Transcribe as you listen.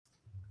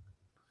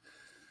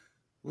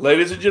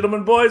Ladies and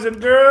gentlemen, boys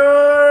and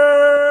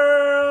girls,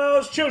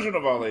 children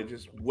of all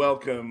ages,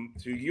 welcome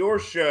to your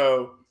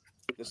show,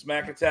 The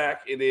Smack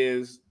Attack. It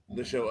is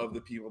the show of the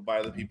people,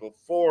 by the people,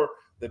 for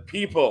the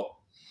people.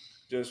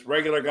 Just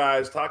regular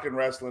guys talking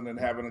wrestling and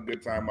having a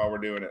good time while we're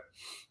doing it.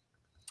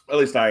 At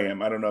least I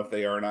am. I don't know if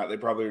they are or not. They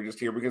probably are just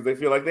here because they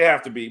feel like they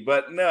have to be.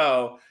 But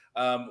no,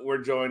 we're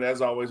joined,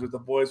 as always, with the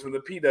boys from the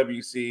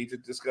PWC to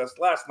discuss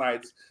last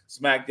night's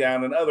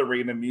Smackdown and other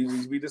random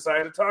musings we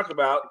decided to talk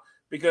about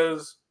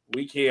because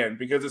we can,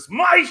 because it's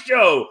my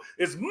show.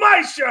 It's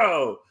my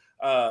show,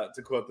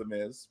 to quote The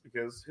Miz,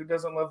 because who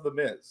doesn't love The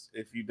Miz?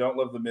 If you don't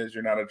love The Miz,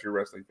 you're not a true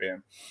wrestling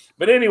fan.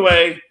 But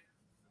anyway,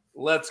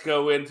 let's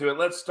go into it.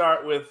 Let's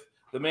start with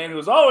the man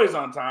who's always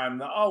on time,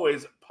 the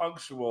always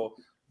punctual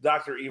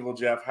Dr. Evil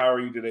Jeff. How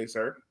are you today,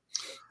 sir?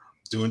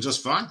 Doing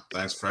just fine.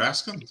 Thanks for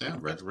asking. Yeah,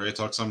 ready to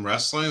talk some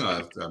wrestling.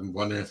 I'm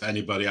wondering if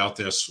anybody out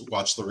there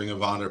watched the Ring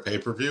of Honor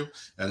pay-per-view,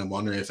 and I'm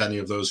wondering if any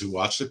of those who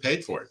watched it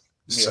paid for it.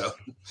 So,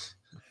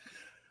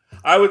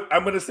 I'm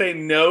going to say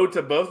no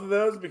to both of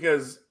those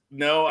because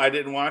no, I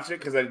didn't watch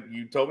it because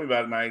you told me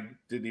about it and I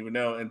didn't even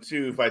know. And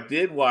two, if I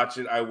did watch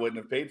it, I wouldn't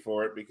have paid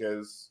for it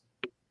because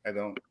I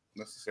don't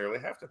necessarily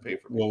have to pay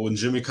for it. Well, when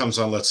Jimmy comes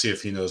on, let's see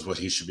if he knows what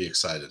he should be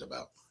excited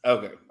about.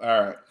 Okay,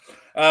 all right.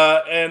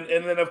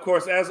 And then, of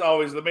course, as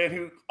always, the man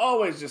who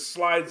always just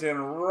slides in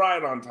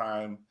right on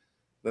time,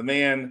 the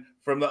man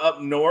from the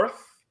up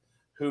north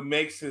who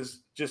makes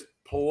his just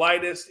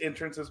politest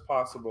entrance as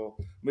possible,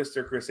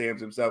 Mr. Chris Ames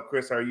himself.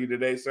 Chris, how are you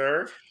today,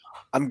 sir?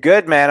 I'm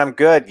good, man. I'm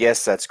good.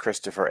 Yes, that's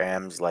Christopher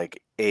Ames,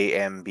 like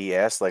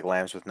AMBS, like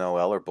Lambs with no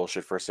L or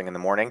bullshit first thing in the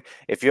morning.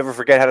 If you ever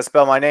forget how to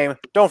spell my name,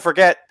 don't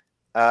forget.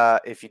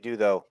 If you do,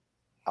 though,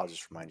 I'll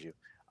just remind you.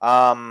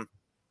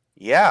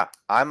 Yeah,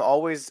 I'm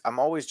always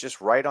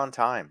just right on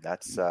time.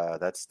 That's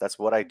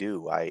what I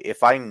do.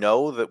 If I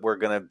know that we're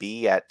gonna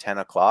be at 10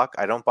 o'clock,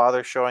 I don't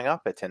bother showing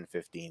up at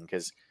 10:15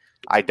 because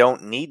I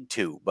don't need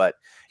to. But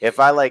if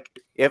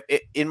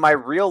in my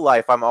real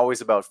life, I'm always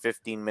about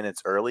 15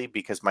 minutes early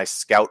because my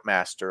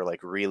scoutmaster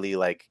really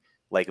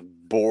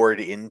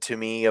bored into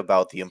me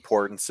about the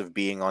importance of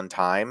being on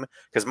time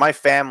because my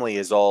family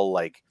is all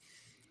like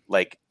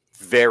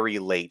very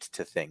late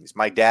to things.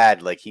 My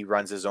dad, he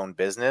runs his own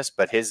business,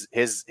 but his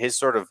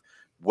sort of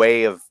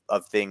way of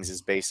things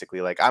is basically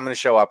like, I'm going to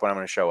show up when I'm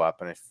going to show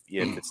up. And if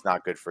it's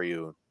not good for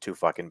you, too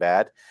fucking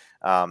bad.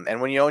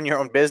 And when you own your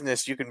own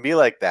business, you can be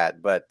like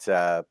that. But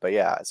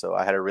yeah, so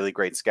I had a really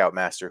great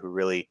scoutmaster who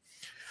really,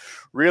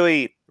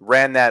 really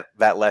ran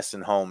that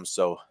lesson home.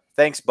 So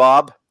thanks,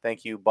 Bob.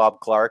 Thank you, Bob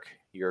Clark.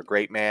 You're a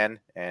great man.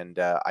 And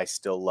I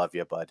still love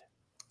you, bud.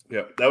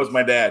 Yeah, that was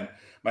my dad.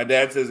 My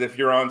dad says, if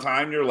you're on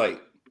time, you're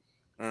late.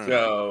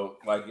 So,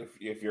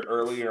 if you're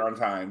early, you're on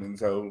time. And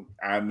so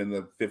I'm in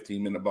the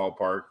 15-minute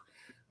ballpark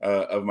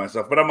of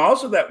myself. But I'm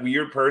also that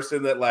weird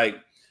person that,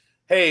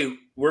 hey,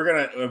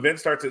 event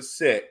starts at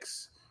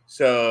 6.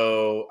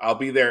 So I'll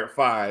be there at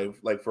 5,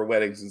 for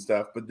weddings and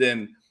stuff. But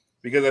then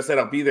because I said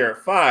I'll be there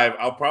at 5,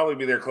 I'll probably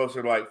be there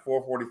closer to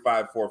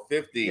 4:45,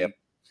 4:50. Yep.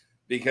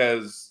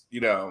 Because,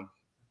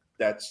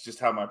 that's just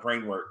how my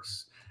brain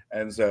works.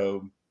 And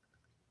so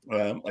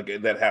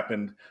that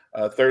happened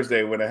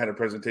Thursday when I had a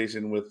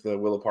presentation with the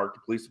Willow Park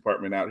Police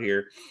Department out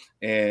here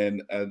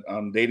and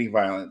on dating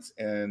violence.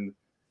 And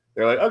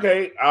they're like,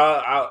 okay,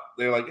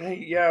 they're like,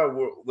 hey, yeah,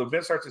 the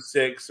event starts at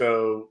 6,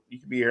 so you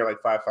can be here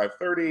at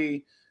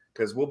 5:30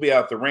 because we'll be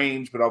out the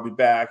range, but I'll be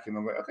back. And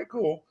I'm like, okay,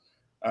 cool.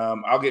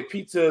 I'll get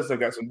pizzas. I've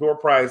got some door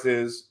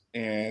prizes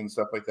and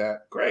stuff like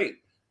that. Great.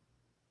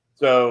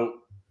 So,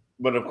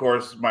 but of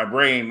course, my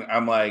brain,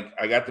 I'm like,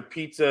 I got the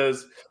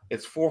pizzas.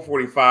 It's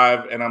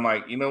 4:45, and I'm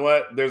like, you know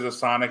what? There's a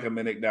Sonic a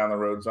minute down the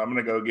road, so I'm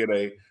gonna go get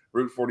a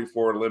Route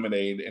 44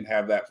 lemonade and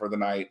have that for the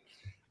night,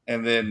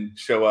 and then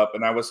show up.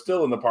 And I was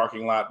still in the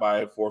parking lot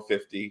by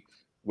 4:50,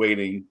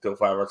 waiting till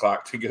 5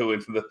 o'clock to go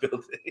into the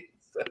building.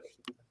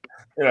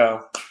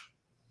 So,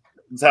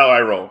 it's how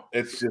I roll.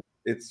 It's just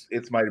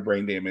it's my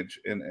brain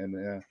damage and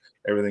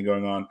everything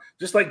going on.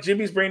 Just like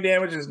Jimmy's brain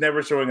damage is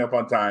never showing up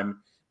on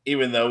time,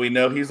 even though we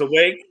know he's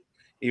awake.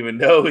 Even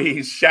though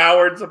he's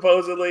showered,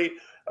 supposedly.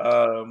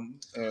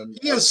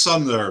 He has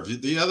some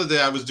nerve. The other day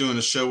I was doing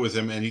a show with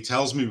him, and he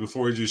tells me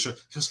before we do a show, he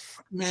goes,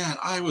 man,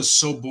 I was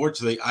so bored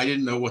today, I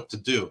didn't know what to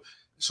do.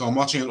 So I'm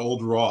watching an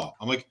old Raw.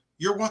 I'm like,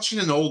 you're watching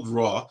an old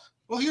Raw?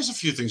 Well, here's a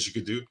few things you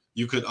could do.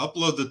 You could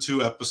upload the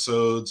 2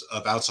 episodes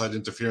of Outside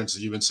Interference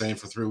that you've been saying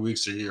for 3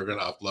 weeks that you're going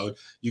to upload.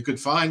 You could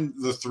find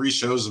the 3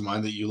 shows of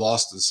mine that you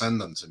lost and send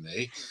them to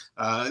me.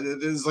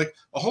 There's a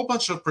whole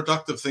bunch of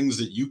productive things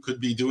that you could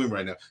be doing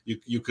right now.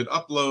 You could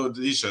upload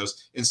these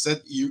shows.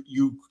 Instead,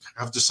 you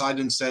have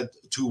decided instead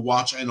to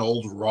watch an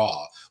old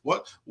Raw.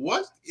 What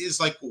is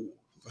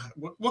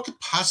what could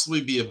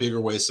possibly be a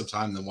bigger waste of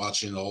time than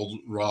watching an old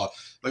Raw?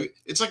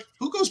 It's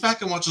who goes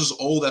back and watches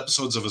old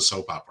episodes of a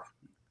soap opera?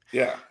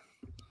 Yeah.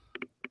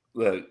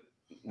 Look,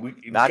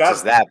 not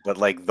just that, but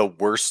the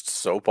worst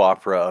soap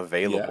opera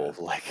available,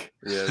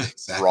 yeah,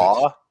 exactly.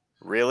 Raw.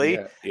 Really?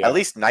 Yeah. At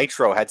least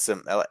Nitro had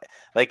some,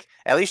 like,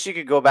 at least you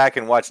could go back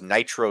and watch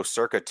Nitro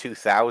circa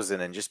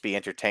 2000 and just be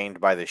entertained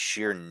by the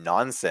sheer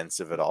nonsense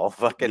of it all.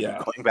 Fucking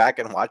going back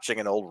and watching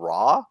an old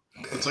Raw?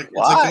 It's like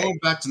going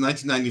back to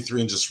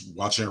 1993 and just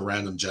watching a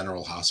random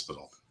General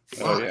Hospital.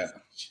 Oh, yeah.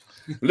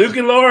 Luke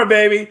and Laura,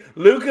 baby.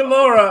 Luke and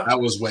Laura. That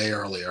was way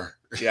earlier.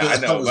 Yeah, I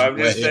know. But I'm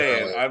just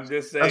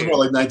saying. That's more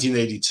like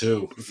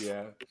 1982.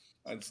 Yeah.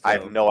 I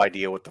have no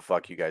idea what the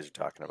fuck you guys are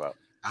talking about.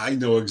 I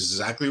know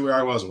exactly where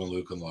I was when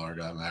Luke and Laura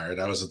got married.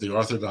 I was at the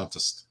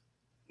orthodontist.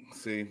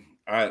 See,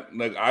 I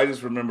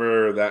just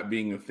remember that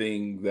being a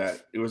thing,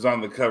 that it was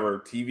on the cover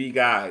of TV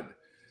Guide,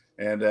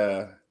 and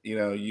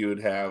you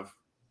would have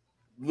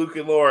Luke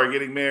and Laura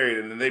getting married,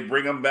 and then they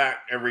bring them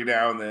back every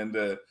now and then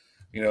to,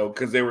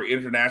 because they were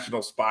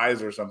international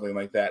spies or something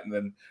like that, and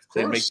then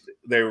they make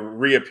their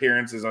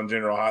reappearances on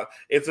General Hospital.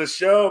 It's a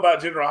show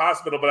about General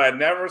Hospital, but I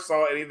never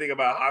saw anything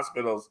about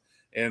hospitals,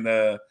 and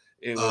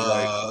it was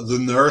like the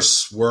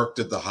nurse worked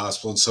at the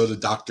hospital, and so did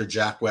Dr.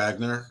 Jack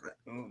Wagner.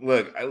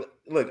 Look,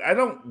 I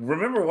don't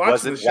remember watching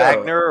Was it the show.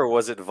 Wagner or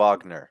was it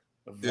Wagner?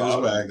 It was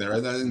Wagner,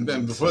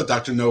 and before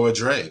Dr. Noah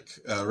Drake,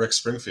 Rick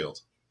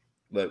Springfield.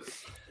 Look,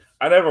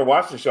 I never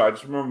watched the show. I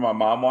just remember my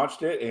mom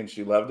watched it and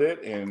she loved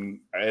it, and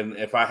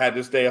if I had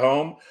to stay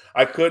home,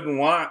 I couldn't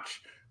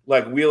watch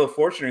like Wheel of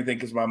Fortune or anything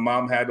because my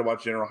mom had to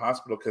watch General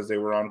Hospital because they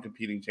were on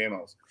competing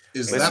channels.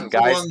 Listen,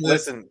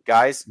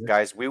 guys,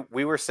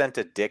 we were sent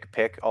a dick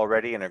pic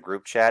already in a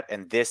group chat,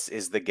 and this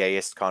is the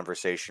gayest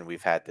conversation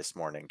we've had this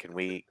morning. Can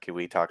we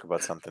talk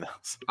about something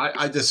else?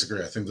 I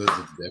disagree. I think the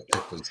dick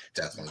pic was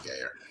definitely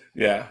gayer.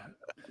 Yeah.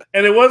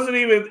 And it wasn't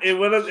even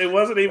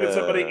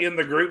somebody in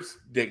the group's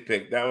dick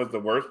pic. That was the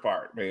worst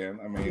part, man.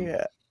 I mean,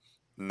 yeah.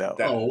 No.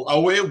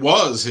 It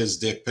was his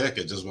dick pic.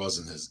 It just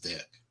wasn't his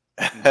dick.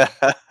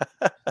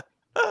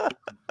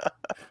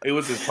 It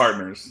was his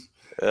partner's.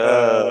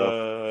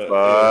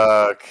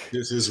 Fuck.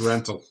 It's his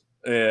rental.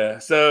 Yeah.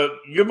 So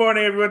good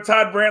morning, everyone.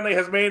 Todd Brantley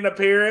has made an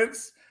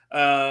appearance.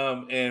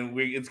 And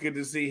it's good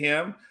to see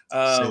him.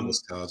 Same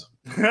as Todd.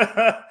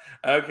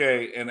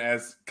 Okay. And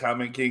as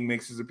Common King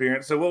makes his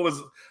appearance. So what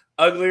was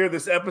uglier,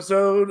 this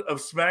episode of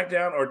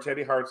SmackDown or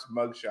Teddy Hart's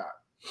mugshot?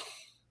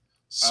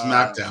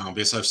 SmackDown,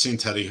 because I've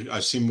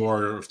seen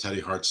more of Teddy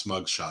Hart's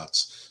mug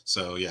shots.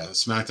 So yeah,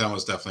 SmackDown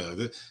was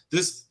definitely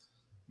this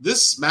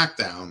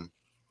SmackDown.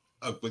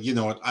 But you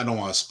know what? I don't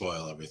want to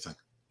spoil everything.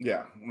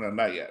 Yeah, no,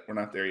 not yet. We're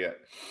not there yet.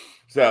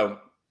 So,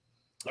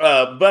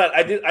 but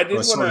I did want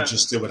to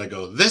just did what I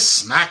go.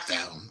 This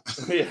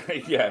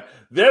SmackDown. yeah.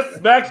 This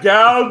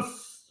SmackDown.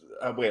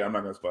 Wait, I'm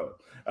not going to spoil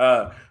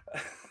it.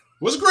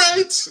 Was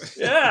great.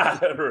 Yeah,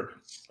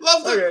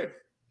 loved it.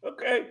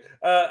 Okay.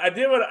 I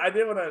did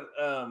want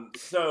to.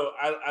 So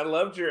I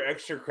loved your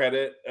extra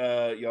credit.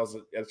 Y'all's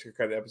extra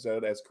credit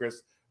episode as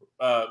Chris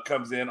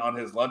comes in on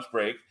his lunch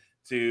break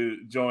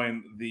to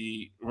join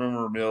the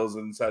rumor mills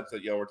and such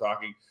that y'all were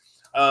talking.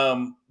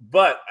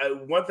 But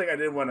one thing I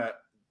did want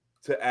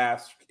to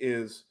ask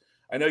is,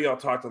 I know y'all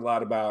talked a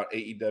lot about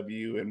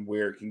AEW and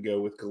where it can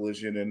go with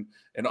Collision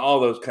and all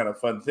those kind of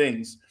fun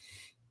things.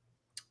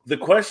 The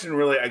question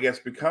really, I guess,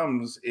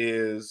 becomes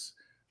is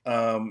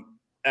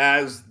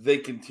as they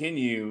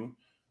continue,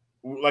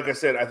 like I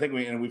said, I think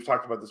we've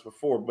talked about this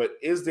before, but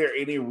is there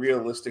any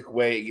realistic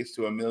way it gets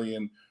to 1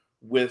 million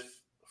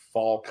with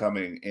fall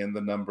coming and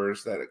the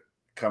numbers that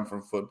come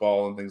from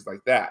football and things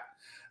like that?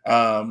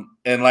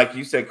 And like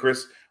you said,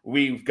 Chris,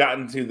 we've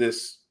gotten to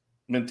this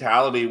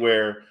mentality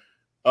where,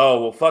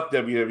 oh, well, fuck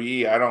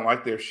WWE. I don't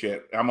like their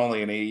shit. I'm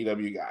only an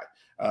AEW guy.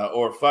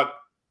 Or fuck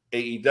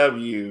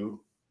AEW.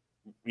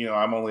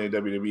 I'm only a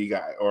WWE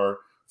guy. Or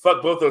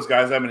fuck both those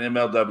guys. I'm an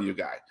MLW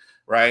guy.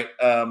 Right?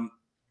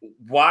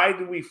 Why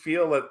do we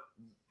feel that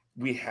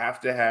we have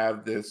to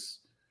have this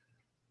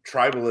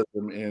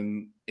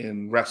tribalism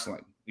in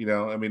wrestling?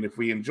 If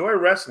we enjoy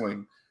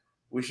wrestling,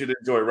 we should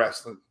enjoy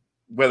wrestling,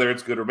 whether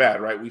it's good or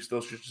bad, right? We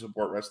still should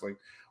support wrestling.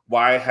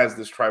 Why has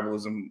this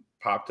tribalism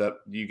popped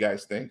up, do you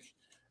guys think,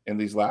 in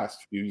these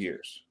last few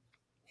years?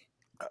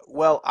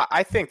 Well,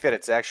 I think that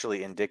it's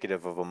actually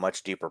indicative of a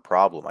much deeper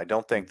problem. I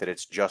don't think that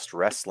it's just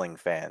wrestling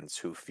fans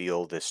who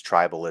feel this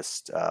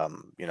tribalist,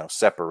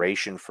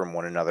 separation from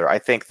one another. I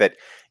think that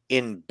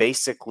in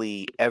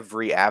basically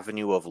every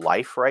avenue of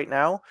life right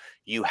now,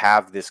 you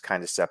have this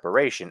kind of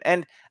separation.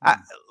 And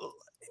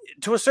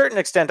to a certain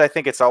extent, I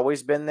think it's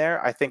always been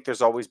there. I think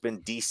there's always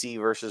been DC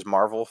versus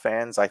Marvel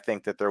fans. I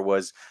think that there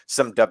was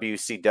some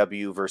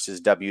WCW versus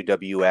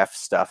WWF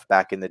stuff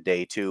back in the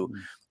day too.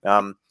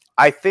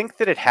 I think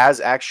that it has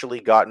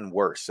actually gotten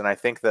worse. And I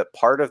think that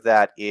part of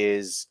that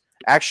is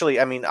actually,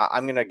 I'm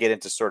going to get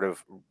into sort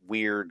of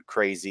weird,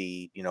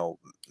 crazy,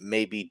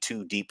 maybe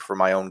too deep for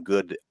my own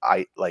good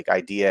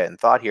idea and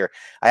thought here.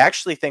 I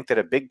actually think that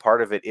a big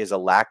part of it is a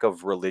lack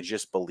of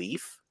religious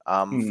belief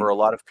for a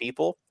lot of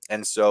people.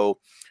 And so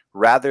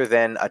rather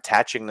than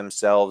attaching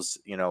themselves,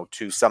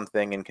 to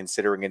something and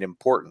considering it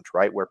important,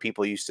 right? Where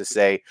people used to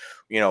say,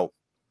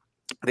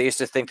 they used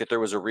to think that there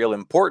was a real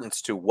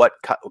importance to what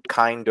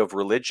kind of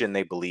religion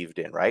they believed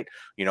in, right?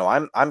 You know,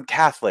 I'm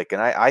Catholic,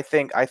 and I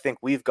think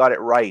we've got it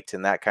right,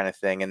 and that kind of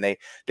thing. And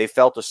they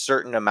felt a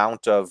certain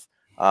amount of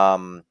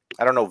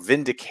I don't know,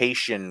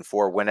 vindication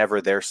for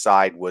whenever their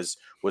side was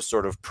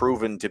sort of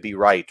proven to be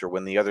right, or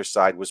when the other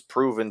side was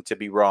proven to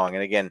be wrong.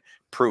 And again,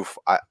 proof,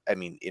 I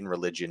mean, in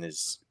religion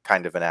is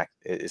kind of an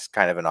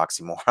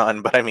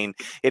oxymoron, but I mean,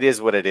 it is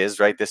what it is,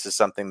 right? This is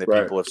something that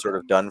Right. people have sort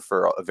of done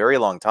for a very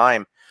long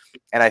time.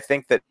 And I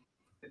think that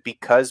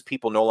because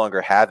people no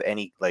longer have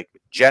any, like,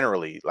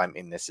 generally, I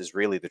mean, this is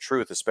really the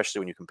truth, especially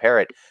when you compare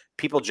it,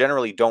 people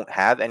generally don't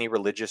have any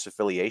religious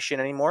affiliation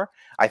anymore.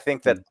 I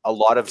think that a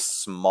lot of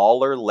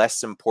smaller,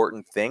 less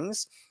important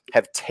things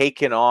have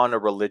taken on a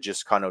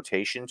religious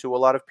connotation to a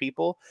lot of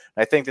people.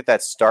 And I think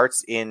that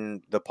starts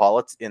in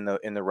the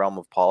in the realm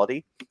of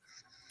polity.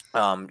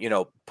 You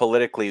know,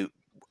 politically,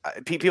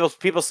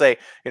 people say,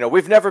 you know,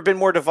 we've never been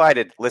more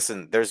divided.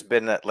 Listen, there's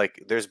been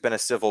a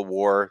civil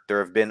war. There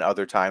have been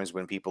other times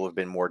when people have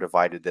been more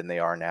divided than they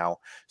are now.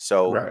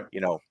 So, Right. you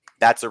know,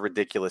 that's a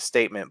ridiculous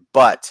statement,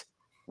 but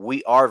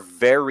we are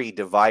very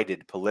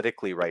divided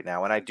politically right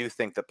now. And I do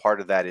think that part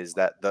of that is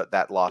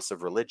that loss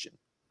of religion.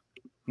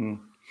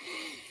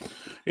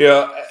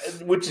 Yeah,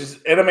 which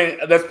is, and I mean,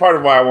 that's part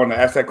of why I wanted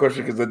to ask that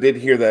question, because I did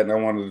hear that and I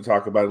wanted to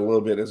talk about it a little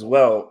bit as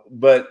well.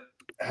 But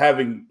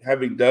having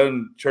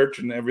done church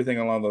and everything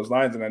along those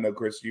lines, and I know,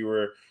 Chris, you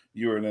were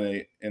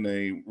in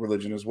a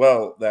religion as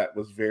well that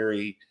was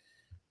very,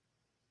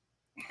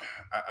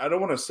 I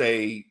don't want to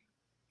say,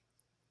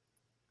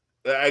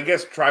 I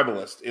guess,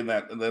 tribalist in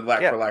that, for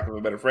lack of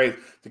a better phrase,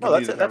 to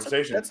continue the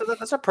conversation.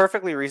 That's a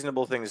perfectly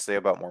reasonable thing to say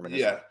about Mormonism.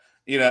 Yeah.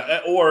 You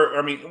know, or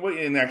I mean,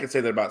 and I could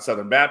say that about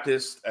Southern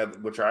Baptists,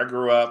 which I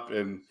grew up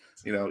in.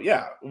 You know,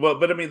 yeah. Well,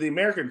 but I mean, the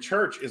American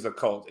church is a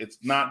cult. It's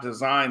not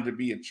designed to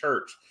be a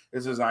church.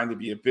 It's designed to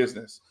be a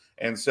business.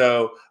 And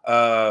so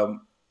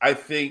I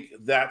think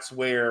that's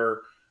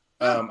where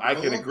I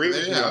can agree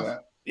with you on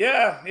that.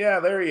 Yeah,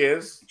 there he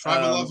is.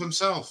 Tribal Love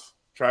himself.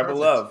 Tribal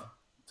Love,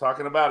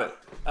 talking about it.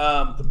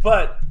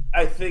 But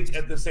I think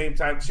at the same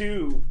time,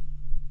 too,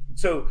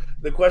 so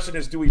the question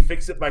is, do we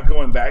fix it by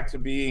going back to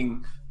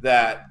being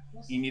that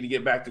you need to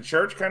get back to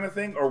church kind of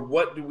thing? Or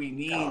what do we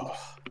need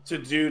to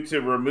do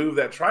to remove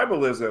that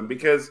tribalism?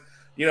 Because,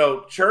 you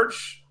know,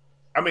 church,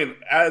 I mean,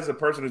 as a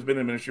person who's been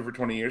in ministry for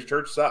 20 years,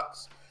 church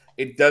sucks.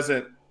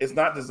 It's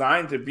not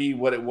designed to be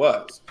what it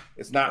was.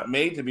 It's not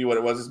made to be what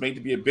it was. It's made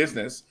to be a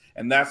business.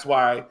 And that's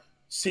why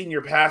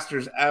senior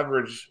pastors'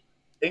 average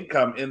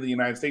income in the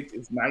United States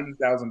is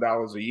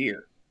 $90,000 a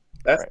year.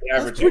 That's the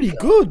average. That's pretty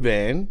good,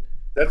 man.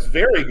 That's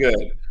very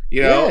good.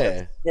 You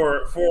know,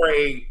 for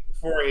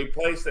a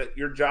place that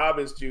your job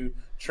is to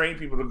train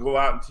people to go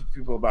out and teach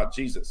people about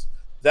Jesus.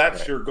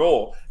 That's your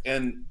goal.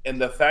 And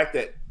the fact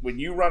that when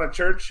you run a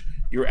church,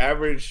 your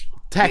average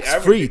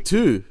tax-free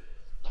too.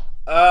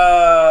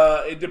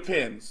 It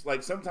depends.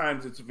 Like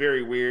sometimes it's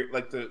very weird.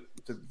 Like the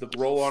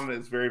roll on it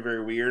is very,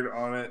 very weird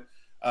on it.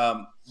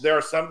 There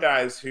are some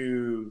guys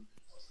who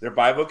they're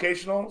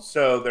bivocational,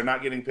 so they're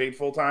not getting paid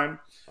full time.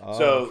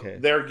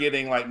 They're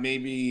getting like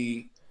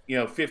maybe, you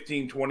know,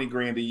 15, 20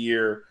 grand a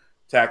year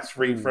tax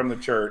free from the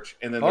church,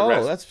 and then the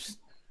rest.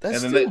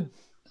 That's and then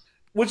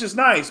which is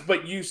nice,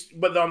 but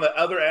on the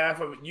other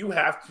half of it, you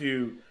have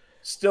to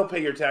still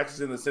pay your taxes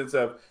in the sense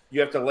of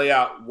you have to lay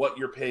out what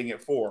you're paying it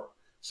for.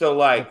 So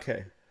like,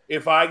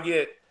 if I'm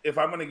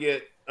going to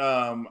get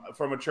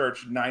from a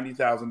church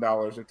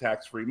 $90,000 of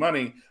tax-free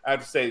money, I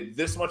have to say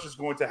this much is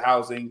going to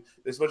housing,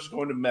 this much is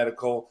going to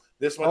medical,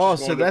 this much is going to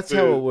food. Oh, so that's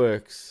how it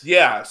works.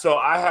 Yeah, so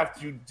I have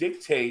to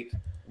dictate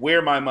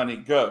where my money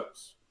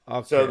goes.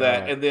 So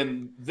that, and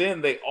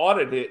then they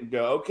audit it and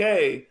go,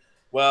 okay,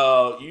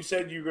 well, you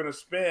said you're going to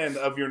spend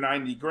of your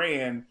 90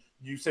 grand,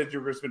 you said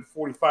you're going to spend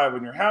 45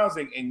 on your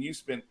housing, and you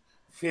spent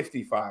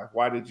 55.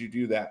 Why did you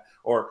do that?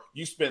 Or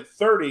you spent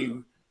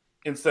 30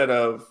 instead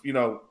of, you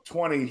know,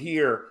 20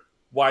 here.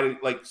 Why did,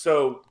 like,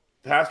 so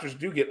pastors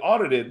do get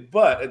audited,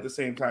 but at the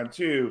same time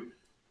too,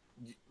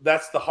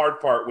 that's the hard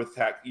part with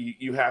tax.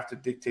 You have to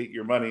dictate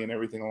your money and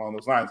everything along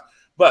those lines.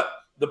 But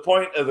the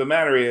point of the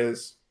matter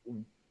is,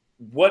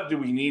 what do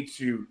we need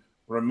to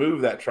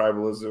remove that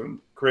tribalism,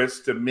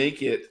 Chris, to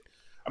make it?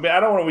 I mean, I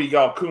don't want to be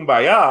all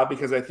kumbaya,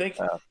 because I think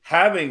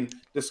having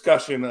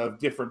discussion of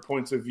different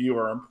points of view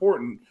are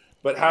important.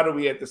 But how do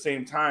we at the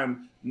same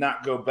time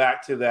not go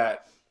back to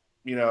that,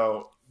 you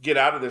know, get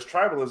out of this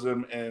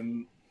tribalism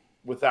and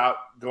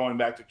without going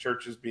back to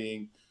churches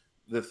being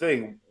the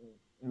thing?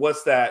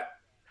 What's that,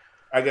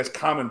 I guess,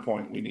 common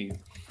point we need?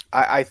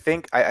 I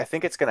think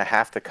it's going to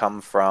have to come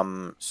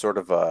from sort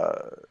of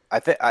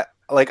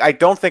I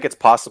don't think it's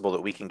possible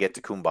that we can get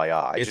to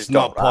kumbaya. It's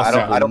not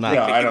possible. I don't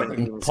think human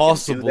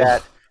beings can do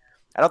that.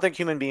 I don't think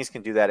human beings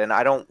can do that, and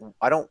I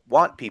don't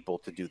want people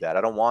to do that.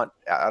 I don't want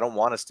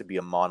us to be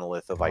a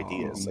monolith of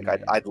ideas.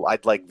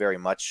 I'd like very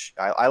much.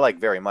 I like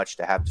very much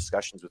to have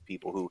discussions with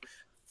people who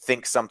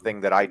think something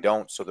that I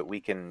don't, so that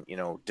we can, you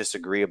know,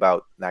 disagree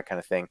about that kind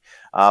of thing.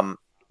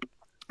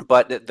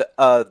 But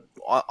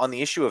on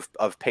the issue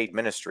of paid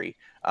ministry,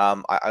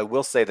 I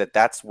will say that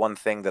that's one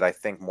thing that I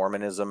think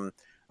Mormonism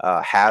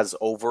has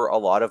over a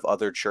lot of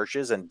other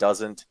churches and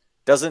doesn't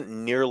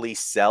nearly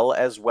sell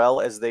as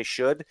well as they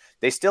should.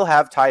 They still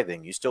have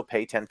tithing. You still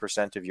pay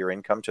 10% of your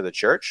income to the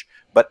church,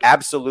 but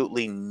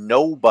absolutely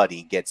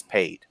nobody gets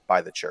paid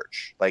by the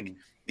church. Like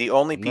the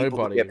only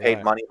people who get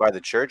paid money by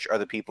the church are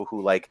the people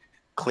who like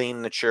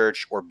clean the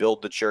church or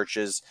build the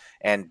churches,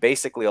 and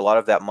basically a lot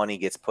of that money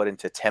gets put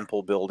into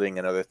temple building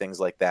and other things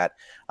like that.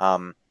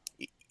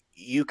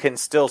 You can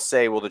still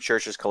say, well, the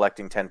church is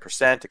collecting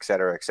 10%,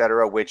 et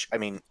cetera, which I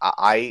mean,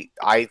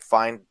 I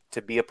find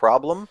to be a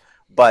problem,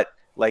 but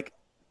like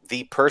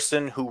the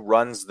person who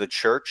runs the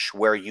church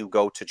where you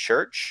go to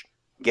church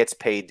gets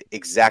paid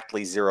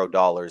exactly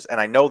 $0.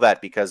 And I know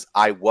that because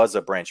I was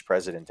a branch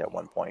president at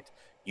one point.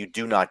 You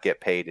do not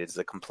get paid. It's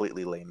a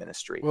completely lay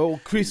ministry.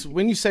 Well, Chris,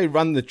 when you say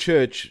run the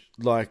church,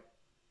 like,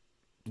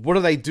 what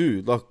do they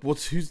do? Like, what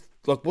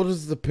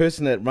does the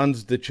person that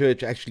runs the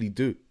church actually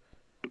do?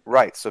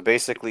 Right. So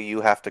basically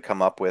you have to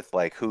come up with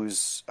like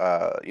who's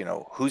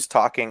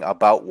talking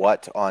about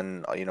what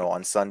on,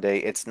 on Sunday.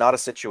 It's not a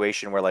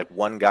situation where like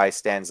one guy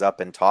stands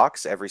up and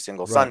talks every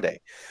single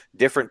Sunday.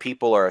 Different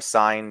people are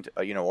assigned,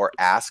 or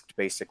asked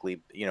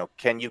basically,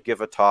 can you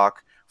give a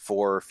talk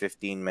for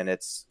 15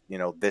 minutes,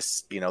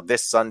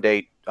 this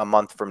Sunday, a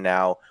month from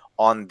now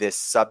on this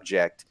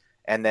subject.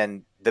 And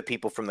then the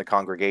people from the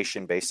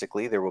congregation,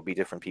 basically, there will be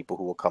different people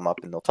who will come up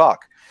and they'll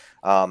talk.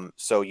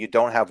 So you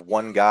don't have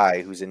one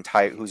guy who's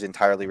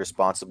entirely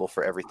responsible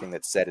for everything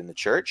that's said in the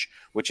church,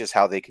 which is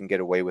how they can get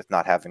away with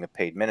not having a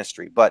paid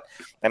ministry. But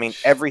I mean,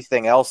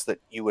 everything else that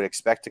you would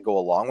expect to go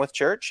along with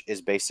church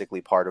is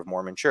basically part of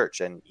Mormon church.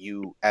 And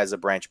you, as a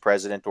branch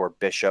president or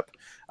bishop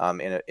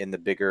in the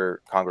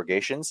bigger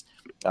congregations,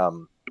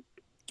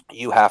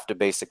 you have to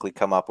basically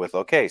come up with,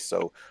 okay,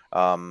 so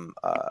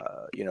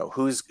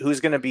who's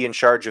going to be in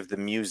charge of the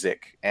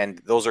music, and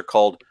those are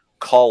called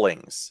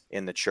callings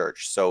in the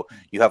church. So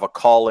you have a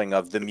calling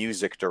of the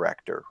music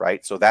director,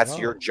 right? So that's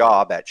your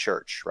job at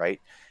church, right?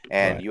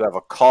 And you have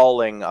a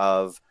calling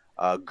of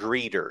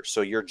greeter.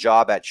 So your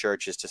job at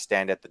church is to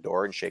stand at the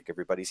door and shake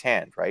everybody's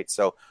hand, right?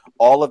 So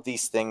all of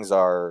these things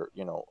are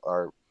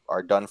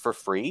done for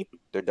free.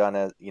 They're done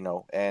as,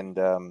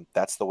 and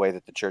that's the way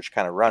that the church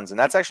kind of runs. And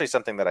that's actually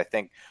something that I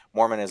think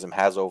Mormonism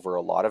has over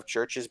a lot of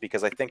churches,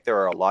 because I think there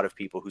are a lot of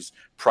people whose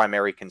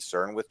primary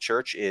concern with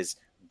church is,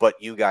 but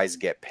you guys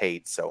get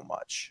paid so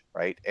much,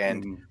 right?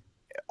 And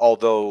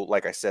although,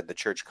 like I said, the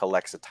church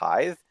collects a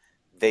tithe,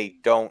 they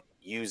don't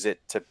use it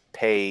to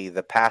pay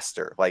the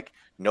pastor. Like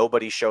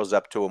nobody shows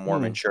up to a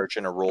Mormon church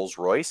in a Rolls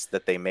Royce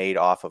that they made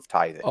off of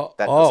tithing.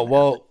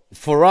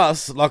 For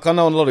us, like I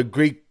know a lot of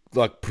Greek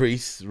like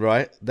priests,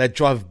 right? They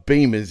drive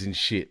Beamers and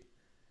shit.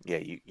 Yeah,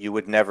 you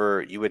would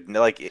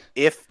like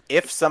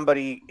if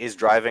somebody is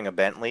driving a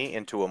Bentley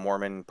into a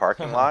Mormon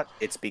parking lot,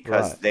 it's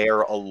because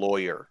they're a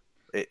lawyer.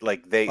 They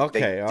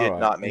did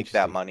not make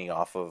that money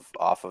off of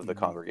the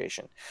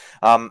congregation.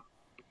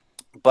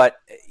 But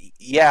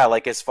yeah,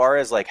 like as far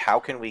as like how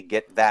can we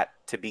get that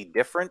to be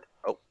different?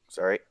 Oh,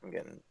 sorry,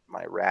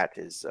 my rat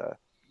is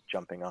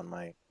jumping on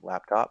my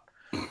laptop.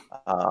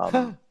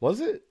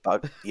 Was it?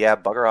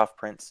 Bugger off,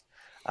 Prince.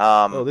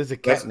 There's a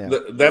cat now.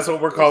 That's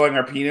what we're calling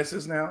our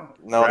penises now?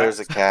 No, rats? There's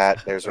a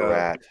cat. There's a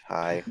rat.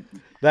 Hi.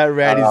 That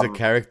rat is a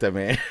character,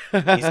 man.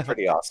 He's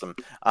pretty awesome.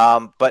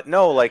 But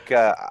no, like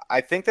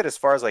I think that as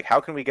far as like how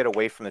can we get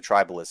away from the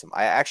tribalism,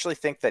 I actually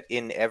think that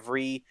in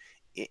every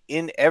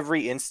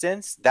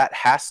instance that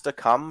has to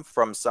come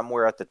from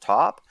somewhere at the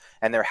top,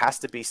 and there has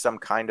to be some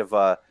kind of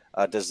a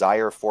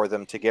desire for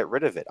them to get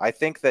rid of it. I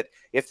think that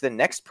if the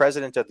next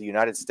president of the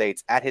United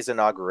States at his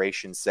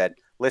inauguration said,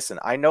 listen,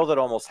 I know that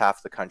almost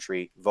half the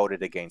country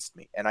voted against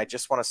me, and I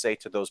just want to say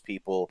to those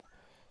people,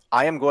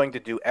 I am going to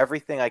do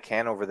everything I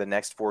can over the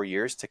next 4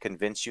 years to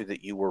convince you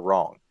that you were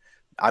wrong.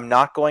 I'm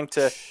not going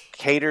to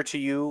cater to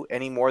you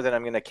any more than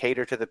I'm going to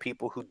cater to the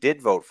people who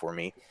did vote for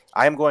me.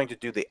 I am going to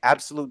do the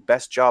absolute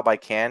best job I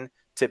can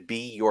to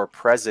be your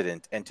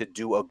president and to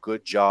do a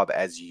good job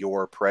as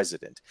your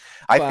president.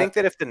 I think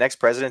that if the next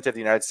president of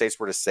the United States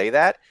were to say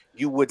that,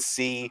 you would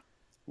see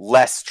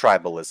less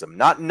tribalism.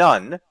 Not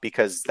none,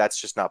 because that's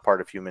just not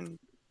part of human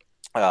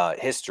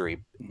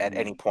history at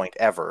any point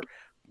ever.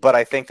 But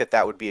I think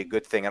that would be a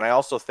good thing. And I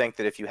also think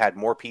that if you had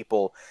more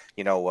people,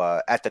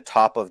 at the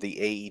top of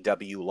the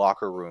AEW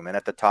locker room and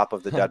at the top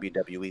of the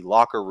WWE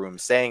locker room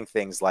saying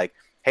things like,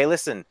 hey,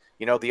 listen,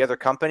 the other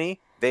company,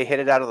 they hit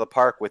it out of the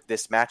park with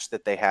this match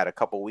that they had a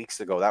couple weeks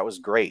ago. That was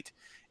great.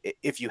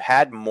 If you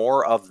had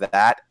more of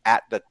that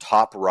at the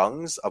top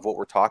rungs of what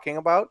we're talking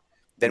about,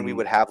 then we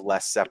would have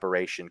less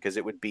separation, because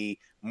it would be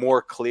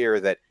more clear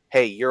that,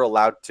 hey, you're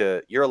allowed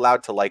to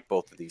like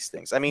both of these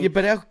things. I mean, yeah,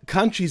 but our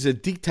countries are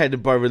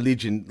dictated by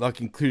religion,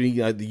 like including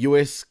the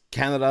US,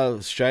 Canada,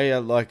 Australia.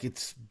 Like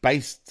it's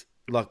based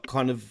like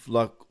kind of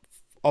like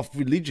off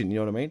religion. You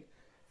know what I mean?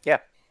 Yeah,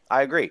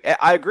 I agree.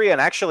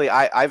 And actually,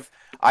 I've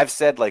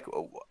said like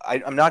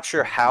I'm not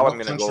sure how I'm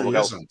going to go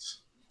about.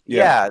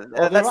 Yeah,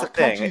 Well, that's the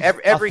thing.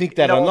 countries, I think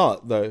that are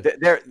not though.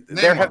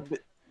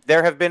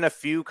 There have been a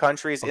few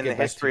countries in the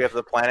history of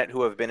the planet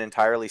who have been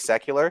entirely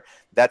secular.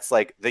 That's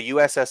like the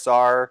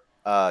USSR,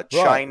 Right,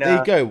 China. there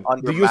you go.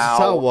 Under The USSR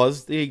Mao.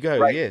 was. There you go.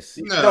 Right. Yes.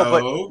 No,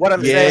 but what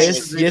I'm saying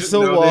is, yes, it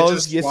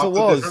was. Yes, it A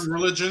was. different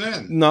religion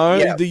in. No,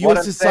 Yeah, the what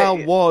I'm USSR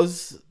saying-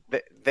 was.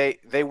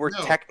 They were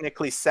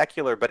technically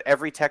secular, but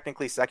every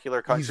technically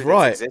secular country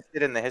right. that's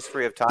existed in the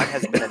history of time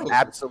has been an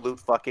absolute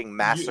fucking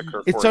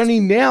massacre. It's only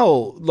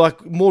now,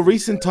 like more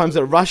recent times,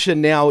 that Russia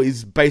now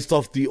is based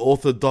off the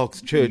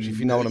Orthodox Church, if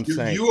you know what I'm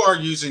saying. You are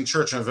using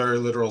church in a very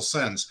literal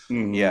sense.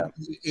 Yeah.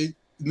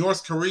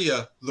 North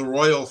Korea, the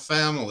royal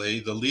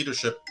family, the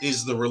leadership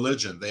is the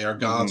religion. They are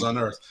gods on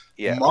earth.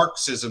 Yeah.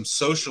 Marxism,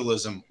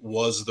 socialism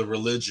was the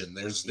religion.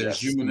 There's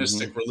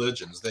humanistic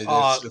religions.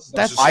 I think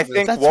that's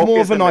wokeism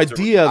more of an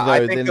idea, though.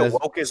 I think than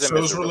wokeism so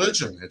is is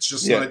religion. It's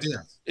just Yeah. an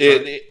idea.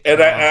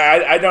 And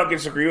I don't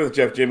disagree with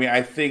Jeff, Jimmy.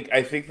 I think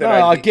that no,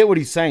 I get what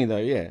he's saying, though.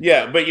 Yeah.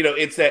 Yeah, but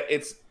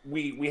it's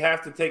we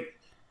have to take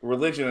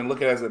religion and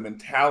look at it as a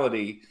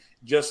mentality,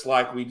 just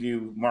like we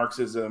do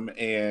Marxism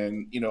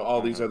and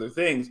all these other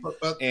things,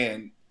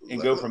 and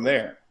go from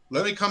there.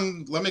 Let me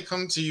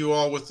come to you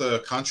all with a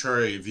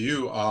contrary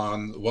view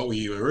on what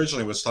we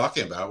originally was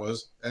talking about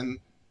and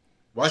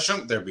why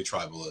shouldn't there be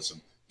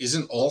tribalism?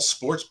 Isn't all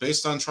sports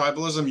based on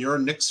tribalism? You're a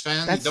Knicks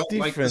fan. That's you don't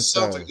like the different,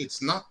 Celtics. It's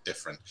not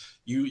different.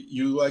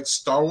 You like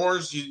Star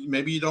Wars.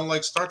 Maybe you don't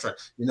like Star Trek.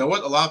 You know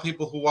what? A lot of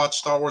people who watch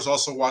Star Wars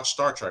also watch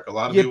Star Trek. A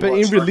lot of people but watch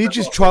in Star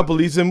religious Trek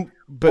tribalism,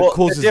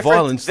 causes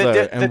violence though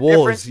and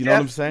wars. You know what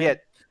I'm saying?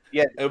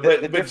 Yeah,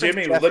 but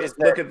Jimmy, look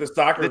at the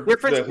soccer. The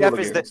difference, Jeff,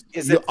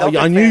 is that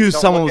I knew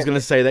someone was going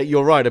to say that.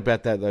 You're right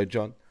about that, though,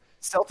 John.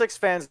 Celtics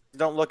fans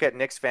don't look at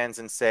Knicks fans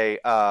and say,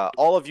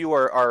 all of you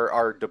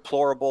are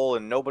deplorable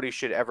and nobody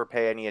should ever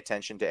pay any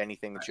attention to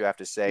anything that you have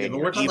to say. And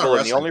you're evil.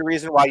 And the only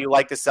reason why you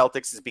like the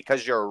Celtics is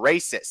because you're a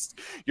racist.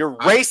 You're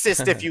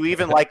racist if you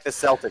even like the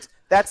Celtics.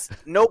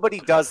 Nobody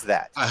does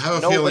that. I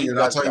have a feeling you're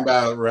not talking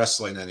about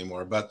wrestling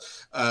anymore, but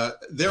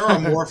there are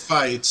more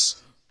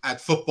fights at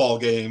football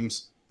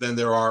games than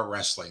there are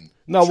wrestling.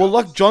 No, well,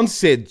 like John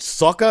said,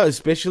 soccer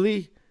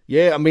especially.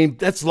 Yeah, I mean,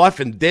 that's life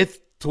and death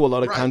to a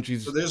lot of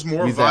countries. So there's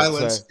more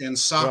violence in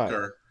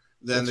soccer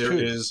than there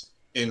is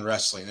in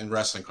wrestling and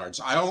wrestling cards.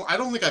 I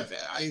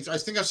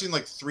think I've seen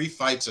like 3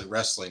 fights at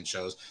wrestling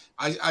shows.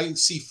 I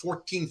see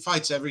 14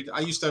 fights I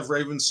used to have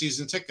Ravens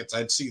season tickets.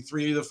 I'd see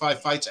 3 to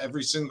 5 fights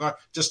every single card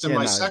just in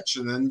my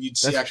section, and you'd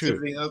see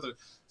activity in other.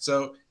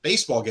 So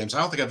baseball games, I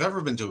don't think I've ever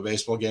been to a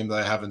baseball game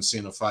that I haven't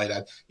seen a fight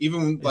at.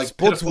 Even like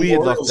pitiful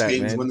Orioles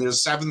games when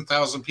there's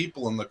 7,000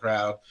 people in the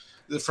crowd.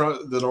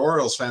 The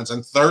Orioles fans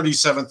and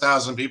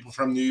 37,000 people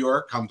from New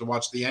York come to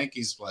watch the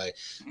Yankees play.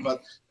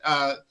 But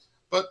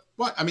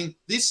what? I mean,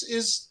 this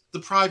is the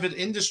private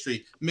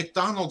industry.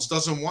 McDonald's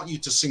doesn't want you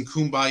to sing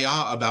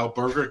Kumbaya about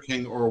Burger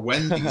King or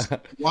Wendy's.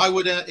 Why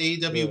would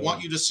AEW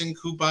want you to sing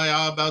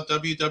Kumbaya about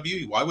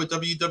WWE? Why would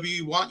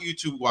WWE want you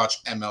to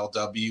watch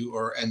MLW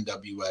or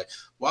NWA?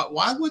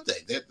 Why would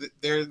they?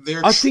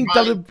 They're I think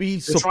that would be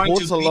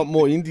supports a lot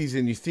more indies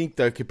than you think,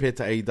 though, compared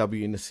to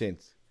AEW in a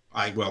sense.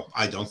 I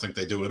don't think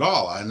they do at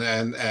all, and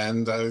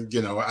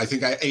I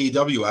think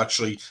AEW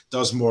actually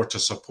does more to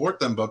support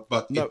them, but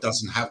no. It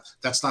doesn't have.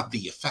 That's not the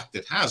effect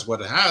it has.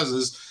 What it has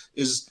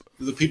is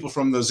the people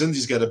from those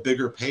indies get a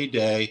bigger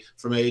payday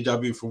from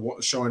AEW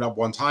for showing up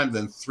one time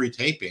than 3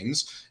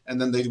 tapings, and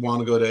then they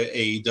want to go to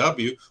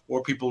AEW,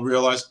 or people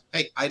realize,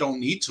 hey, I don't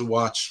need to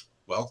watch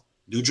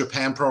New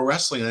Japan Pro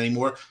Wrestling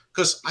anymore,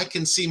 because I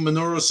can see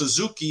Minoru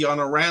Suzuki on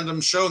a random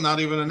show not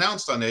even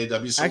announced on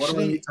AEW. So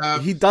actually,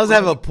 he does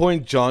have a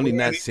point, John, in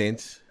that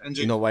sense,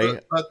 in a way.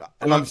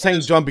 And I'm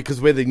saying, John,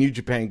 because we're the New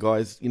Japan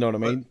guys, you know what I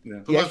mean?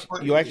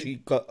 You actually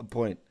got a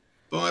point.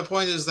 But my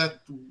point is that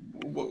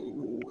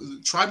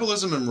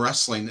tribalism in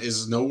wrestling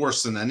is no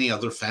worse than any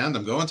other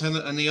fandom. Go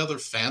into any other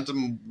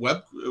fandom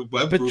web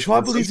But group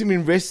tribalism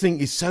in wrestling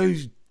is so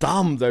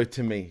dumb, though,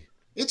 to me.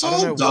 It's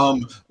all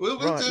dumb.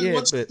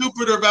 What's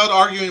stupider about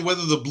arguing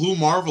whether the Blue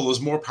Marvel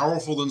is more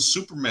powerful than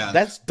Superman?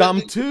 That's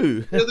dumb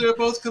too. They're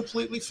both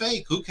completely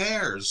fake. Who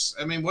cares?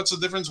 I mean, what's the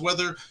difference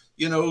whether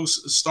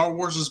Star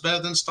Wars is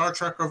better than Star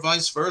Trek or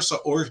vice versa?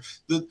 Or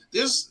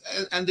there's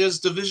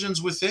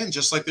divisions within,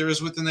 just like there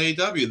is within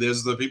AEW.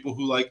 There's the people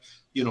who like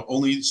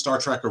only Star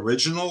Trek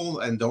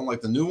original and don't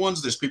like the new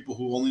ones. There's people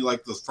who only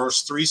like the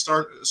first 3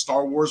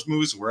 Star Wars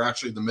movies. We're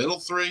actually the middle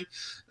 3.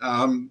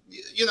 I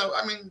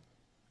mean.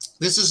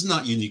 This is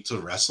not unique to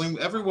wrestling.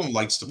 Everyone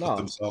likes to put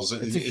themselves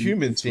in. It's a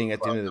human thing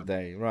at the end of the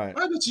day, right?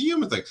 Right, it's a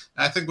human thing.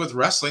 I think with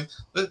wrestling,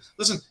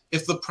 listen,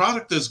 if the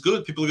product is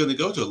good, people are going to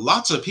go to it.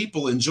 Lots of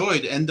people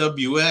enjoyed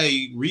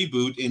NWA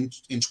reboot in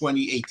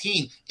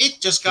 2018. It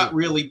just got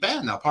really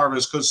bad. Now, part of it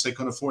is because they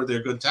couldn't afford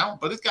their good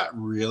talent, but it got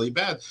really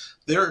bad.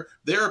 There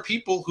are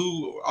people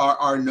who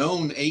are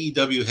known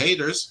AEW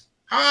haters.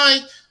 Hi.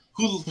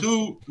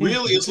 who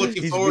really is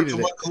looking forward to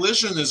muted what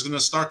Collision is going to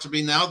start to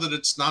be now that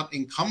it's not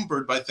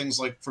encumbered by things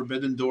like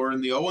Forbidden Door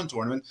and the Owen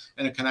tournament,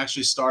 and it can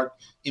actually start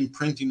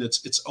imprinting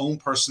its own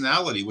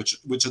personality, which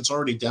it's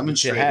already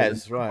demonstrated. It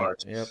has, right?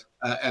 Yep.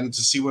 And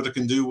to see what it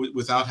can do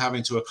without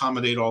having to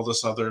accommodate all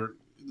this other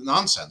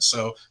nonsense.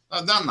 So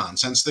not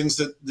nonsense, things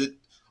that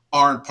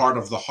aren't part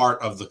of the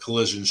heart of the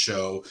Collision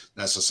show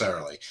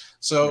necessarily.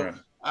 So. Right.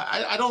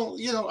 I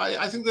don't,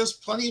 I think there's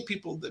plenty of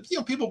people that,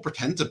 people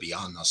pretend to be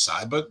on the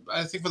side, but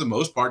I think for the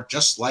most part,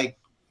 just like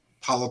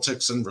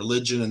politics and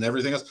religion and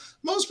everything else,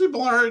 most people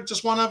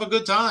just want to have a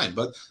good time,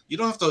 but you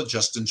don't have to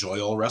just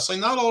enjoy all wrestling.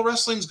 Not all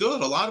wrestling's good.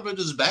 A lot of it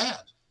is bad.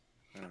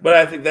 But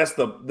I think that's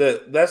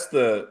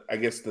I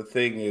guess the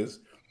thing is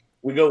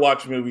we go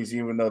watch movies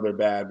even though they're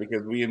bad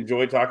because we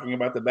enjoy talking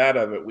about the bad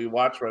of it. We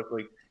watch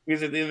wrestling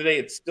because at the end of the day,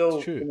 it's still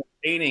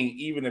entertaining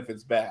even if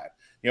it's bad.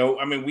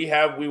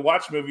 We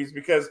watch movies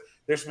because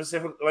they're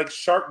specific, like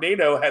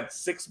Sharknado had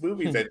 6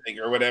 movies, I think,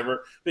 or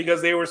whatever,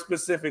 because they were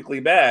specifically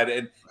bad.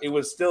 And it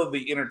was still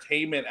the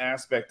entertainment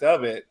aspect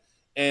of it.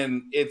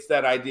 And it's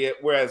that idea.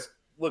 Whereas,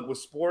 look, with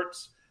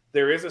sports,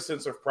 there is a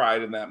sense of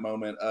pride in that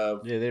moment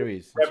of there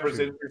is. This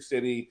represents your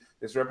city,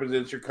 this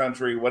represents your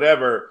country,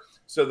 whatever.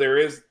 So there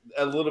is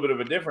a little bit of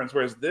a difference.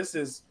 Whereas this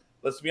is,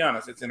 let's be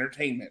honest, it's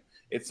entertainment.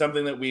 It's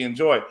something that we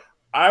enjoy.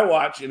 I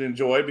watch and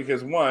enjoy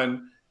because,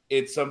 one,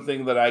 it's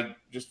something that I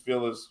just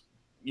feel is,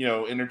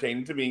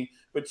 entertaining to me.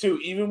 But 2,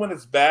 even when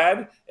it's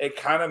bad, it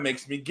kind of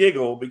makes me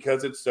giggle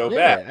because it's so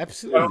bad.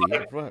 Absolutely.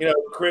 Right.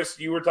 Chris,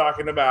 you were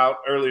talking about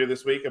earlier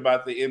this week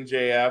about the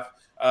MJF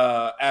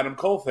Adam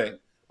Cole thing.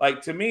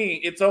 Like, to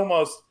me, it's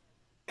almost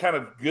kind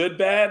of good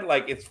bad.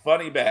 Like, it's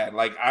funny bad.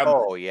 Like,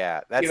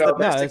 that's the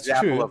best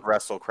example of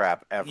wrestle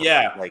crap ever.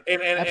 Yeah, like,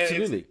 and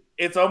absolutely.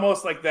 It's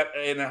almost like that,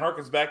 and it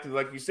harkens back to,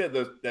 like you said,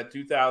 that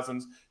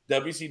 2000s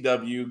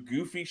WCW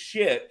goofy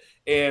shit.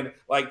 And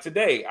like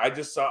today, I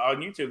just saw on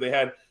YouTube they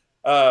had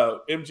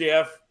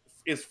MJF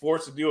is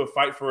forced to do a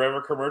Fight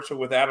Forever commercial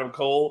with Adam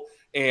Cole,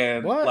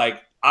 and yes,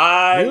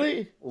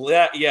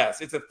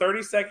 it's a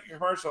 30-second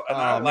commercial, and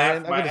I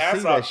laughed my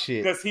ass off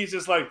because he's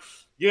just like,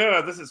 yeah,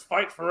 this is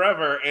Fight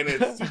Forever, and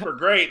it's super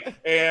great,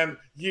 and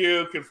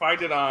you can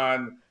find it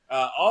on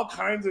all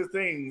kinds of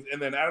things.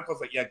 And then Adam Cole's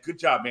like, yeah, good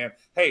job, man.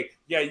 Hey,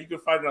 yeah, you can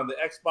find it on the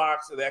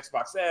Xbox or the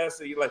Xbox S.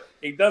 And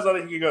he does all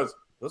that. He goes,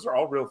 those are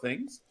all real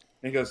things.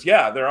 And he goes,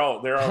 yeah, they're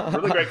all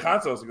really great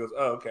consoles. He goes,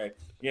 oh, okay.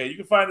 Yeah, you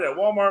can find it at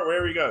Walmart,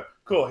 wherever you go.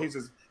 Cool. He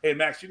says, hey,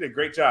 Max, you did a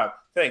great job.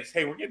 Thanks.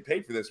 Hey, we're getting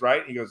paid for this,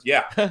 right? He goes,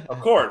 yeah, of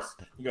course.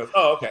 He goes,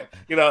 oh, okay.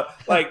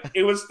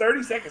 It was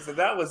 30 seconds and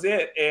that was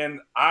it.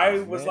 And I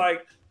was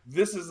like,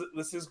 this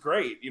is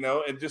great,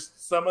 and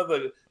just some of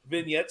the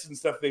vignettes and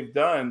stuff they've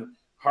done,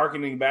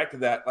 harkening back to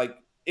that, like,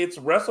 it's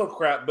wrestle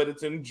crap, but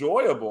it's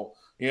enjoyable.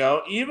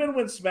 Even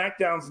when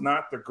SmackDown's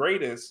not the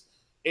greatest,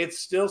 it's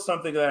still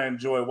something that I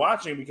enjoy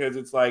watching because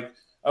it's like,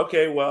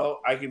 okay,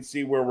 well, I can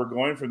see where we're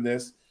going from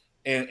this.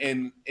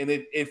 And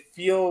it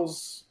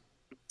feels,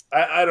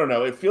 I don't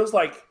know. It feels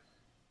like,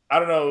 I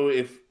don't know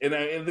if, and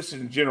this is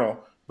in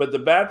general, but the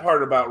bad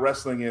part about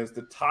wrestling is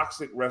the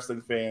toxic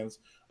wrestling fans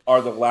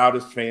are the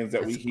loudest fans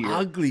that we hear.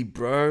 Ugly,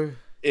 bro.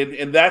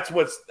 And that's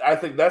I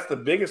think that's the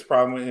biggest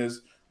problem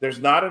is there's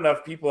not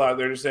enough people out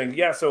there just saying,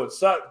 yeah, so it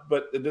sucked,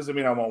 but it doesn't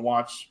mean I won't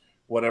watch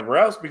whatever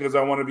else because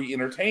I want to be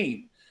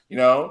entertained.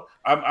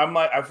 I'm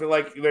like, I feel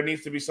like there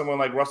needs to be someone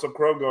like Russell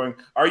Crowe going,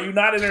 are you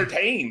not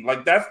entertained?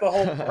 Like, that's the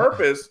whole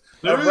purpose.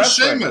 There is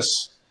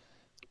Sheamus.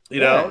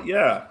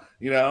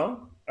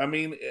 I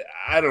mean,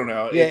 I don't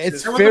know. Yeah,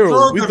 it's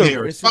feral.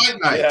 With Fight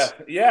night.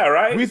 Yeah,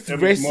 right. With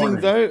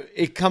wrestling, though,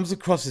 it comes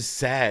across as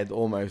sad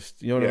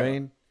almost. You know what I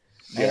mean?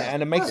 Yeah.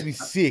 And it makes me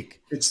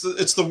sick. It's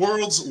the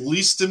world's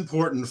least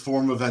important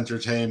form of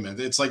entertainment.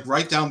 It's like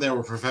right down there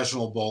with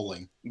professional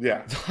bowling.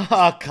 Yeah.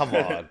 Oh, come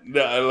on.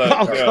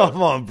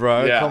 Come on,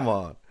 bro. Yeah. Come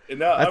on.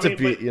 No, that's a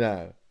bit,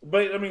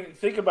 But I mean,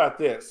 think about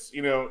this.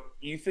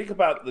 You think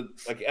about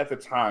at the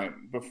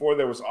time before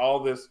there was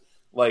all this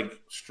like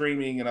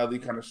streaming and other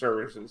kind of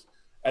services.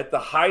 At the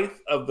height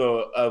of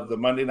the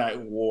Monday Night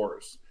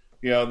Wars,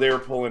 they were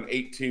pulling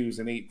 8-2s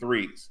and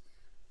 8-3s.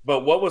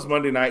 But what was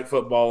Monday Night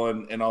Football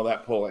and all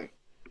that pulling?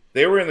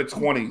 They were in the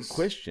 20s.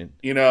 Question.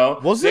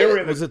 Was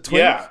it? Was it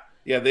 20s?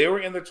 Yeah, they were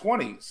in the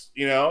 20s.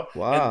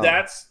 Wow.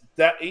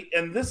 And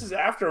and this is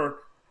after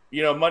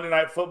Monday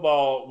Night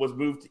Football was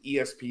moved to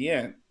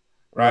ESPN,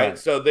 right?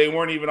 So they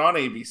weren't even on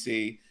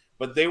ABC,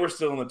 but they were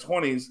still in the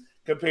 20s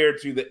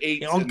compared to the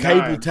 8s on and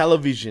cable 9s.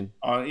 television.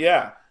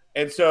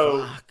 And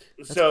so,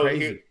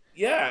 crazy.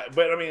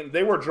 But I mean,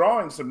 they were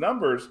drawing some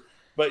numbers,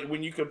 but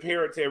when you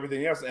compare it to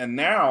everything else, and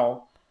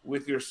now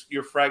with your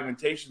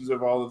fragmentations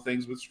of all the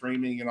things with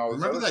streaming and all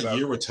this Remember other that stuff.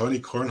 year with Tony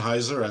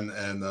Kornheiser and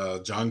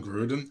John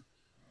Gruden?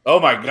 Oh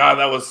my God,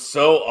 that was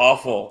so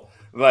awful.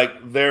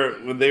 Like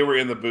when they were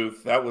in the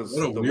booth, that was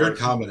what a weird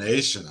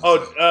combination.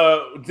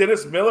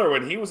 Dennis Miller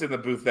when he was in the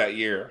booth that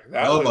year.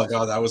 My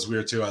God, that was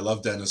weird too. I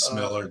love Dennis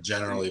Miller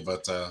generally,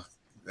 but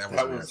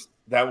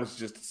that that was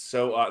just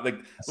so odd. Like,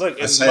 look,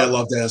 I say I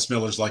love Dennis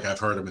Miller's like I've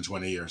heard him in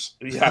 20 years.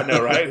 Yeah, I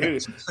know,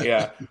 right?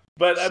 Yeah,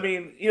 but I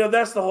mean,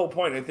 that's the whole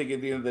point. I think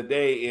at the end of the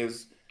day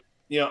is,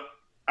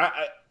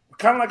 I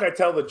kind of like I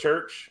tell the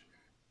church,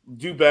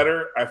 do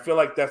better. I feel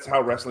like that's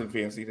how wrestling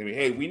fans need to be.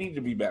 Hey, we need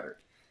to be better.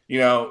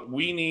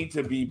 We need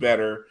to be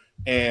better.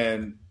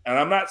 And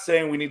I'm not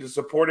saying we need to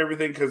support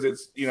everything because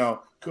it's,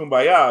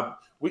 kumbaya.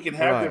 We can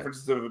have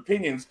differences of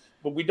opinions,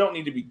 but we don't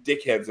need to be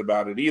dickheads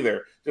about it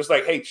either. Just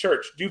like, hey,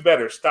 church, do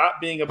better. Stop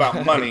being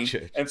about money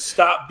and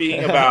stop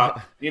being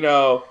about,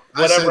 whatever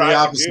I say the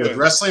opposite.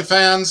 Wrestling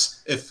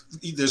fans, if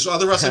there's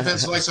other wrestling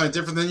fans who like something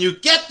different than you,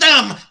 get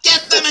them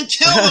and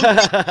kill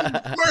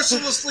them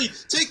mercilessly.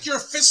 Take your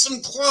fists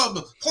and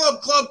club.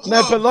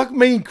 No, but like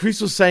me and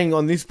Chris was saying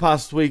on this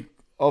past week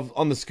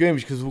on the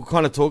skirmish, because we're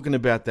kind of talking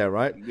about that,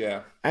 right?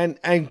 Yeah.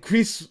 And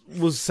Chris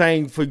was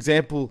saying, for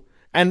example,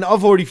 and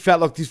I've already felt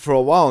like this for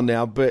a while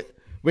now, but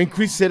when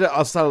Chris said it,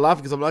 I started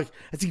laughing because I'm like,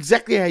 that's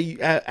exactly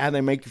how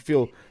they make you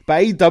feel.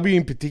 But AEW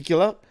in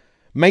particular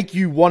make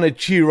you want to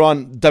cheer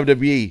on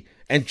WWE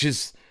and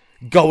just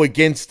go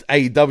against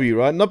AEW,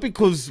 right? Not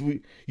because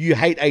you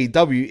hate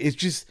AEW, it's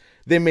just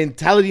their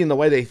mentality and the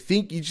way they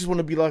think. You just want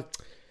to be like,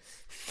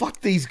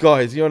 fuck these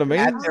guys, you know what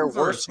I mean? At their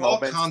worst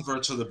moments,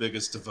 converts are the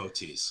biggest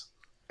devotees.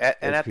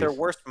 At their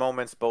worst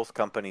moments, both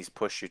companies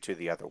push you to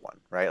the other one,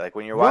 right? Like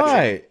when you're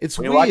watching,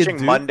 you're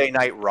watching Monday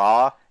Night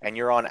Raw and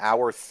you're on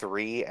hour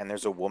 3 and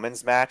there's a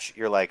women's match,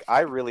 you're like, I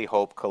really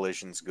hope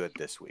Collision's good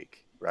this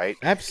week, right?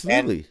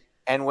 Absolutely.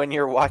 And when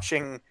you're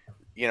watching,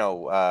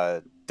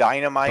 Dynamite.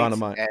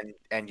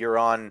 And you're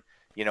on,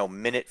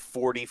 minute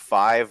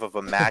 45 of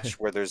a match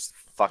where there's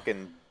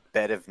fucking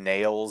bed of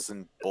nails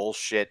and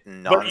bullshit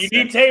and nonsense. But you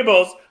need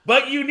tables.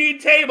 But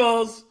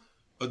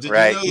did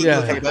you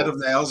know that the bed of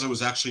nails, it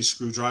was actually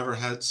screwdriver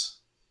heads?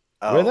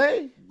 Oh, were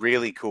they?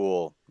 Really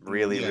cool.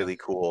 Really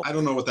cool. I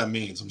don't know what that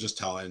means. I'm just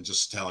telling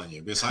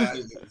you.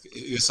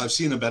 Because I've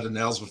seen a bed of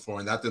nails before,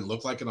 and that didn't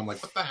look like it. I'm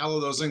like, what the hell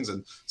are those things?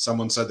 And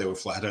someone said they were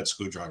flathead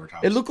screwdriver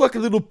tops. It looked like a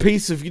little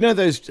piece of,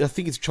 those, I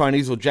think it's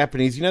Chinese or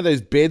Japanese,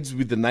 those beds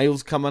with the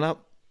nails coming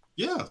up?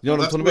 Yeah. You know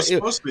what I'm talking about? It's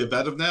supposed to be a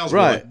bed of nails.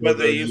 Right. But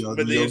they use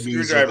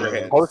screwdriver heads.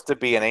 It's supposed to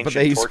be an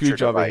ancient torture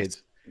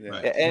device. Yeah.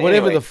 Right. Anyway,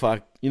 whatever the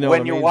fuck,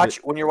 when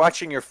you're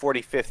watching your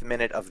 45th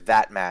minute of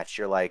that match,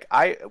 you're like,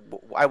 I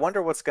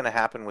wonder what's going to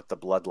happen with the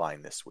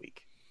bloodline this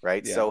week,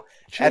 right? Yeah, so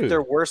at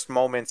their worst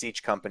moments,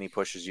 each company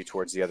pushes you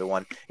towards the other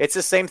one. It's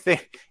the same thing.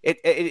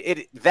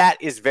 That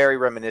is very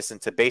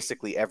reminiscent to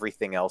basically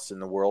everything else in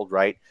the world,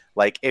 right?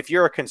 Like if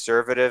you're a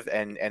conservative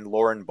and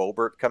Lauren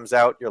Boebert comes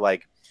out, you're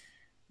like,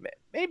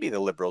 maybe the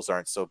liberals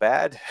aren't so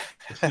bad,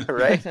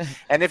 right?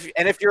 and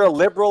if you're a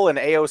liberal and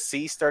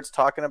AOC starts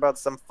talking about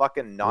some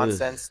fucking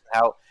nonsense,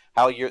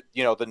 how you're,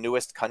 the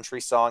newest country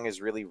song is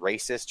really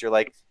racist, you're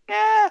like,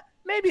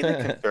 maybe the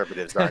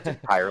conservatives aren't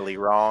entirely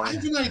wrong. I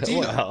have an idea.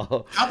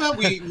 Well. How about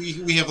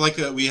we have like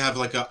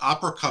a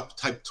Opera Cup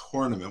type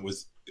tournament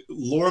with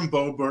Lauren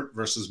Boebert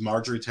versus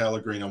Marjorie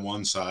Taylor Greene on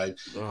one side,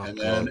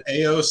 then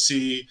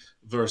AOC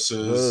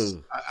versus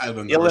I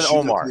don't know, Ilhan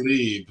Omar.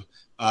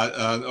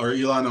 Or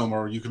Elon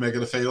Omar, you can make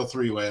it a fatal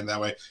 3-way in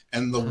that way,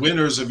 and the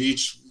winners of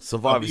each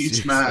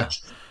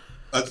match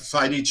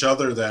fight each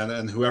other then,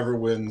 and whoever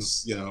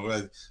wins,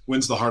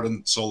 wins the heart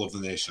and soul of the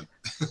nation.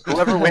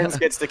 Whoever wins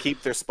gets to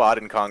keep their spot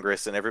in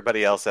Congress, and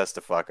everybody else has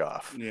to fuck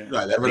off. Yeah.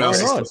 Right, everyone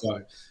else has to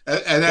fuck.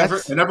 And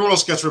everyone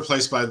else gets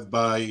replaced by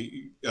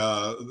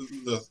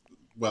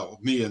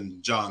me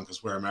and John,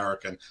 because we're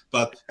American,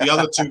 but the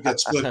other two get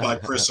split by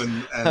Chris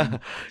and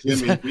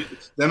Jimmy.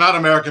 They're not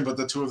American, but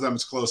the two of them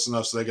is close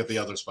enough, so they get the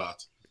other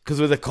spot. Because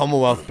we're the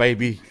Commonwealth,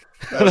 baby.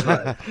 That's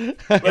right.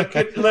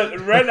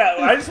 Look, right now,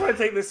 I just want to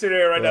take this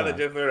scenario right now that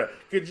Jeff said.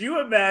 Could you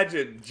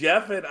imagine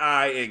Jeff and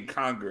I in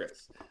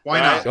Congress? Why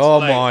not? Oh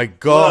my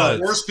God!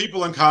 The worst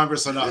people in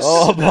Congress than us.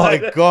 Oh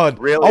my God!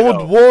 Really? I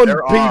would warn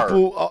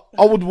people.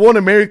 I would warn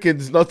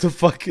Americans not to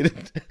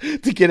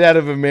to get out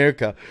of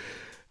America.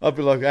 I'll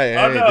be like, hey,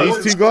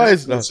 these two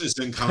guys. No. It's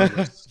in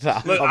Congress.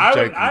 Look,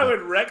 I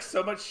would wreck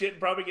so much shit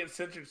and probably get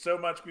censored so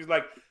much because,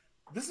 like,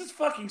 this is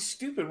fucking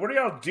stupid. What are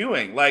y'all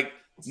doing? Like,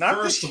 knock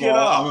First this of shit all,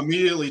 off. I'm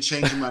immediately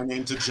changing my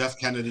name to Jeff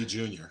Kennedy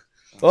Jr.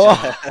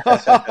 Oh.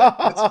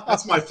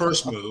 That's my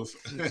first move.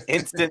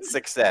 Instant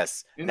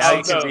success. Now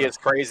you can be as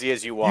crazy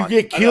as you want.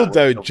 You get killed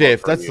though,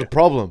 Jeff. That's the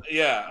problem.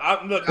 Yeah.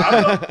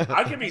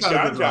 I can be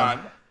John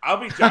John. I'll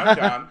be John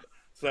John.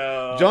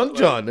 So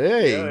John.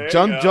 Hey,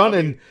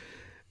 John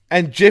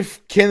and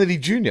Jeff Kennedy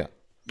Jr.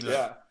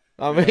 Yeah.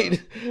 I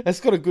mean, that's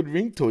got a good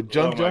ring to it.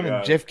 John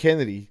and Jeff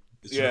Kennedy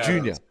Jr.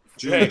 Junior.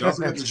 Don't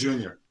forget the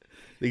Junior.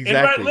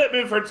 Exactly. Invite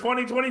Littman for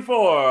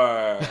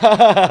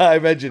 2024.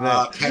 Imagine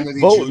that.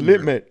 Kennedy Vote Jr.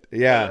 Littman.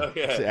 Yeah.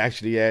 Okay. So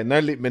actually,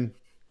 no Littman.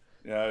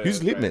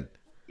 Who's Littman?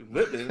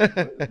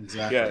 Littman.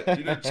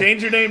 Exactly. Yeah.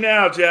 Change your name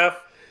now, Jeff.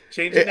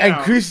 Change it now. And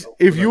Chris,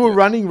 if you were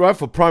running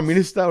for Prime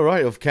Minister,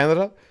 of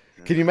Canada,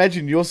 can you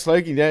imagine your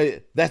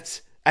slogan?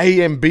 That's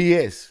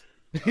AMBS.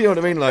 You know what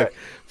I mean? Like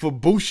for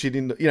bullshit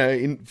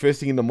in first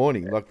thing in the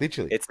morning, like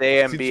literally. It's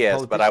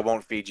AMBS, but I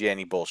won't feed you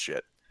any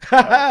bullshit.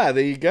 There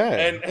you go.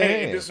 And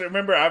hey, just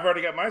remember, I've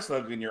already got my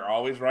slogan. You're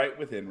always right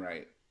within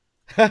right.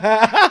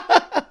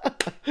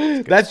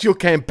 That's your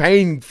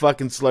campaign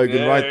fucking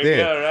slogan right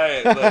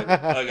there. Yeah,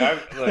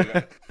 right.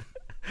 Look.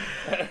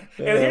 And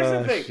here's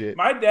the thing: shit.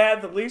 my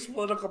dad, the least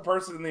political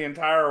person in the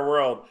entire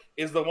world,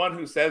 is the one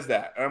who says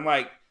that. And I'm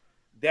like,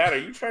 Dad, are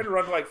you trying to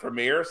run like for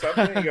mayor or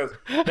something? He goes,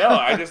 No,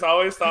 I just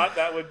always thought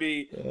that would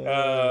be.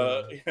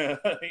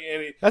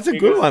 That's a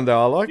good one,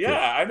 though. I like it.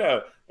 Yeah, I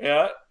know.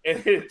 Yeah,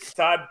 and it's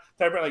Todd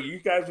like you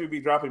guys would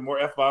be dropping more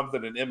F-bombs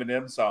than an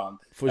Eminem song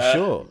For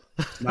sure.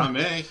 Not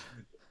me.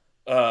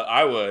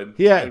 I would.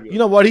 Yeah, you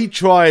know what? He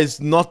tries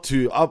not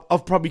to.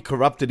 I've probably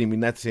corrupted him in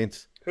that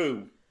sense.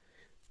 Who?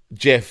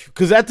 Jeff.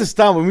 Because at the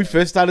start, when we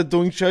first started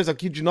doing shows, I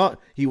kid you not,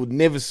 he would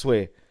never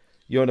swear.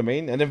 You know what I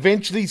mean? And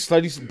eventually,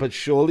 slowly but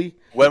surely.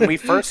 When we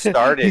first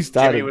started,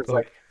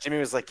 Jimmy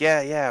was like,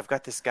 yeah, I've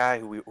got this guy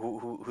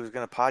who's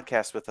gonna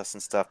podcast with us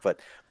and stuff,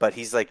 but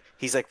he's like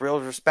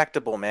real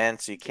respectable, man.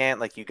 So you can't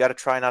you got to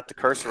try not to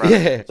curse around.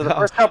 Yeah. So the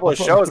first couple of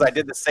shows, I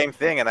did the same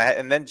thing,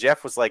 and then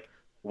Jeff was like,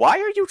 "Why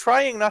are you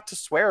trying not to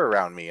swear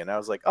around me?" And I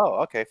was like,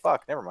 "Oh, okay,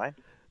 fuck, never mind."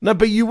 No,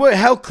 but you were.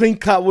 How clean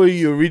cut were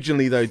you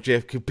originally, though,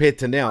 Jeff, compared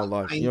to now? You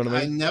know what I mean?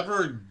 I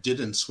never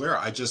didn't swear.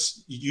 I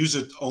just use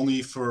it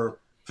only for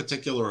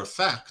particular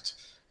effect.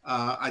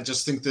 I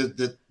just think that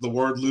the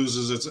word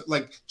loses its,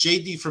 like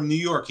JD from New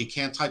York. He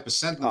can't type a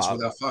sentence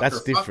without fuck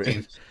that's or different.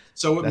 fucking.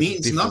 So it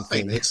means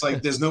nothing. Thing. It's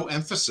like there's no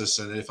emphasis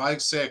in it. If I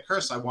say a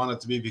curse, I want it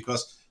to be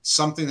because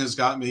something has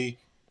got me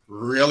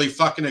really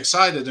fucking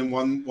excited in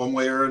one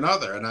way or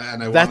another. And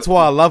I that's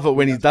why I love it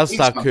when he does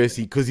start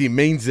cursing, because he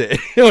means it.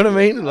 You know what I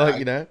mean? Like,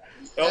 you know.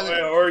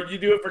 Or you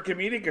do it for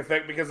comedic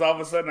effect because all of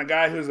a sudden a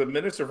guy who's a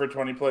minister for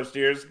 20 plus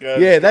years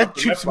goes, yeah, that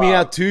trips me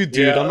out too,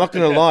 dude. Yeah. I'm not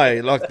gonna lie.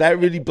 Like, that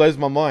really blows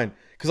my mind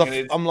because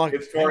I'm like,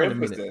 it's for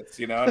emphasis,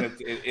 you know, and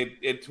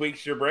it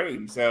tweaks your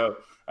brain. So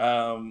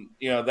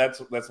you know,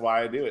 that's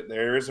why I do it.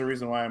 There is a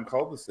reason why I'm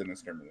called the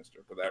Sinister Minister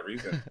for that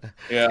reason.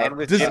 Yeah. And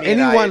with Does Jimmy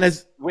anyone and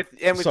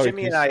I, Sorry,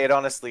 Jimmy and I, it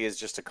honestly is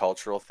just a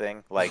cultural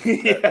thing. Like,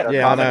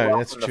 Yeah, I know,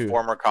 that's the true.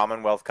 former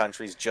Commonwealth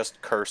countries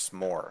just curse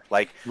more.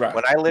 Like, Right.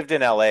 when I lived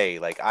in LA,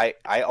 like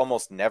I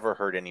almost never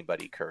heard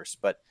anybody curse,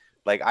 but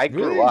like I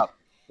grew Really? up.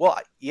 Well,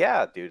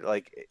 yeah, dude.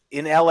 Like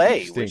in LA,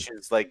 Interesting. which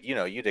is like, you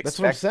know, you'd expect.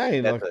 That's what I'm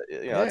saying. that Like,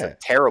 it's yeah. a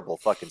terrible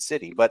fucking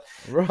city, but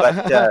Right.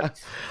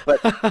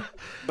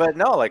 but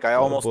no, like I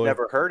almost boy.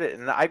 never heard it.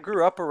 And I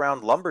grew up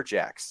around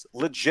lumberjacks,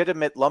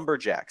 legitimate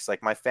lumberjacks.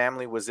 Like my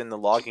family was in the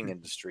logging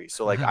industry,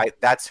 so like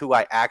that's who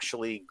I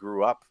actually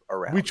grew up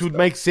around. Which would So,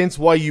 make sense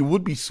why you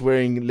would be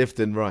swearing left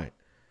and right.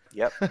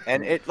 Yep.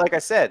 And it, like I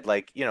said,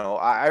 like, you know,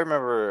 I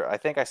remember, I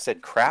think I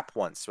said crap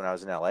once when I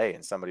was in LA,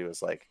 and somebody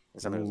was like,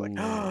 and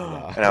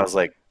I was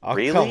like, Oh,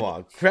 really? come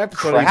on. Crap's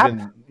Crap? not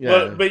even.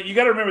 Yeah. But you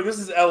got to remember, this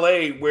is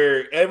LA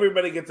where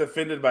everybody gets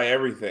offended by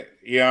everything.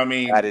 You know what I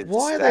mean?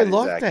 Why are they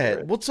like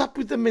that? What's up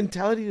with the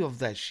mentality of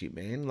that shit,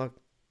 man? Like,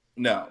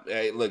 No,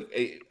 look,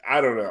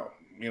 I don't know.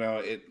 You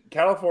know,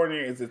 California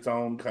is its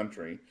own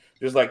country,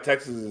 just like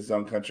Texas is its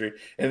own country,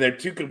 and they're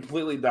two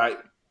completely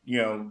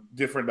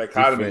different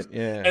dichotomies.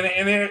 yeah.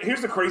 And then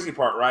here's the crazy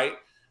part, right?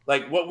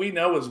 Like what we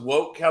know as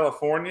woke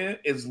California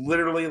is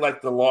literally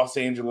like the Los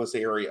Angeles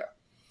area.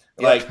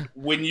 Yeah. Like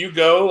when you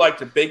go like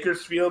to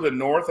Bakersfield and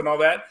North and all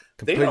that,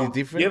 Completely they don't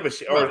different? give a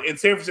shit. Or in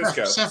San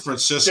Francisco. San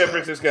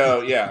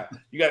Francisco, yeah.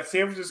 You got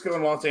San Francisco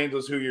and Los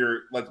Angeles who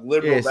you're like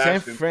liberal Yeah, San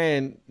bastions.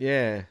 Fran,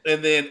 yeah.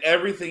 And then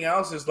everything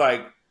else is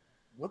like,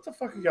 what the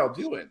fuck are y'all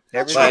doing?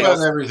 Everything About else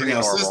is everything pretty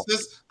else. normal.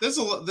 There's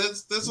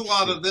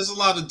a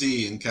lot of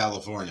D in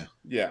California.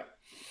 Yeah.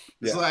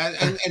 There's a lot-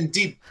 and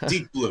deep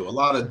blue, a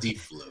lot of deep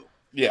blue.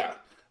 Yeah.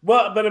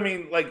 Well, but I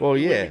mean, like, Well,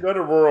 when yeah. you go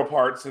to rural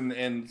parts and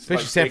Especially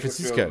like San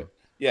Bakersfield, Francisco.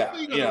 Yeah.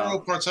 You go to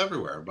rural parts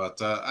everywhere,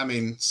 but I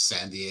mean,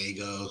 San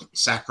Diego,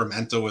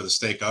 Sacramento, where the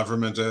state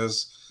government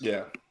is,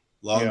 Yeah.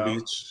 Long Yeah.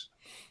 Beach.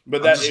 But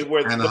I'm that just-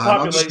 where the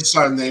Anaheim. I'm just population. gonna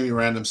start naming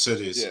random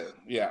cities.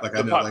 Yeah. Like the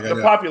I know,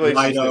 the population.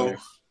 Lido,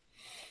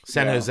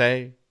 San Yeah.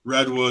 Jose.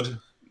 Redwood,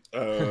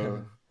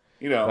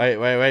 You know. Wait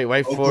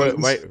for it.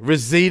 Oakland. Wait,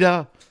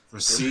 Reseda.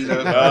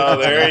 Reseda. Oh,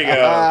 there you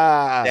go.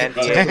 Ah. San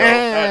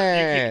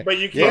Diego. But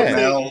you Yeah. can't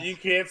say you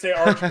can't say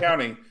Orange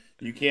County.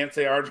 You can't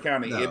say Orange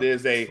County. No. It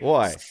is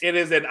Why? It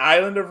is an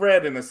island of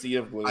red in a sea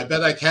of blue. I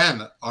bet I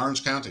can.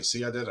 Orange County.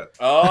 See, I did it.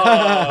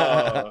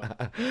 Oh,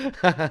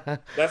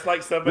 that's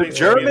like somebody. The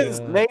saying- Germans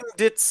named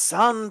it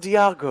San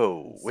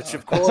Diego, which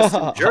of course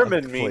in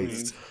German Please.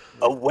 means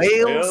a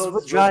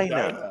whale's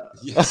vagina.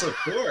 Yes, of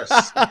course.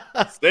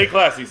 Stay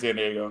classy, San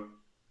Diego.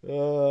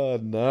 Oh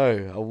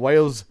no, a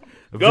whale's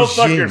Go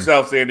fuck vagine.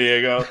 yourself, San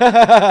Diego.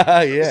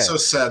 Yeah. It's so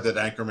sad that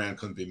Anchorman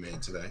couldn't be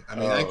made today. I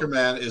mean, Oh.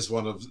 Anchorman is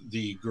one of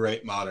the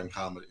great modern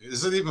comedy.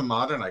 Is it even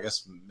modern? I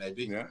guess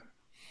maybe. Yeah.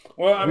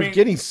 Well, I We're mean,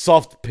 getting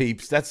soft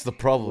peeps. That's the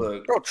problem.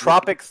 look, Bro,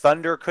 Tropic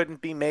Thunder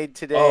couldn't be made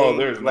today. oh,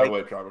 there's no Like,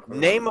 way Tropic Thunder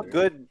name would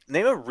a be.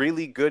 name a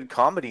really good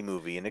comedy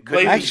movie, and it could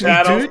Blazing Actually,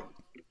 Saddles. dude.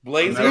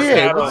 Blazing American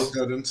Yeah, Pie Saddles.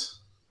 couldn't.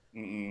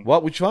 Mm-mm.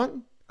 What? Which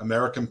one?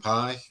 American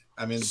Pie.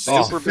 I mean,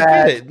 Oh, Forget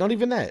Superbad. it. Not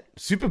even that.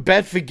 Super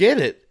bad. Forget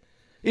it.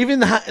 Even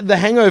the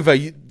Hangover,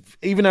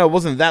 even though it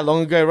wasn't that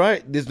long ago,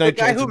 right? There's no The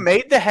guy chance. who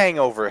made The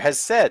Hangover has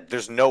said,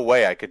 "There's no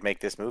way I could make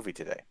this movie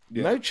today."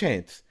 Yeah. No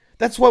chance.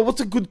 That's why.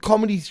 What's a good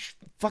comedy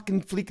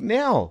fucking flick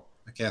now?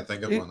 I can't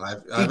think of one.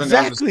 I've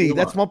Exactly.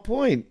 That's my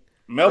point.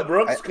 Mel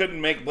Brooks couldn't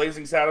make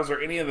Blazing Saddles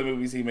or any of the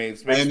movies he made.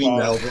 Any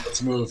Mel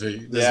Brooks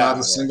movie. There's not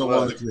a single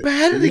one that can. But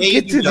how did it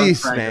get to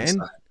this, man?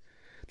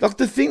 Like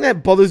the thing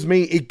that bothers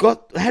me,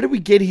 how did we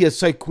get here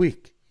so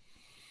quick?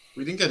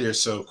 We didn't get here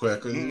so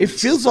quick. It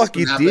feels like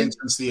it did.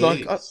 Since the Like,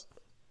 80s.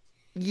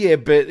 Yeah,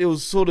 but it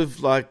was sort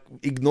of like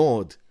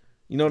ignored.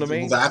 You know what I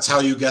mean? Well, that's how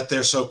you get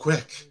there so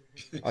quick.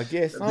 I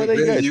guess. Oh, there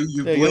you go. You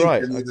Yeah, blink you're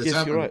right. and I it's guess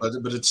happened, you're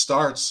right. but it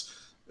starts.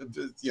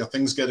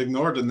 Things get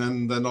ignored, and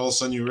then all of a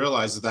sudden you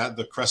realize that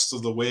the crest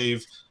of the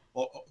wave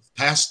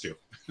passed you.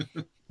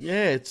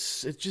 Yeah,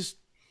 it's just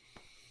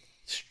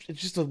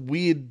a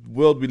weird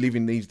world we live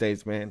in these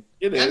days, man.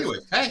 It is. Anyway,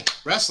 hey,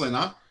 wrestling,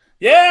 huh?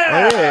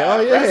 Yeah.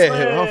 Oh yeah.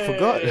 Wrestling. I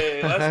forgot.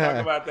 Let's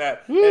talk about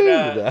that. Woo.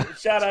 And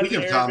shout out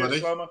Speaking to of Eric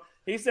comedy. Slomo.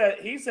 He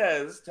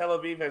says Tel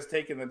Aviv has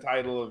taken the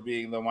title of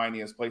being the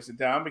whiniest place in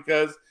town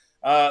because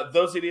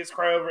those idiots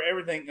cry over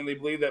everything, and they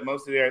believe that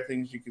most of the other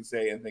things you can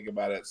say and think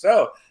about it.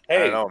 So, hey, I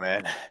don't know,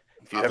 man.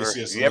 Have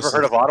Obviously, you ever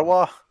heard of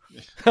Ottawa?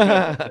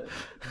 have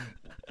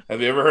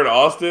you ever heard of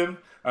Austin?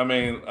 I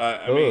mean,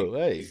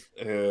 Hey.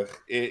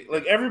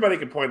 like everybody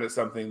can point at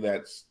something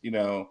that's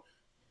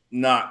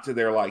not to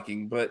their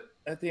liking, but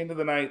at the end of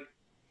the night,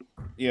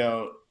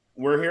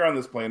 we're here on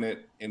this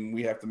planet and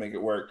we have to make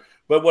it work.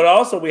 But what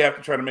also we have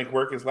to try to make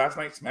work is last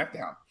night's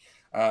Smackdown.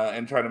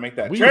 And try to make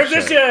that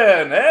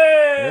transition.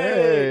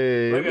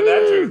 Hey! Look at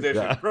that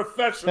transition.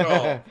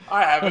 Professional.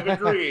 I have a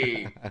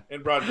degree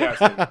in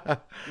broadcasting.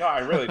 No, I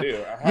really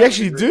do. You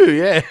actually do,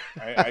 yeah.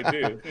 I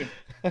do.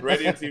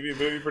 Radio, TV,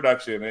 movie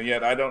production, and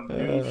yet I don't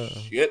do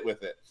shit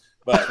with it.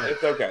 But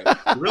it's okay.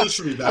 You really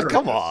should be better.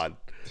 Come on.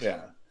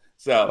 Yeah.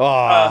 So,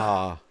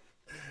 all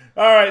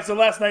right. So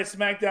last night's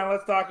SmackDown,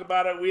 let's talk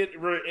about it.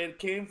 It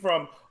came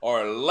from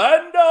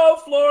Orlando,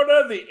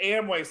 Florida, the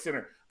Amway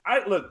Center.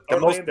 The Orlando,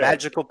 most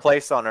magical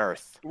place on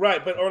earth.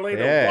 right? But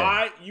Orlando, Yeah.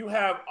 why you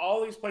have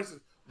all these places?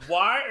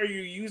 Why are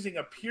you using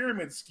a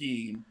pyramid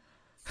scheme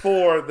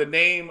for the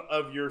name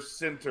of your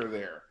center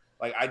there?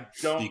 Like, I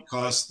don't,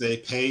 Because they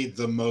paid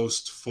the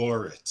most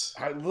for it.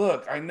 I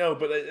know,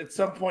 but at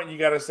some point you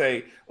got to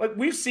say, like,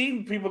 we've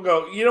seen people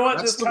go, you know what?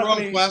 That's the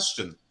wrong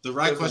question. The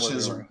right question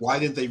is, why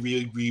didn't they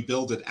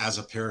rebuild it as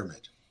a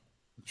pyramid?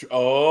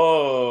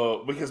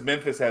 Oh, because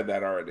Memphis had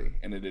that already,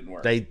 and it didn't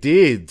work. They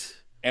did.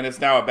 And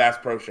it's now a Bass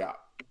Pro Shop.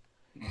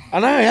 I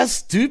know, that's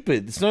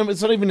stupid. It's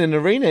not even an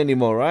arena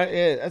anymore, right?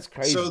 Yeah, that's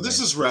crazy. So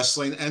this is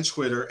wrestling and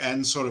Twitter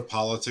and sort of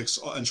politics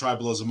and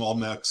tribalism all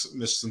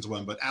mixed into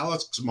one. But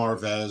Alex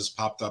Marvez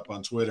popped up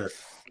on Twitter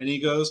and he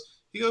goes,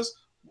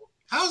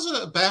 how's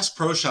a Bass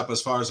Pro Shop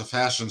as far as a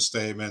fashion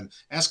statement?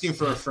 Asking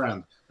for a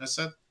friend. I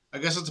said, I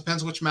guess it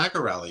depends which MAGA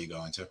rally you're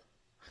going to.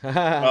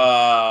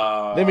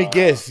 Let me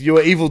guess, you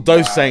were Evil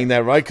Dose saying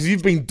that, right? Because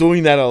you've been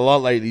doing that a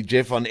lot lately,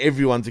 Jeff, on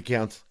everyone's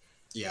account.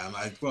 Yeah,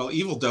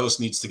 Evil Dose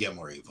needs to get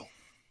more evil.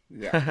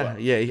 Yeah, well,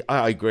 Yeah,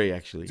 I agree,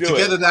 actually. To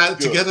get it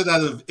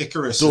out of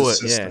Icarus'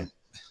 system.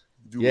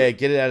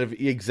 Get it out of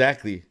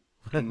exactly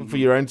for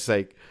your own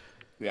sake.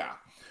 Yeah.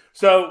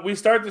 So we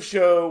start the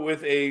show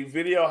with a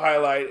video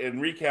highlight and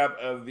recap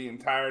of the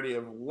entirety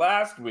of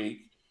last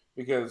week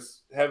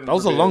because heaven that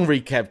was forbid, a long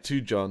recap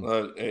too, John.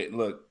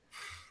 Look,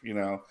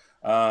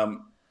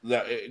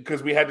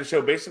 because we had to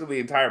show basically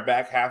the entire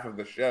back half of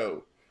the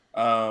show.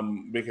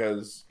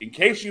 Because in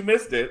case you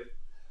missed it,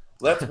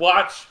 let's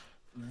watch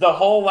the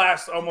whole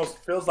last almost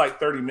feels like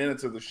 30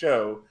 minutes of the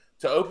show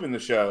to open the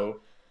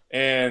show.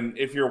 And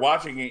if you're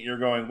watching it, you're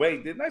going,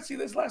 wait, didn't I see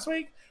this last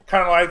week?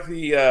 Kind of like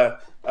the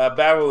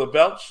Battle of the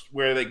Belch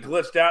where they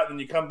glitched out and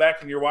you come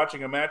back and you're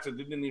watching a match that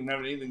didn't even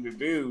have anything to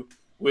do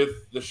with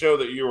the show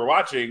that you were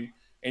watching.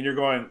 And you're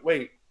going,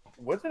 wait,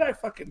 what did I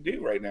fucking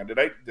do right now? Did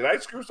I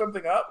screw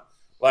something up?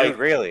 Like, Dude,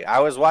 really, I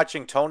was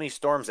watching Tony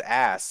Storm's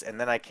ass,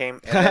 and then I came,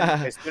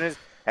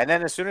 and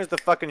then as soon as the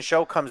fucking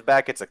show comes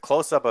back, it's a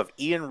close up of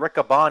Ian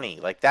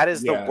Riccaboni. Like that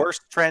is the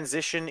worst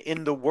transition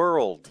in the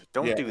world.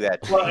 Don't do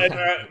that.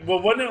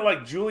 Well, wasn't it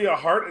like Julia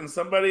Hart and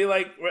somebody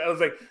like? I was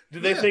like,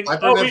 did they think?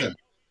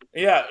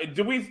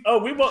 Do we? Oh,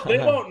 we won't. They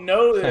won't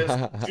know this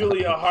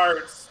Julia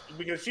Hart's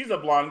because she's a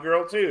blonde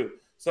girl too,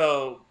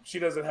 so she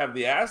doesn't have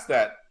the ass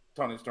that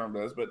Tony Storm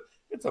does, but.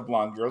 It's a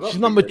blonde girl. She's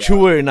not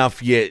mature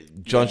enough yet,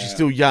 John. Yeah. She's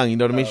still young. You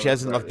know what I mean? She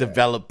hasn't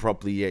developed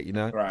properly yet. You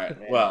know? Right.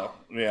 Well,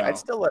 yeah. I'd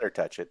still let her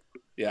touch it.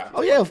 Yeah.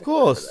 Oh yeah, of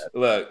course.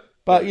 Look,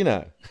 but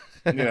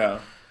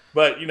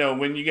but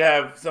when you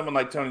have someone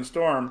like Tony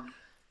Storm,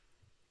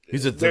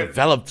 who's a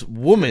developed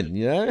woman,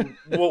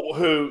 well,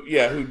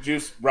 who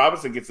Juice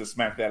Robinson gets to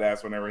smack that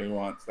ass whenever he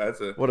wants.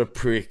 What a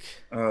prick.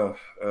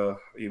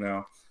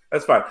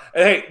 That's fine.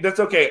 Hey,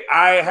 that's okay.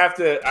 I have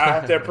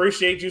to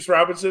appreciate Juice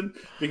Robinson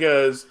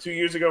because 2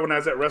 years ago when I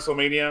was at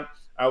WrestleMania,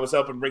 I was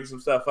helping bring some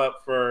stuff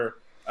up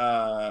for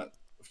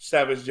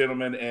Savage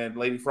Gentleman and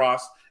Lady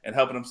Frost and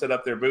helping them set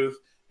up their booth.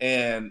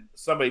 and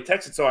somebody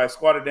texted. So I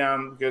squatted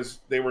down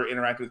because they were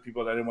interacting with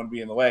people that I didn't want to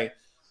be in the way.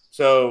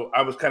 So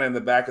I was kind of in the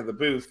back of the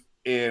booth.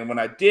 And when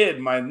I did,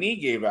 my knee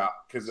gave out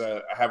because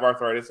I have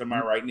arthritis in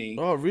my right knee.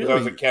 Oh, really? I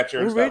was a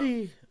catcher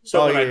already. And stuff.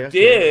 So when I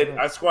did,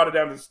 I squatted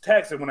down to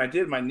text, and when I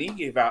did, my knee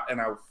gave out, and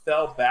I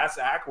fell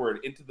bass-backward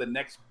into the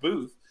next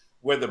booth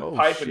where the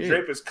pipe and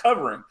drape is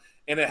covering.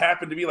 And it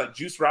happened to be like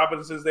Juice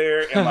Robinson's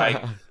there, and like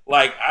a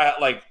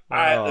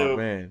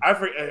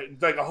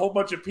whole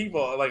bunch of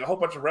people, like a whole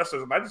bunch of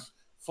wrestlers, and I just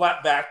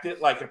flat backed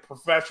it like a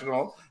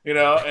professional, you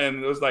know.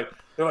 And it was like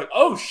they're like,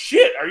 "Oh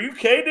shit, are you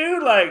okay,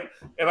 dude?" Like,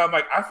 and I'm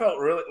like, I felt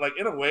really like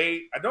in a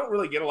way, I don't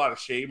really get a lot of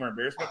shame or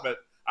embarrassment, but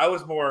I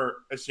was more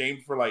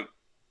ashamed for like.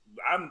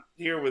 I'm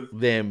here with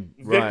them,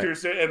 Victor,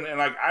 and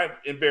like I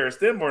embarrassed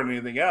them more than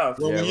anything else.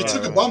 Well, when you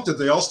took a bump, did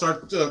they all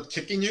start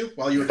kicking you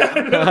while you were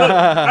down?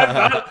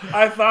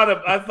 I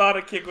thought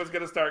a kick was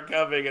going to start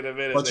coming in a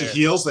minute. Bunch of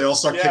heels, they all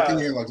start kicking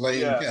you, like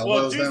laying elbows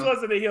Well, Juice down.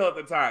 wasn't a heel at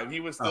the time. He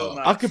was still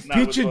not. I could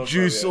picture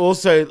Juice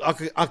also.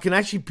 I can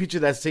actually picture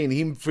that scene,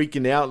 him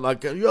freaking out,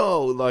 like,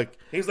 yo, like.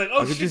 He's like,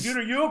 oh shit, dude,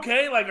 are you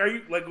okay? Like, are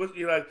you like, what?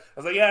 You like? I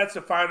was like, yeah, it's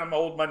fine. I'm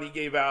old. My knee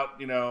gave out.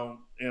 You know,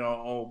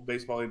 old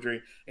baseball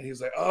injury. And he's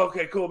like, oh,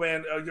 okay, cool,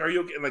 man. Are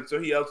you okay? And like, so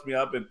he helps me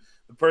up, and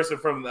the person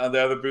from the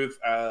other booth,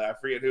 I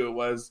forget who it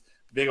was,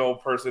 big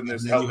old person,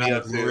 that's helped me up. You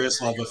had a glorious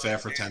love affair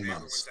for 10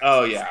 months.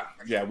 Oh yeah,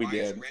 we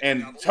did.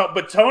 And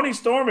but Tony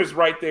Storm is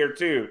right there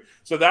too,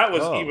 so that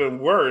was even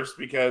worse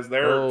because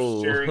they're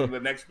sharing the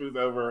next booth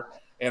over.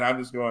 And I'm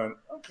just going,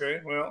 okay,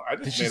 well, I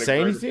just did she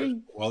say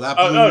anything? Well, that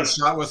blew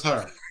shot with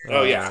her.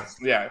 Oh yeah,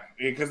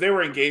 because they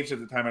were engaged at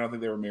the time. I don't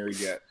think they were married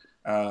yet.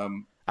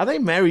 Are they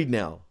married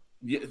now?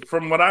 Yeah,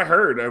 from what I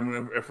heard, I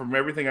mean, from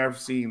everything I've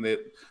seen, that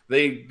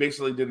they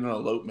basically did an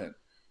elopement.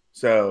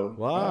 So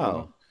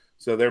wow,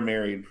 so they're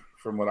married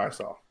from what I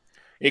saw.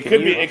 It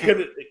could be. It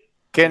could.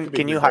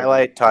 Can you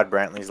highlight Todd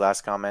Brantley's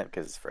last comment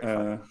because it's very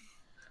funny.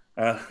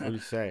 What do you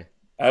say?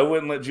 I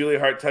wouldn't let Julia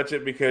Hart touch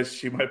it because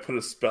she might put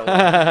a spell on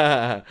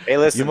it. Hey,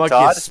 listen, you might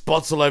Todd, get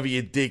spots all over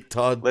your dick,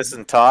 Todd.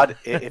 Listen, Todd,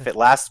 if it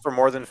lasts for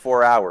more than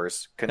 4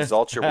 hours,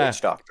 consult your witch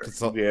doctor.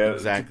 Yeah,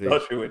 exactly.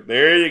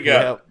 There you go.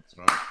 Yep. That's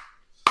right.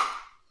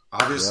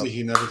 Obviously,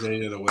 he never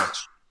dated a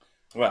witch.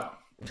 Well,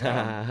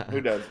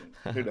 who doesn't?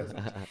 Who doesn't?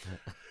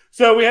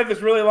 So we had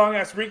this really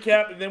long-ass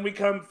recap, and then we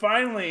come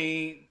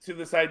finally to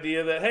this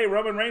idea that, hey,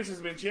 Roman Reigns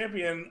has been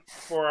champion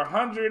for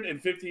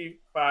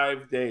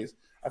 155 days.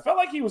 I felt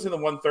like he was in the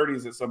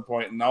 130s at some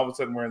point, and all of a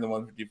sudden we're in the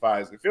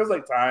 155s. It feels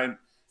like time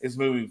is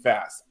moving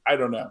fast. I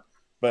don't know.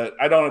 But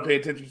I don't want to pay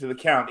attention to the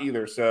count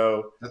either.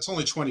 So that's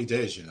only 20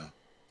 days, you know.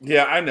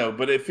 Yeah, I know.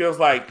 But it feels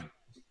like,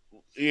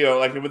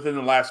 like within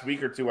the last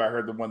week or two, I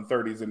heard the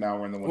 130s, and now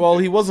we're in the 150s. Well,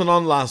 he wasn't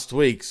on last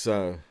week,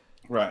 so.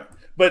 Right.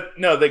 But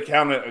no, they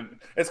count it.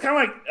 It's kind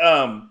of like,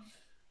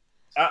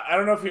 I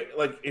don't know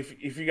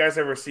if you guys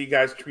ever see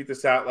guys tweet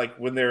this out, like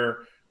when they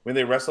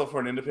wrestle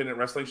for an independent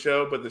wrestling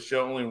show, but the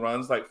show only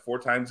runs like 4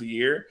 times a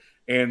year.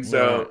 And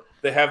so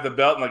they have the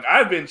belt and like,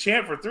 I've been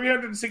champ for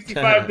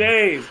 365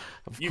 days.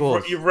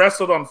 You've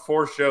wrestled on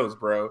 4 shows,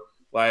 bro.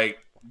 Like,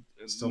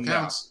 it still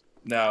counts.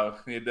 No,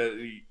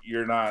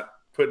 you're not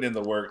putting in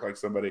the work like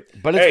somebody.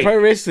 But it's pro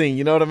wrestling,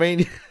 you know what I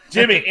mean?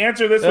 Jimmy,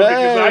 answer this one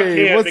because I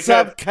can't. What's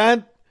up,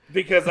 cunt?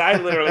 Because I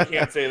literally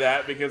can't say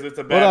that because it's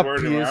a bad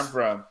word where I'm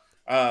from.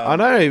 I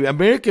know.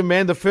 American,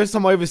 man, the first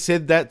time I ever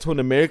said that to an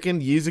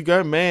American years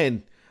ago,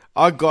 man,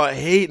 I got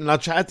heat and I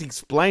tried to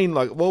explain,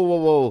 like,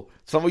 whoa.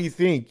 It's not what you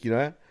think, you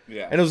know?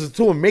 Yeah. And it was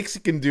to a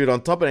Mexican dude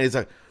on top of it. He's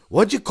like,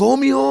 what'd you call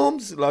me,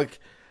 Holmes? Like,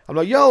 I'm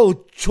like,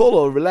 yo,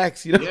 cholo,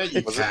 relax, you know?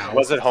 Yeah,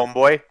 was it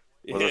Homeboy?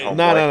 No,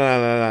 not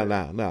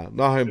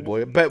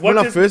Homeboy. But when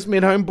I first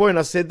met Homeboy and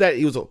I said that,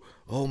 he was like,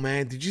 oh,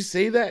 man, did you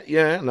say that?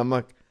 Yeah. And I'm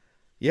like,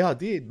 yeah, I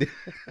did.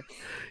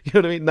 You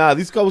know what I mean? Nah,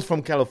 this guy was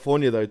from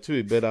California, though,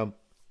 too. But,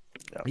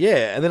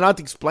 yeah, and then I had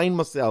to explain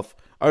myself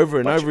over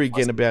and over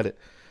again about it.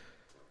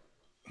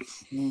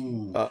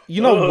 You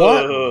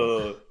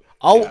know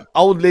what?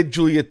 I would let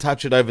Julia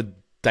touch it over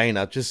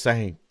Dana. Just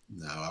saying.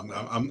 No,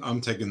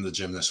 I'm taking the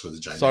gymnast with the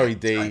giant. Sorry,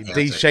 D.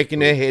 D's shaking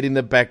her head in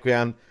the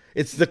background.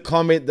 It's the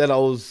comment that I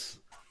was.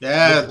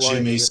 Yeah,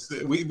 Jimmy.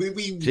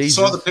 We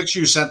saw the picture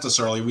you sent us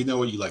earlier. We know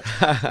what you like.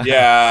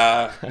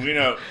 Yeah, we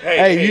know.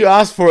 Hey, you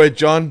asked for it,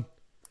 John.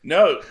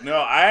 No,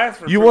 I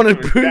asked for. You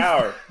wanted proof.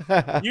 Shower.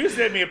 You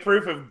sent me a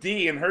proof of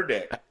D in her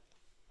dick.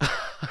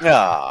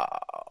 No.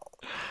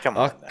 Come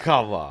on.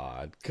 Come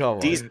on.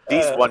 D's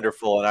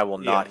wonderful, and I will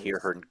not hear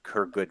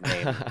her good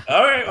name.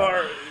 All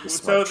right,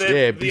 so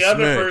then the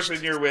other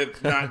person you're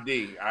with, not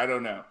D. I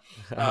don't know.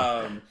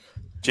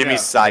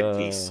 Jimmy's side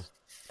piece.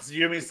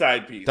 Jimmy's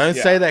side piece. Don't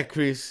say that,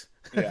 Chris.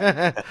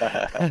 Yeah.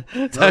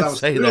 Don't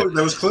say that.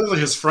 That was clearly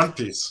his front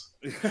piece.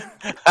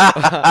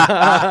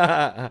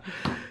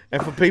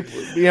 And for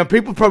people,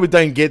 people probably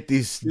don't get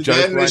this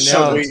joke right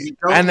now,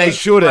 and they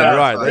shouldn't,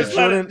 right? They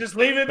shouldn't. Just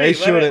leave it. They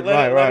shouldn't,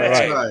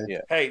 right?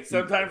 Hey,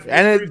 sometimes.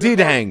 And it did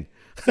hang.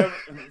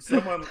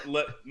 Someone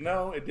let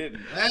no, it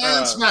didn't.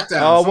 And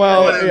SmackDown. Oh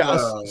well,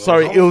 Orlando.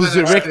 sorry, it was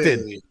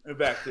erected.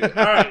 Back to it.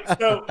 All right,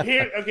 so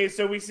here, okay,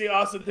 so we see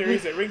Austin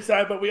Theory's at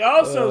ringside, but we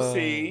also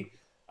see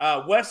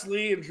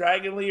Wesley and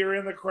Dragon Lee are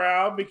in the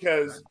crowd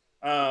because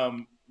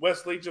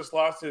Wesley just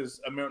lost his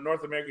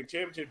North American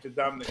Championship to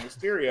Dominic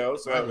Mysterio.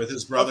 So right, with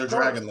his brother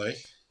Dragon Lee.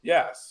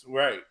 Yes,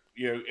 right.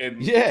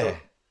 So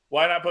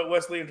why not put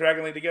Wesley and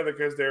Dragon Lee together?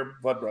 Because they're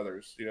blood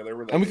brothers. They're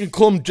related. And we can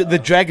call them the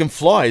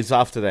Dragonflies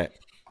after that.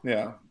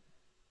 Yeah.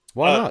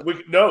 Why not?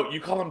 No, you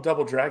call them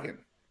Double Dragon.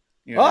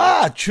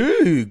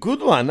 True.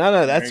 Good one.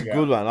 No, that's a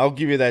good one. I'll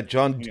give you that,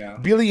 John. Yeah.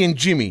 Billy and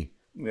Jimmy.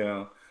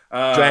 Yeah.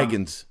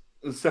 Dragons.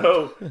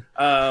 So,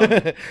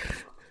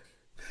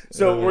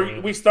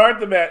 we start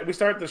the match. We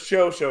start the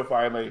show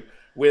finally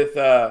with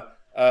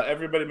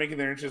everybody making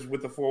their entrance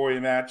with the 4-way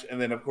match, and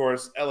then of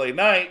course LA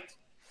Knight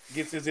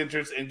gets his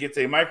entrance and gets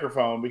a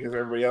microphone because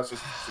everybody else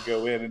just has to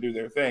go in and do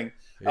their thing.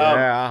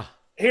 Yeah.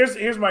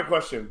 Here's my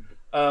question.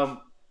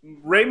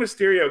 Rey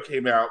Mysterio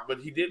came out, but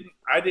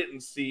I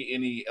didn't see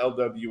any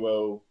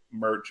LWO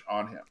merch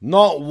on him.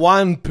 Not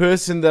one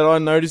person that I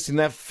noticed in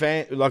that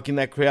in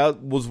that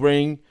crowd was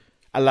wearing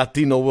a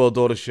Latino World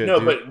Order shirt. No,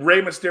 dude. but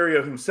Rey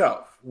Mysterio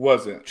himself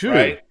wasn't. True.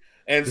 Right?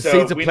 And the so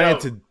seeds are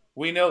planted.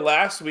 We know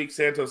last week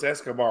Santos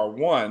Escobar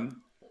won.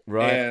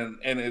 Right. And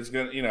it's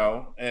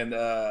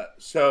gonna,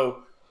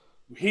 so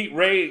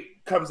Ray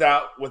comes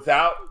out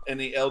without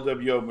any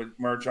LWO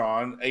merch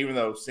on, even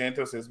though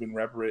Santos has been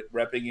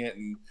repping it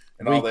and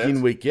all this. Week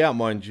in, week out,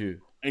 mind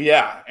you.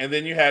 Yeah, and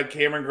then you had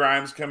Cameron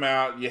Grimes come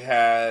out. You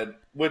had,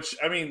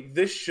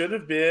 this should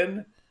have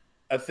been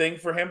a thing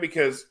for him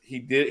because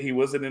he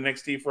was in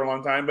NXT for a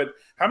long time. But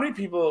how many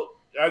people?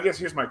 I guess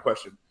here's my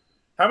question: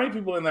 how many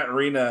people in that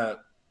arena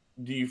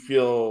do you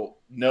feel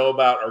know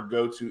about or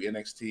go to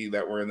NXT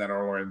that were in that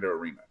Orlando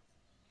arena?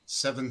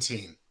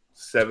 17.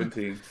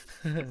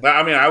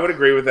 I would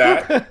agree with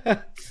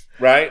that,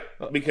 right?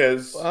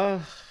 Because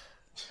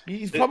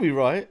he's probably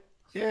right.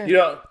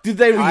 Yeah. Did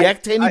they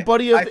react to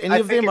anybody of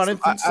them? I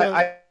don't think so.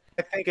 I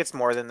think it's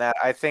more than that.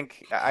 I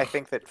think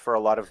that for a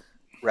lot of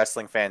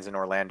wrestling fans in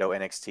Orlando,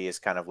 NXT is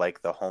kind of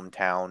like the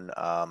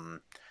hometown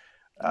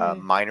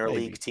minor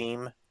league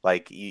team.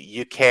 Like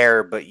you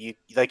care, but you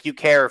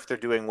care if they're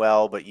doing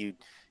well, but you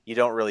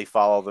don't really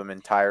follow them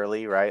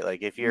entirely, right?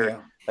 Like if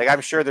you're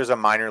I'm sure there's a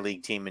minor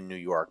league team in New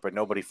York, but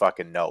nobody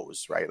fucking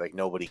knows, right? Like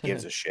nobody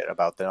gives a shit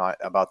about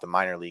the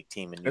minor league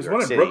team in New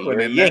York City. Brooklyn,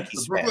 You're a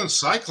Yankees the Brooklyn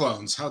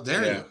Cyclones. How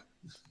dare you?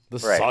 The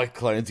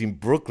Cyclones in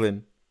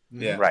Brooklyn.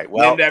 Yeah, right.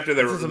 Well, named after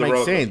the doesn't the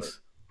make sense.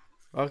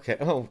 Okay.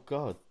 Oh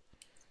God.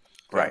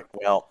 Right.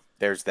 Well,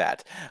 there's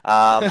that.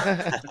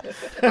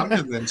 I'm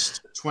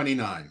convinced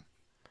 29.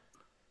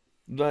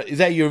 Is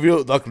that your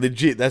real,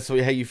 legit? That's how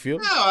you feel?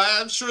 No,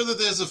 I'm sure that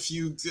there's a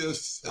few.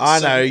 I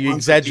know you're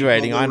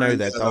exaggerating. I know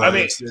that.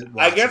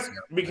 I guess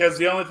because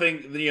the only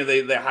thing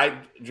they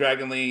hyped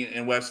Dragon Lee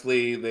and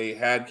Wesley. They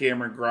had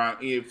Cameron Grimes.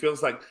 It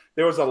feels like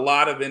there was a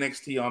lot of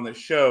NXT on the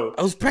show.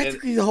 It was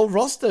practically the whole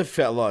roster.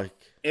 Felt like,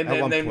 and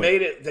then they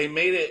made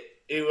it.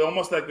 It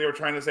almost like they were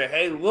trying to say,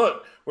 "Hey,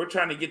 look, we're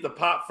trying to get the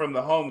pop from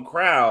the home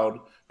crowd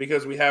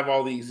because we have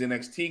all these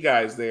NXT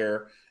guys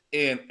there."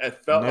 And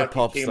it felt like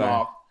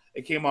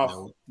it came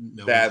off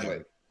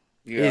badly.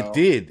 It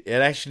did.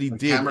 It actually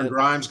did. Cameron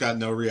Grimes got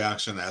no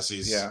reaction as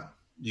he's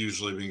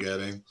usually been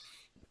getting.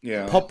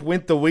 Yeah, Pop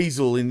went the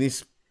weasel in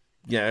this.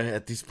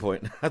 At this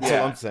point, that's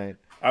all I'm saying.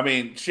 I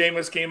mean,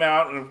 Sheamus came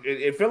out, and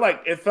it felt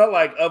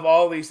like of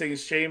all these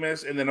things,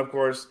 Sheamus, and then of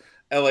course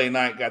LA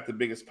Knight got the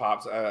biggest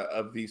pops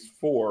of these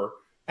four.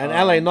 And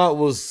LA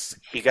Knight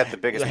he got the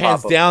biggest,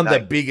 hands down the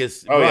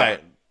biggest, by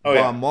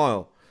a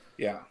mile.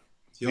 Yeah,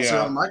 he also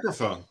had a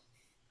microphone.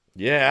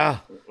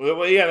 Yeah.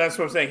 Well, yeah, that's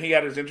what I'm saying. He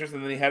got his interest,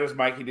 and then he had his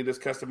mic. He did his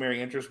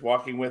customary interest,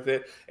 walking with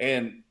it,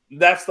 and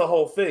that's the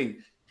whole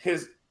thing.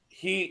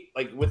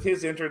 With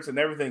his entrance and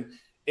everything,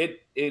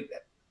 it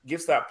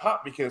gets that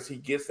pop because he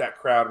gets that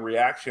crowd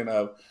reaction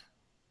of,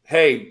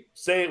 "Hey,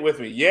 say it with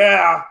me,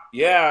 yeah."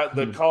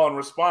 The call and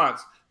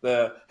response.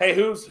 The hey,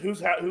 whose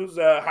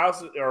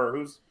house or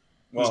whose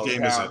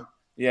game is it?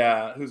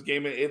 Yeah, whose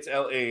game it? It's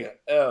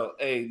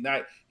LA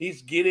Knight.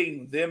 He's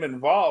getting them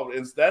involved,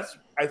 and that's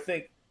I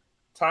think.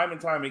 Time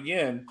and time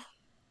again,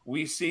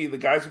 we see the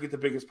guys who get the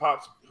biggest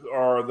pops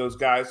are those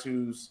guys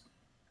whose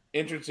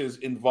entrances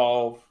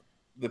involve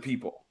the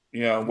people,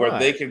 where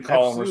they can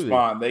call and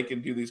respond. They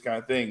can do these kind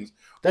of things.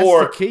 That's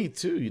the key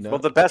too, Well,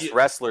 the best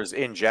wrestlers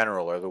in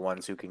general are the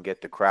ones who can get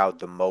the crowd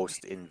the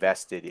most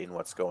invested in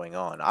what's going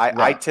on.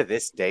 I to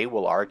this day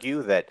will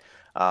argue that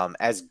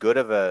as good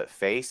of a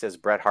face as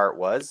Bret Hart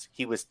was,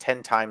 he was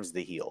 10 times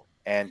the heel.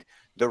 And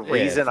the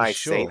reason I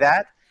say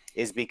that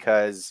is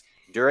because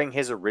during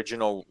his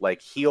original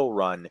heel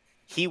run,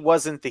 he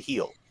wasn't the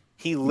heel.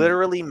 He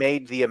literally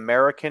made the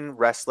American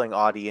wrestling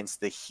audience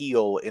the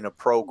heel in a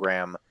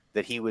program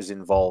that he was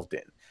involved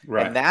in.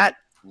 Right. And that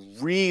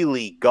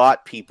really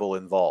got people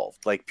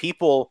involved.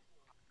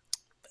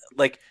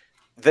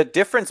 the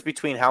difference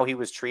between how he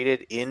was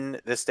treated in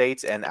the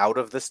States and out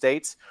of the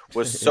States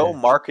was so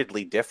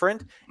markedly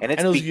different. And it's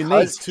And it was unique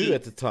because too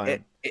at the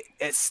time.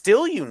 it's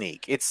still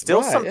unique. It's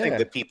still Right, something yeah.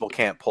 that people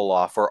can't pull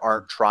off or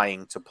aren't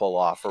trying to pull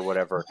off or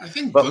whatever. I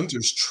think But-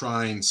 Gunther's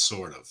trying,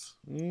 sort of.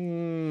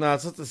 No,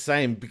 it's not the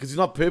same because he's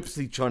not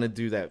purposely trying to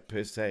do that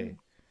per se.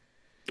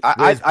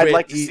 I'd Brett,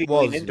 like to he see him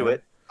was, lean into you know?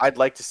 it. I'd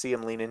like to see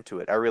him lean into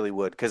it. I really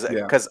would, because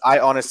Yeah. I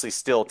honestly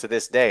still to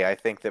this day I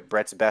think that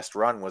Brett's best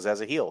run was as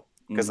a heel,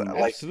 because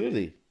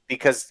Absolutely.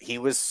 because he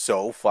was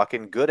so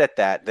fucking good at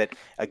that. That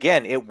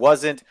again, it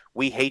wasn't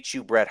we hate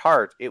you, Bret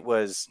Hart. It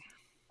was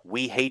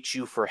we hate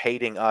you for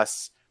hating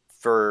us,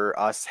 for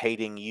us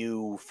hating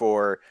you,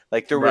 for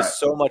like there was Right.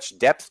 so much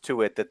depth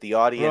to it that the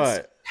audience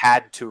Right.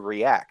 had to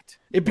react.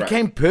 It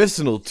became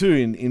personal too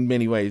in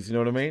many ways. You know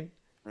what I mean?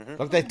 Mhm.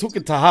 Like they took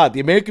it to heart. The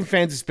American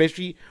fans,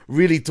 especially,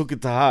 really took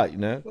it to heart. You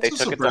know, They It's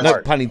took also it to Brett's- no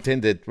heart. pun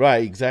intended.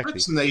 Right? Exactly.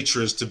 Brett's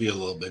nature is to be a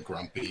little bit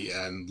grumpy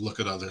and look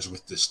at others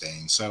with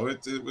disdain. So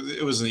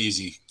it was an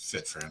easy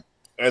fit for him.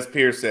 As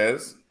Pierce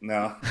says,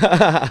 no.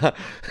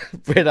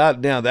 Bret Hart,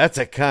 now that's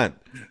a cunt.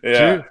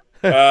 Yeah.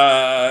 But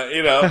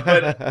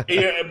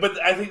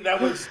I think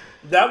that was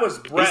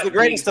Brett. He's the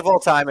greatest of all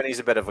time, and he's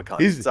a bit of a cunt.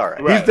 He's, It's all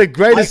right. Right. he's the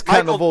greatest cunt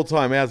Michael- of all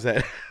time. How's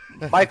that?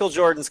 Michael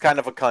Jordan's kind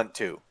of a cunt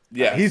too.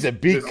 Yeah, He's a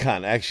big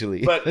cunt,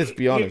 actually. But Let's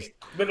be honest.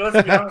 But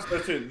let's be honest though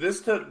too.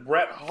 This took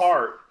Bret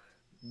Hart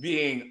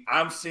being,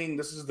 I'm seeing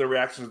this is the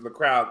reactions of the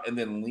crowd, and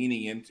then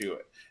leaning into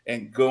it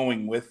and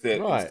going with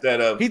it Right.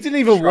 instead of He didn't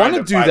even trying want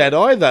to do fight that it.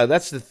 either.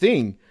 That's the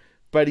thing.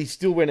 But he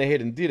still went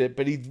ahead and did it.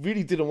 But he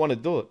really didn't want to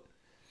do it.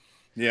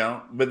 You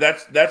know, but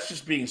that's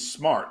just being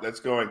smart. That's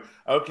going,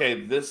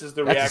 okay, this is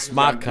the That's a reaction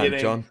smart I'm cunt, getting.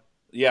 John.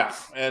 Yeah,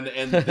 and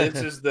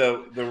this is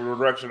the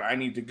direction I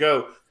need to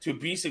go to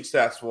be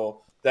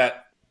successful.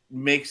 That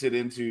makes it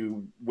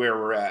into where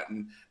we're at,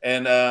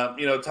 and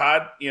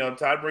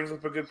Todd brings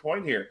up a good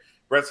point here.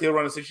 Brett's heel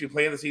run is essentially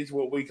playing the scenes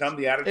what will become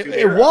the attitude. It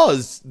Era.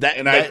 was that.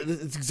 And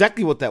It's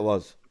exactly what that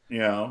was. You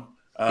know,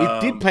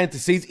 It did plant the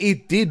seeds.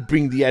 It did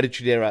bring the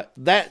Attitude Era.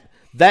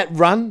 That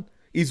run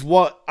is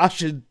what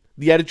ushered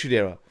the Attitude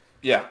Era.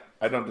 Yeah,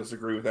 I don't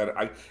disagree with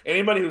that.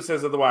 Anybody who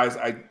says otherwise,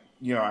 I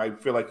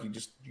feel like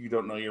you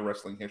don't know your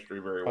wrestling history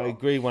very well. I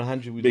agree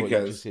 100 with what you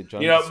just Because said, John.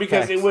 because It's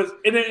facts. it was.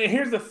 And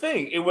here's the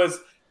thing: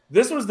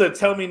 this was the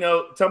tell me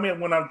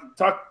when I'm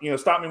talking.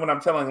 Stop me when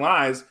I'm telling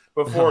lies.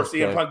 Before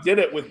CM Okay. Punk did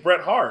it with Bret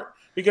Hart,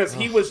 because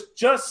he was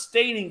just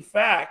stating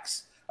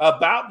facts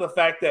about the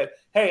fact that,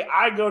 hey,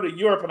 I go to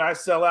Europe and I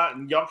sell out,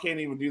 and y'all can't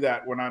even do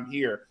that when I'm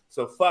here.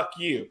 So fuck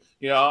you.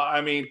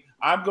 I mean,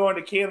 I'm going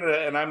to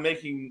Canada and I'm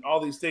making all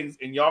these things,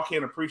 and y'all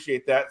can't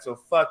appreciate that. So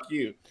fuck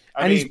you.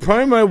 His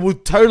promo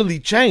would totally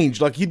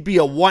change. Like he'd be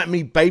a white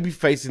meat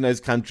babyface in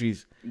those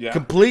countries, Yeah.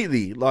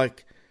 completely.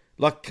 Like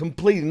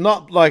completely,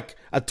 not like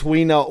a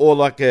tweener or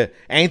like a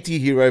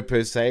anti-hero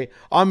per se.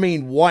 I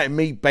mean, white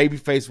meat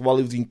babyface while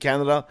he was in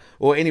Canada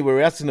or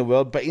anywhere else in the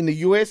world. But in the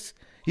US,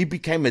 he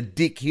became a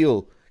dick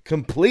heel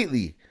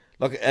completely,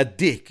 like a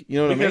dick. You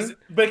know what I mean?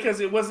 Because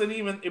it wasn't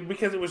even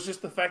because it was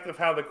just the fact of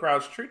how the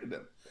crowds treated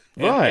him,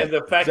 Right, And the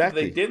fact that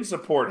exactly. they didn't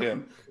support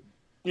him.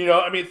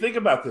 I mean, think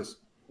about this.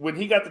 When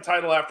he got the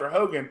title after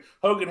Hogan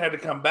had to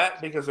come back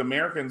because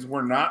Americans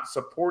were not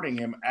supporting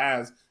him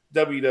as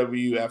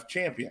WWF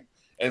champion.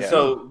 And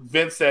so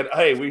Vince said,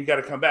 hey, we got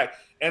to come back.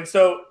 And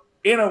so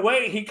in a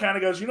way, he kind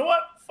of goes, you know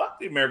what? Fuck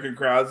the American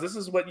crowds. This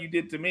is what you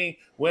did to me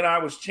when I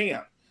was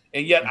champ.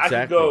 And yet I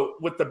could go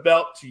with the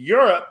belt to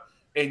Europe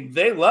and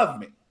they love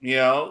me.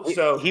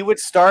 So he would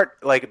start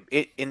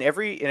in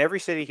every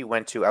city he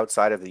went to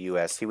outside of the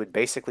U.S. He would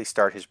basically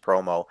start his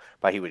promo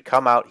by he would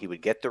come out, he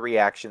would get the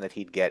reaction that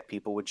he'd get,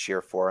 people would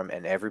cheer for him,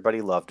 and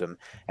everybody loved him.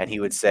 And he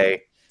would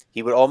say,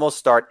 he would almost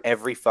start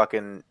every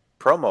fucking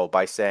promo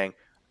by saying,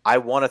 "I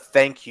want to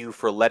thank you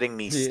for letting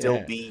me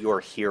still be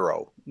your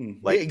hero."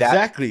 Like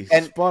exactly, that,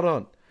 and spot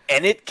on.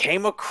 And it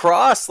came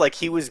across like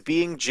he was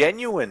being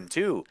genuine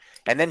too.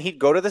 And then he'd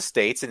go to the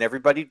States and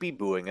everybody'd be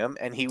booing him,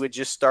 and he would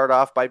just start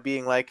off by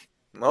being like,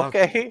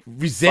 okay,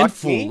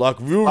 resentful, like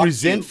real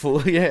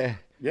resentful. Yeah.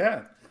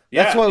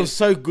 That's why it was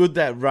so good,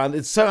 that run.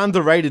 It's so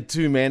underrated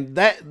too, man.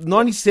 That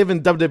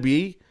 97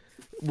 WWE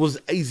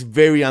is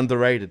very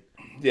underrated.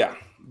 Yeah,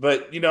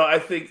 but I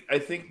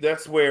think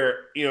that's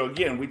where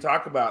again we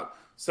talk about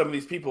some of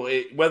these people,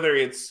 whether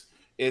it's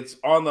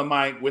on the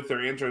mic with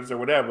their entrance or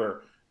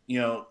whatever.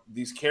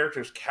 These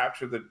characters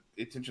capture the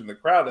attention of the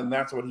crowd, and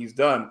that's what he's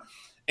done.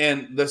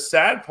 And the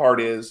sad part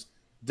is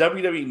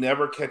WWE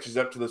never catches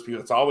up to those people.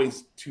 It's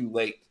always too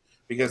late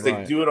because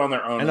they do it on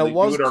their own, and it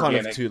was kind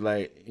of too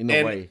late in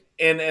a way.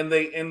 And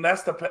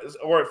that's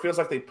or it feels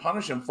like they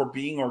punish them for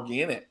being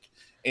organic.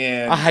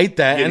 And I hate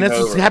that, and that's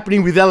what's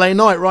happening with LA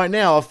Knight right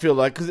now. I feel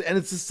like, and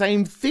it's the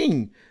same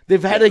thing.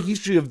 They've had a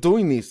history of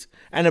doing this,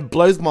 and it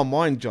blows my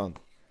mind, John.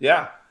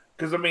 Yeah,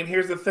 because I mean,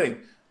 here's the thing: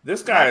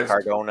 this guy is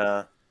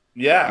Cardona.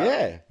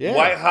 Yeah.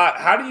 White hot.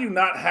 How do you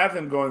not have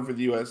him going for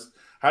the U.S.?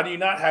 How do you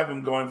not have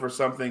him going for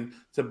something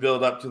to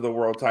build up to the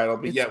world title?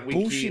 But It's yet we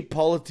bullshit keep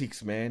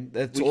politics, man.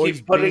 That's we always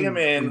keep putting him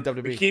been in.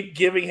 WWE. We keep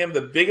giving him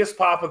the biggest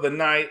pop of the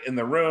night in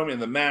the room, in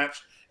the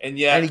match, and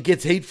yet and he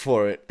gets heat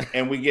for it.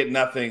 and we get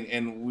nothing.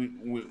 And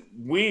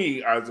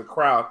we as a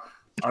crowd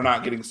are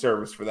not getting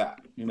service for that.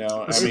 You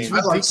know, Listen, I mean, I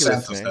like ridiculous,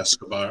 Santos man.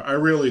 Escobar. I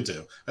really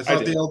do. I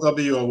thought do. the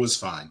LWO was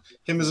fine.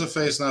 Him as a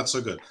face, not so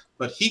good.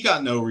 But he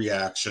got no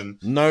reaction.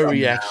 No from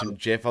reaction, now.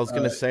 Jeff. I was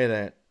going to say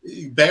that.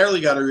 He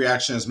barely got a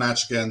reaction in his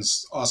match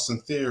against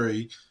Austin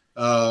Theory.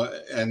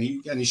 And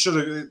he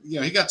should have,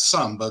 he got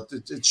some, but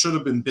it should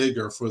have been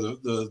bigger for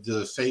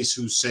the face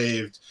who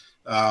saved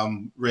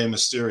Rey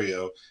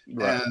Mysterio.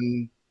 Right.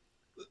 And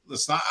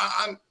listen,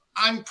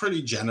 I'm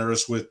pretty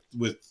generous with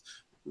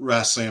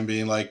wrestling and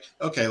being like,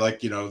 okay,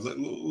 like,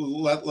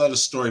 let a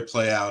story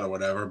play out or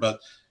whatever. But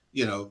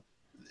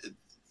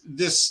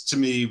this to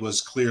me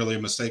was clearly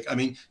a mistake. I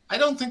mean, I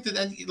don't think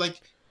that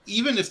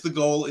even if the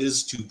goal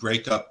is to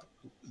break up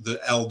the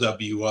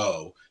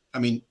LWO. I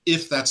mean,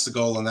 if that's the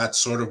goal, and that's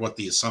sort of what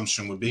the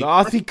assumption would be. No,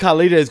 I think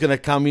Carlito is going to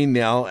come in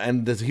now,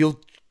 and the heel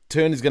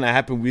turn is going to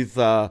happen with.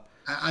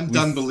 I'm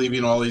done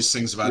believing all these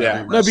things about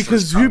every wrestler. No,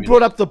 because who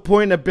brought up the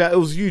point about, it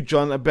was you,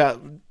 John,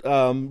 about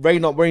Ray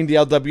not wearing the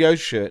LWO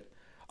shirt.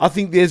 I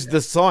think there's the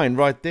sign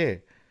right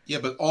there. Yeah,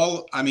 but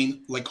all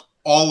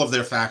of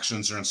their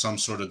factions are in some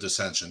sort of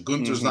dissension.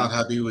 Gunther's not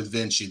happy with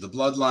Vinci. The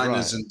bloodline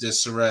is in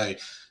disarray.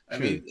 I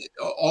mean,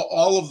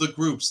 all of the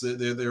groups,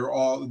 they're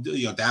all,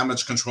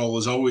 damage control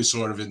is always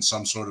sort of in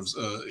some sort of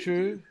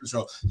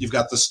control. You've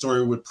got the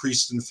story with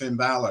Priest and Finn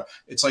Balor.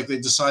 It's like they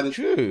decided,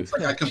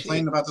 I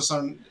complained about this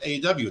on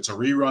AEW. It's a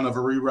rerun of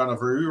a rerun of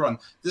a rerun.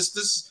 This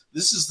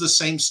is the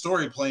same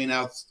story playing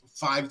out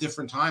 5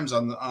 different times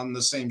on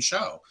the same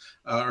show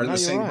or the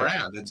same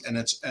brand. And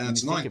it's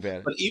annoying.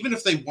 But even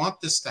if they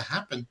want this to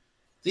happen,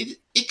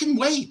 it can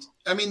wait.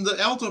 I mean, the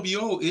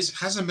LWO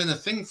hasn't been a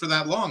thing for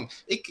that long.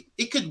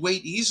 It could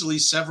wait easily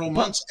several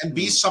months and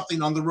be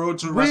something on the road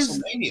to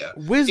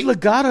WrestleMania. Where's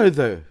Legato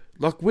though?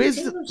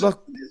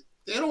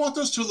 They don't want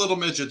those 2 little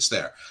midgets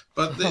there.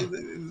 But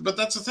but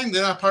that's the thing.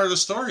 They're not part of the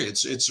story.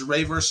 It's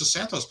Ray versus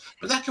Santos.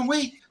 But that can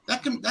wait.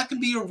 That can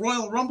be a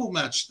Royal Rumble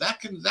match.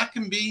 That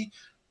can be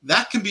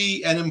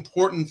an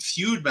important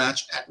feud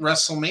match at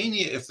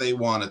WrestleMania if they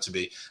want it to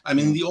be. I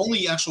mean, the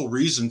only actual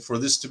reason for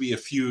this to be a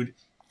feud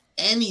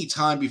any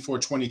time before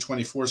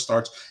 2024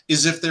 starts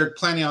is if they're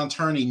planning on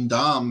turning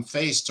Dom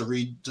face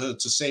to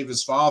save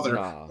his father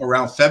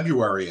around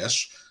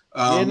February-ish.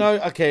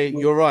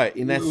 You're right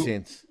in that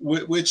sense.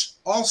 Which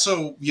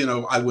also,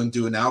 I wouldn't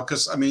do it now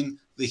because, I mean,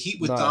 the heat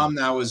with Dom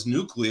now is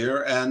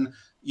nuclear, and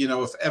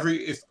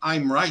if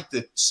I'm right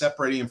that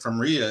separating him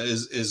from Rhea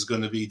is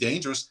going to be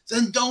dangerous,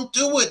 then don't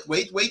do it.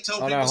 Wait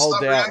till people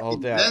stop reacting,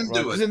 then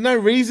do it. There's no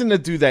reason to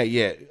do that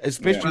yet,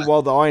 especially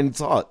while the iron's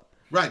hot.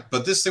 Right,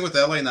 but this thing with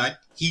LA Knight,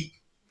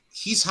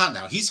 he's hot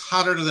now. He's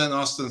hotter than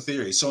Austin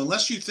Theory. So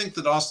unless you think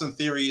that Austin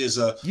Theory is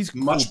a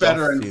much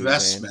better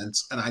investment,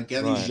 and I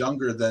get he's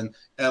younger than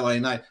LA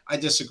Knight, I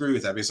disagree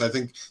with that because I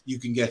think you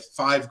can get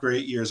 5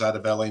 great years out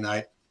of LA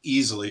Knight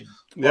easily.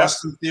 Yeah.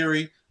 Austin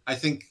Theory, I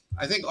think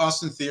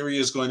Austin Theory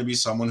is going to be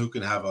someone who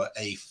can have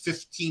a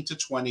 15 to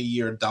 20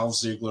 year Dolph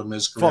Ziggler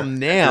Miz career.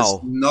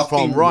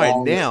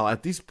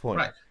 At this point.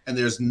 Right. And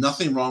there's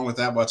nothing wrong with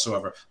that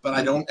whatsoever. But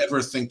I don't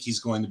ever think he's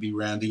going to be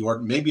Randy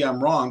Orton. Maybe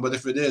I'm wrong, but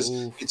if it is,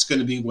 it's going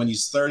to be when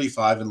he's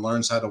 35 and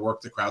learns how to work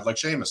the crowd like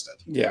Sheamus did.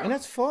 Yeah. And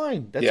that's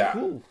fine. That's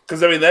cool.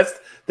 Because, I mean, I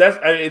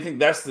think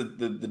that's the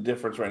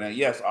difference right now.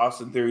 Yes,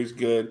 Austin Theory's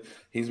good.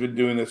 He's been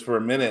doing this for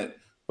a minute.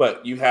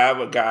 But you have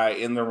a guy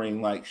in the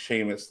ring like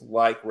Sheamus,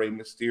 like Rey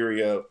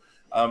Mysterio,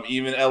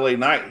 even LA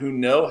Knight, who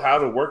know how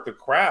to work the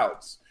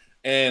crowds.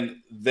 And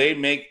they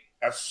make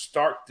a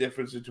stark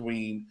difference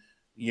between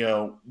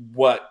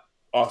what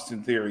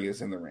Austin Theory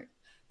is in the ring.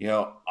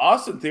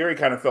 Austin Theory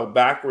kind of fell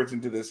backwards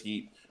into this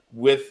heat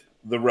with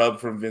the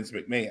rub from Vince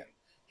McMahon.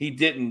 He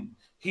didn't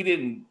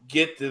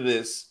get to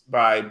this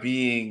by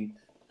being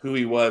who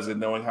he was and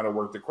knowing how to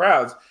work the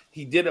crowds.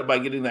 He did it by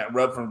getting that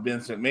rub from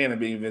Vince McMahon and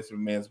being Vince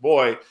McMahon's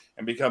boy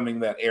and becoming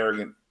that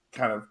arrogant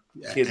kind of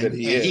kid that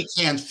he is. He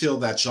can't fill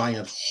that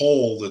giant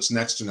hole that's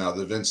next to now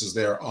that Vince is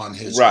there on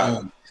his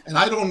own. And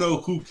I don't know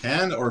who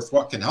can or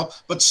what can help,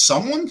 but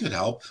someone could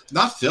help,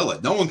 not fill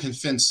it. No one can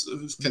fill.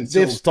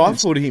 They've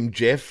stifled him,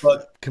 Jeff,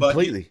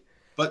 completely.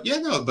 But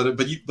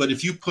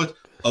if you put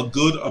a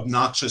good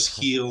obnoxious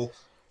heel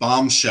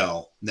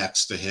bombshell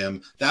next to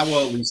him, that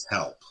will at least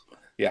help.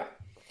 Yeah.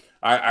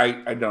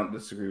 I don't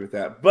disagree with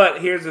that.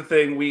 But here's the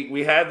thing.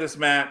 We had this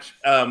match.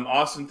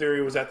 Austin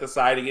Theory was at the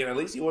side again. At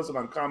least he wasn't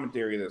on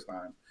commentary this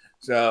time.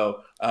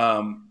 So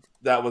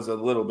that was a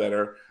little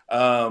better.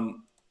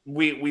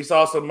 We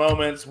saw some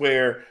moments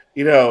where,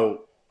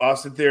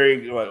 Austin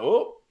Theory,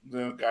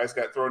 the guys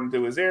got thrown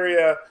into his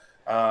area.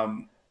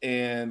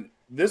 And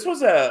this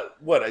was a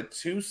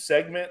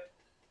 2-segment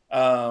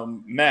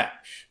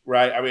match,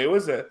 right? I mean, it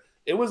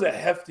was a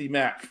hefty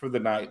match for the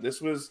night.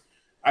 This was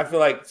I feel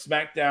like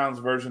SmackDown's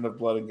version of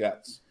Blood and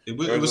Guts. It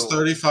was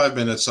 35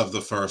 minutes of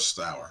the first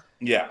hour.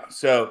 Yeah,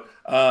 so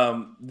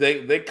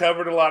they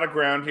covered a lot of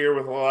ground here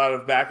with a lot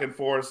of back and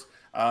forth,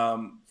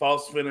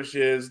 false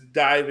finishes,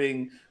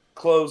 diving,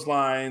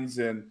 clotheslines,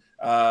 and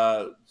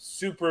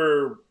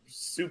super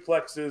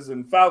suplexes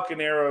and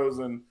falcon arrows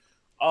and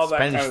all that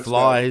kind of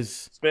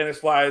stuff. Spanish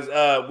flies.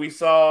 We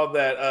saw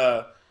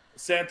that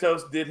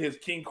Santos did his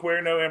King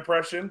Cuerno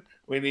impression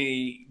when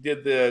he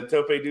did the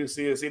Tope do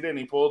Ciacita, and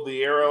he pulled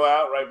the arrow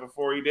out right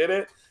before he did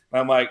it.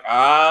 And I'm like,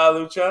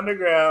 Lucha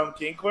Underground,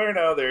 King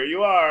Cuerno, there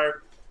you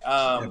are.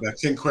 But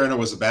King Cuerno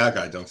was a bad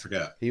guy, don't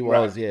forget. He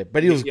was, yeah.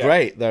 But he was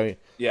great, though.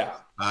 Yeah.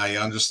 I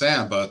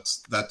understand, but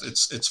that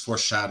it's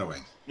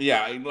foreshadowing.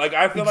 Yeah, like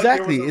I feel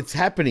exactly. It's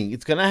happening.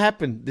 It's gonna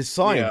happen. This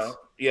science.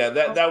 Yeah,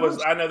 that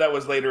was. I know that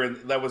was later.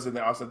 That was in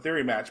the Austin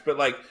Theory match, but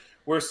like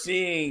we're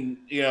seeing,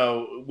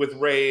 with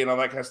Ray and all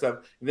that kind of stuff.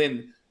 And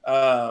then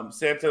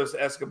Santos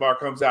Escobar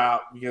comes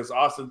out because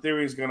Austin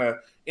Theory is gonna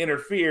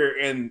interfere,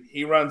 and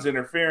he runs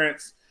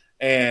interference,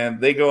 and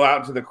they go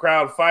out into the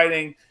crowd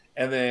fighting,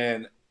 and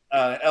then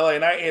LA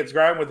Knight hits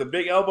Grimes with a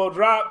big elbow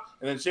drop,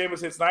 and then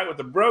Sheamus hits Knight with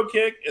a bro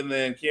kick, and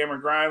then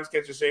Cameron Grimes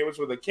catches Sheamus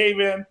with a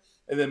cave-in,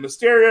 and then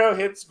Mysterio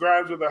hits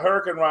Grimes with a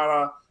Hurricane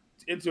Rana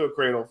into a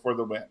cradle for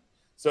the win.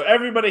 So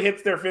everybody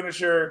hits their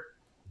finisher,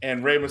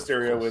 and Rey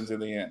Mysterio wins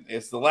in the end.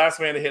 It's the last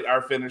man to hit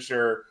our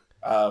finisher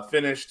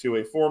finish to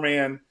a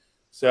 4-man.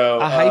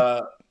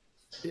 So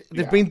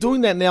they've been doing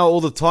that now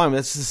all the time.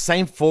 It's the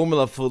same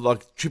formula for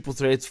like triple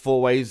threats,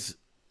 4-ways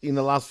in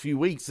the last few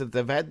weeks that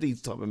they've had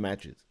these type of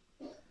matches.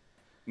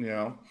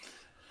 And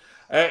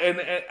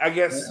I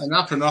guess, and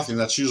not for nothing,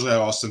 that's usually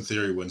how Austin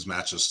Theory wins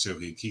matches too.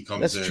 He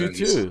comes in and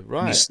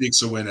he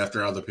sneaks a win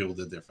after other people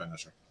did their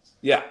finisher.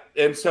 Yeah,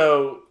 and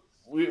so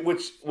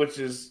which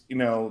is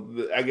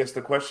I guess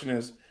the question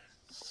is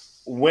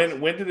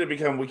when did it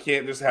become we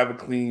can't just have a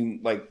clean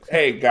like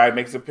hey guy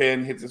makes a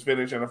pin, hits his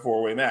finish in a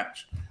 4-way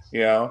match.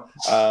 This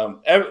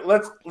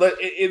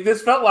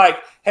felt like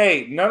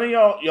hey none of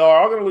y'all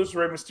are all going to lose to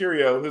Rey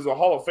Mysterio, who's a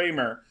Hall of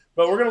Famer,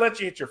 but we're going to let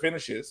you hit your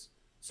finishes.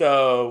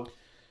 So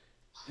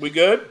we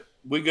good?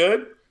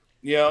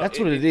 That's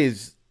what it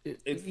is.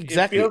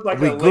 Exactly. It feels like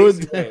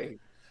lazy way.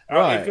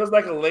 Right. It feels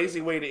like a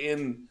lazy way to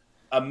end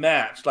a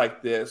match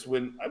like this.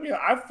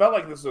 I felt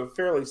like this was a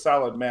fairly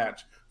solid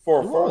match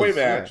for a 4-way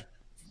match.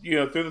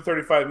 Yeah. Through the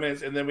 35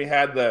 minutes, and then we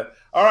had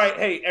all right,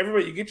 hey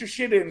everybody, you get your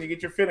shit in, you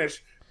get your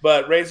finish,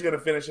 but Ray's going to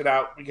finish it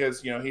out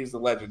because he's the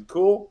legend.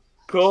 Cool.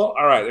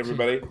 All right,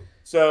 everybody.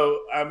 So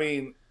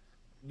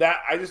that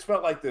I just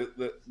felt like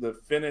the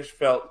finish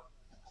felt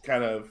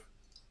kind of.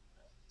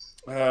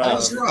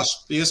 That's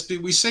rushed.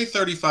 We say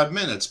 35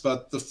 minutes,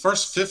 but the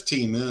first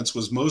 15 minutes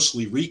was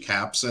mostly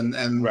recaps and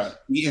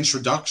the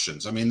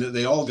introductions.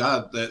 They all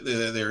got their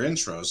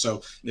intros,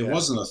 so it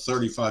wasn't a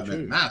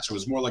 35-minute match. It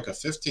was more like a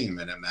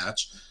 15-minute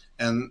match,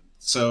 and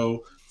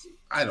so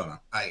I don't know.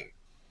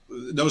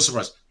 No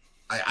surprise.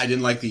 I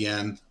didn't like the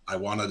end. I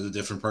wanted a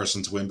different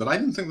person to win, but I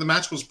didn't think the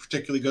match was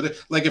particularly good.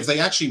 Like if they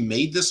actually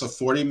made this a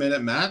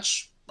 40-minute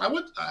match. I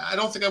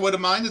don't think I would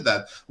have minded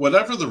that,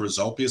 whatever the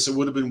result, because it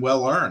would have been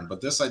well earned. But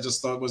this, I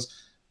just thought was,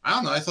 I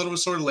don't know. I thought it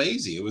was sort of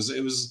lazy. It was.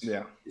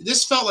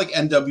 This felt like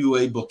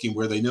NWA booking,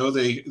 where they know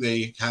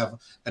they have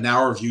an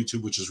hour of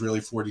YouTube, which is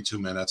really 42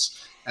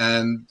 minutes,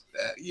 and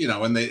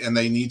and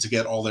they need to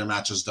get all their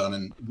matches done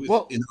in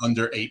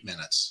under 8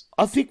 minutes.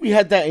 I think we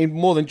had that in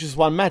more than just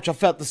one match. I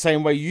felt the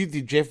same way you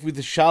did, Jeff, with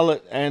the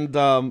Charlotte and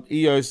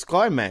Io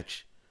Sky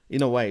match,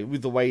 in a way,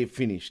 with the way it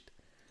finished.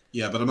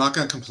 Yeah, but I'm not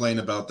going to complain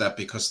about that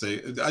because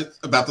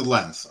about the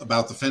length,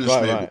 about the finish,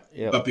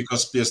 but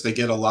because they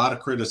get a lot of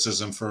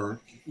criticism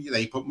for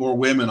they put more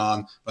women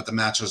on, but the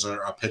matches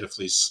are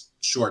pitifully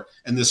short,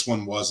 and this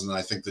one wasn't. And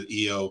I think that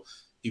Io,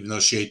 even though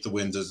she ate the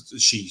win,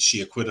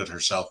 she acquitted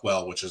herself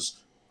well, which is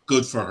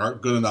good for her,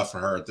 good enough for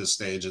her at this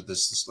stage of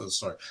this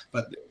story.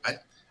 But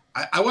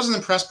I wasn't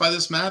impressed by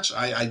this match.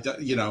 And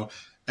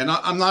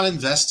I'm not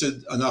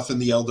invested enough in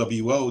the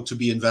LWO to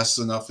be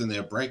invested enough in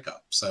their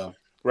breakup. So.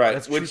 Right,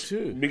 that's true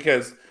too.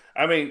 Because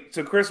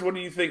so Chris, what do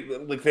you think?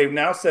 Like they've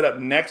now set up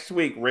next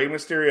week Rey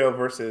Mysterio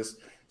versus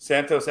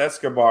Santos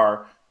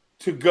Escobar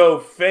to go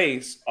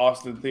face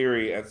Austin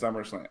Theory at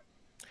SummerSlam.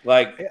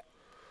 Like,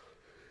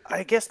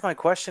 I guess my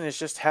question is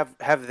just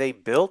have they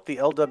built the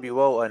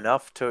LWO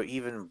enough to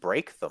even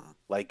break them?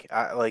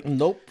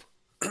 Nope.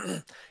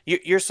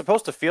 You're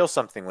supposed to feel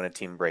something when a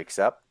team breaks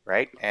up,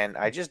 right? And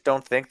I just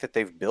don't think that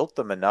they've built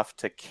them enough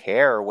to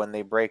care when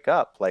they break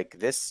up. Like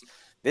this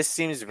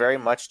seems very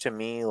much to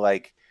me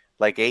like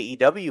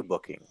AEW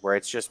booking, where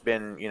it's just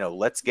been,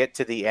 let's get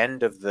to the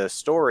end of the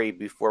story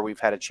before we've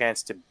had a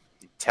chance to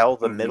tell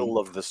the middle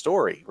of the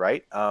story,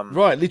 right?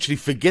 Right, literally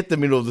forget the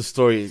middle of the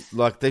story.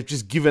 Like they've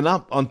just given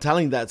up on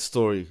telling that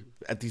story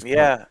at this point.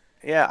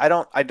 Yeah,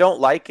 I don't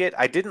like it.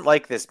 I didn't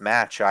like this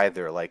match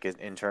either, like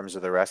in terms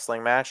of the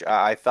wrestling match.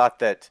 I thought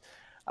that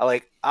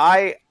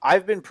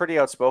I've been pretty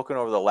outspoken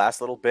over the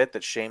last little bit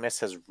that Sheamus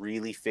has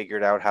really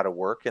figured out how to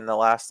work in the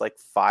last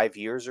 5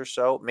 years or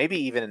so, maybe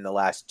even in the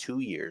last 2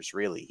 years.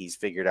 Really, he's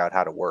figured out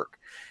how to work,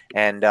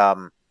 and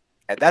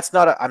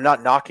And I'm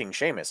not knocking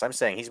Sheamus. I'm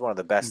saying he's one of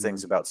the best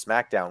things about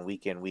SmackDown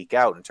week in, week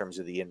out in terms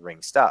of the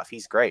in-ring stuff.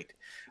 He's great.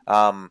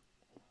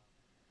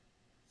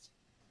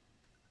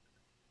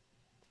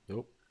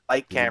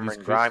 Like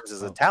Cameron Grimes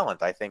as a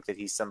talent. I think that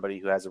he's somebody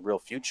who has a real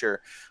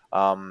future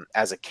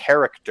as a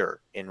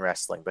character in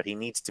wrestling, but he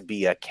needs to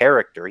be a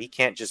character. He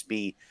can't just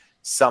be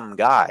some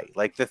guy.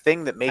 Like the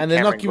thing that made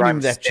Cameron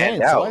Grimes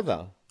stand out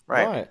either.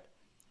 Right.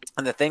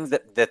 And the thing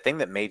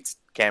that made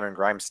Cameron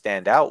Grimes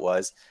stand out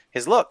was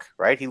his look,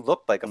 right? He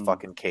looked like a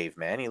fucking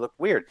caveman. He looked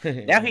weird.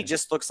 Now he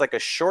just looks like a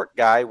short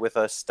guy with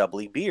a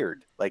stubbly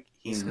beard. Like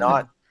he's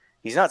not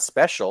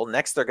special.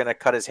 Next, they're going to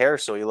cut his hair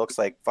so he looks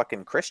like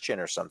fucking Christian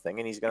or something,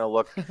 and he's going to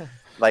look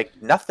like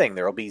nothing.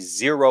 There will be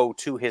zero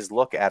to his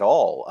look at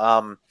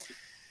all.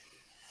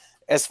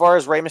 As far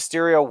as Rey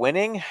Mysterio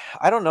winning,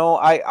 I don't know.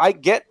 I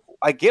get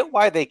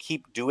why they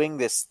keep doing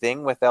this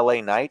thing with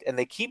LA Knight, and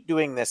they keep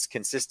doing this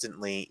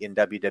consistently in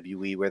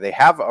WWE, where they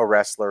have a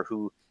wrestler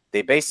who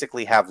they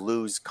basically have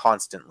lose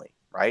constantly,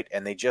 right?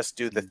 And they just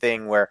do the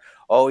thing where,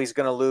 oh, he's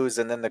going to lose,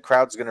 and then the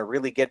crowd's going to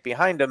really get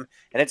behind him.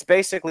 And it's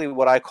basically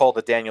what I call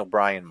the Daniel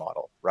Bryan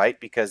model, right?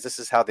 Because this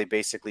is how they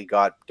basically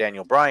got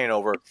Daniel Bryan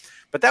over.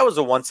 But that was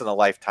a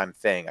once-in-a-lifetime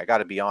thing. I got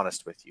to be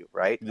honest with you,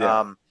 right?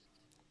 Yeah.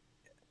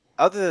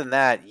 Other than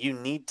that, you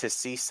need to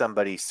see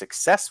somebody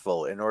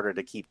successful in order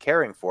to keep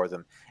caring for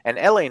them. And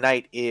LA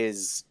Knight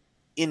is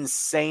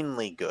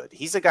insanely good.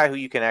 He's a guy who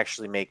you can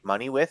actually make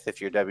money with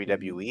if you're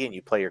WWE and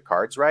you play your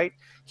cards right.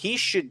 He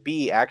should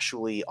be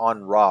actually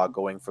on Raw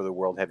going for the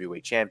World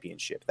Heavyweight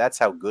Championship. That's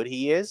how good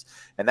he is,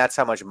 and that's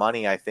how much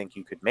money I think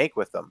you could make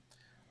with him.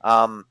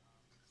 I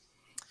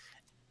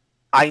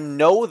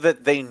know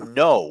that they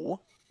know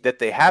that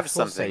they have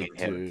something in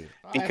him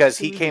because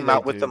he came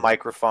out with the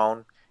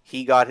microphone.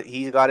 He got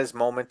his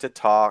moment to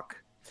talk.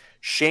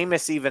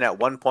 Sheamus, even at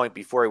one point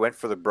before he went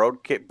for the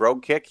brogue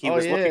kick, he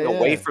was looking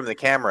away from the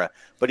camera,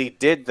 but he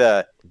did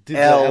the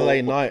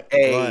LA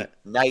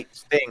Knight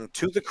thing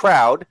to the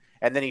crowd,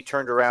 and then he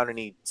turned around and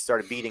he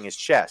started beating his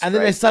chest. And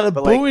then they started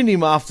booing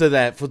him after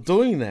that for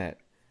doing that.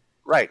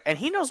 Right, and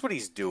he knows what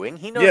he's doing.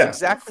 He knows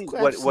exactly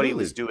what he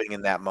was doing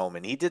in that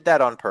moment. He did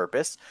that on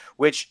purpose,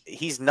 which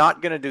he's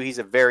not going to do. He's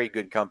a very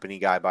good company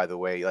guy, by the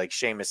way. Like,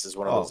 Sheamus is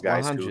one of those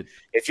guys 100. Who,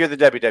 if you're the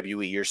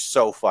WWE, you're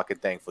so fucking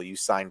thankful you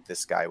signed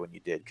this guy when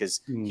you did,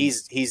 because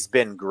he's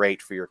been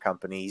great for your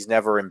company. He's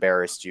never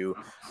embarrassed you.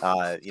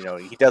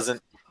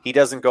 He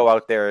doesn't go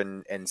out there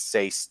and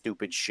say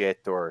stupid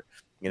shit or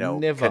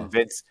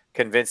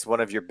convince one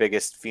of your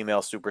biggest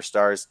female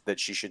superstars that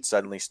she should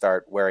suddenly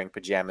start wearing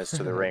pajamas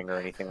to the ring or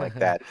anything like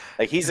that.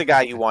 Like, he's a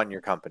guy you want in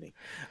your company.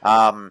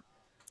 And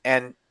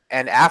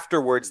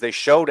afterwards they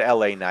showed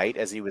LA Knight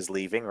as he was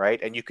leaving, right?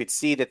 And you could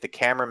see that the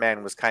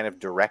cameraman was kind of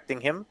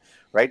directing him,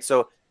 right?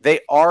 So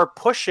they are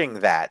pushing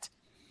that.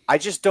 I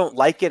just don't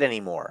like it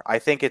anymore. I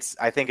think it's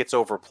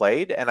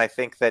overplayed, and I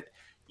think that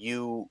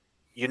you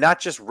not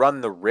just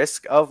run the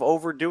risk of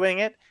overdoing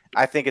it.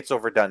 I think it's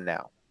overdone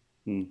now.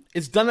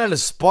 It's done out of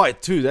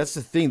spite too. That's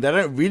the thing. They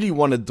don't really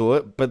want to do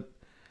it, but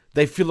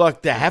they feel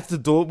like they have to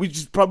do it, which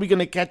is probably going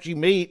to catch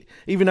him meat,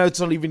 even though it's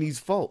not even his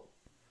fault.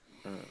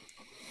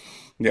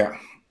 Yeah,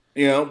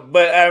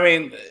 but I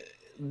mean,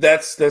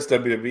 that's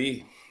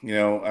WWE.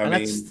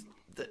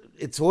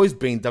 It's always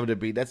been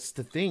WWE. That's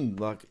the thing.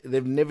 Like,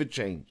 they've never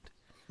changed.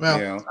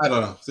 Well, I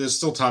don't know. There's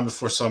still time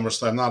before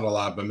SummerSlam. Not a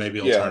lot, but maybe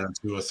it'll turn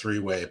into a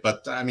three-way.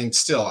 But I mean,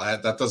 still,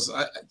 that does.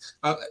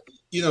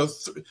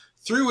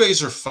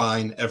 Three-ways are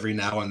fine every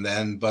now and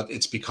then, but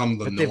it's become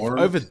the norm.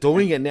 They're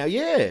overdoing it now,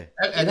 yeah.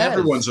 And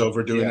everyone's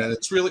overdoing it.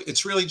 It's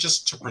really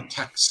just to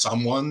protect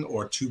someone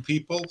or two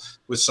people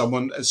with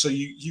someone. So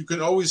you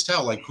can always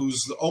tell, like,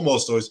 who's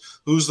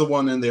the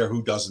one in there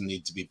who doesn't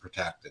need to be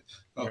protected.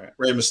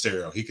 Rey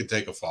Mysterio, he could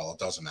take a fall. It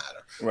doesn't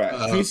matter. Right.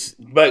 I would say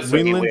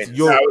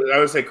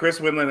Chris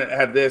Winland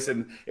had this,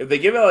 and if they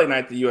give LA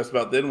Knight the U.S.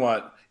 belt, then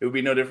what? It would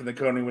be no different than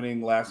Cody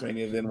winning last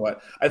Mania. Then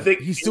what? I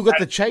think he's still got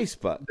the chase,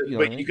 but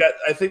you got.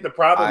 I think the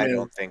problem. I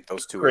don't think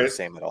those two are the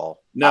same at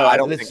all. No, I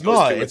don't think it's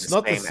not. It's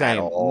not the same.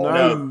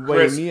 No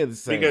way near the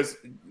same. Because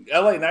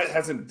LA Knight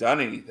hasn't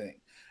done anything.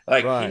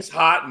 Like, he's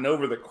hot and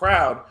over the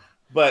crowd,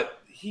 but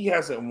he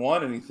hasn't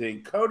won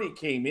anything. Cody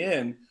came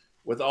in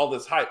with all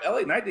this hype.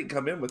 LA Knight didn't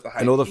come in with the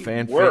hype. And all the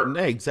fanfare.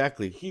 Yeah,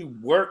 exactly. He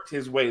worked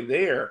his way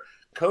there.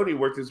 Cody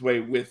worked his way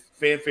with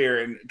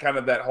fanfare and kind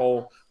of that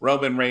whole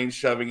Roman Reigns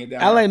shoving it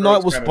down. LA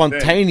Knight was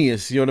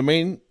spontaneous, you know what I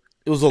mean?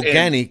 It was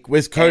organic.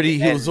 Whereas Cody,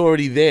 he was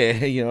already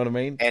there, you know what I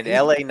mean? And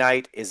LA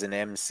Knight is an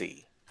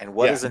MC. And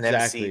what does an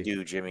MC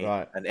do, Jimmy?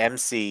 Right. An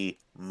MC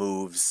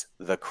moves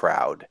the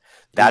crowd.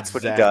 That's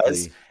what he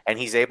does. And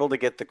he's able to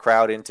get the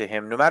crowd into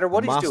him no matter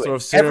what he's doing. Master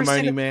of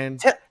ceremony, man.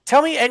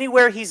 Tell me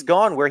anywhere he's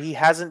gone where he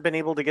hasn't been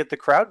able to get the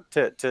crowd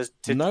to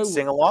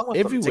sing along with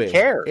him, to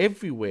care.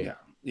 Everywhere.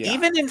 Yeah.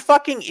 Even in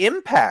fucking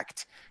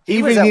Impact.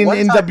 Even in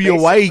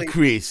NWA,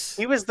 Chris.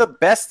 He was the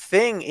best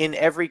thing in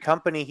every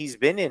company he's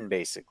been in,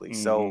 basically.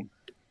 So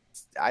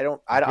I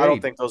don't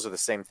Agreed. think those are the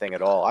same thing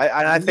at all.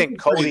 I think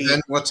Cody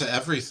then what to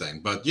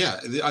everything, but yeah,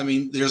 I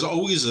mean, there's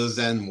always a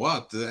then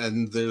what,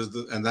 and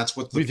and that's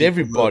what the With people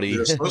everybody.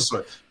 they're supposed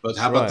to. But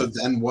how about Right.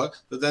 the then what?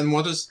 The then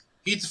what is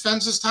he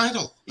defends his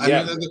title?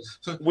 Yeah. I mean,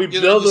 We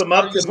build him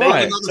up to make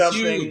have it another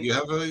something. feud. You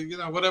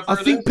have whatever. I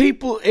think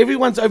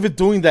everyone's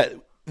overdoing that.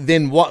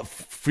 Then what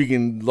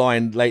friggin'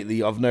 line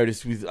lately? I've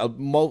noticed with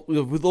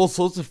all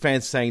sorts of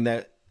fans saying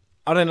that.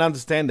 I don't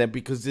understand that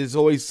because there's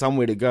always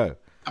somewhere to go.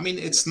 I mean,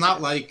 it's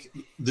not like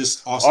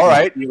this Austin all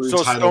right. Theory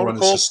So title Stone run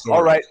is Cold.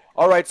 historic.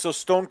 All right. So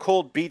Stone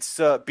Cold beats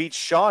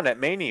Shawn at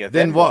Mania.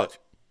 Then what?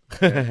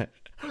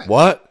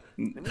 What?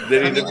 I mean,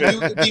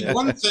 the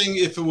one thing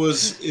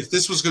if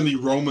this was going to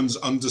be Roman's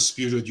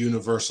undisputed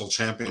Universal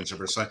Championship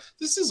or something,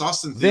 this is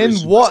Austin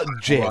Theory's Then what,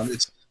 Jeff? run.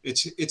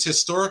 It's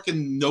historic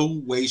in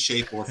no way,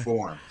 shape, or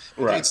form.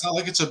 Right. It's not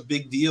like it's a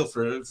big deal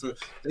for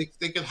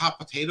they could hot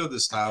potato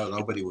this style and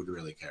nobody would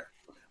really care.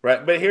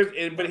 Right, but here's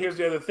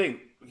the other thing.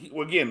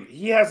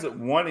 He hasn't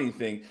won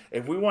anything.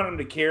 If we want him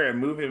to care and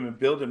move him and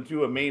build him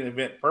to a main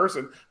event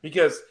person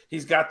because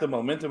he's got the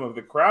momentum of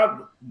the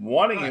crowd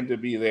wanting him to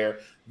be there,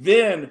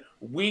 then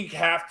we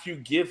have to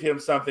give him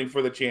something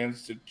for the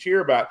chance to cheer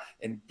about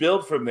and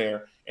build from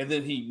there. And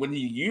then when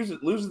he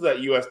loses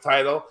that U.S.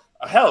 title,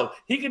 hell,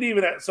 he could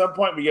even at some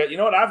point be, you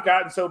know what, I've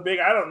gotten so big,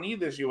 I don't need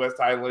this U.S.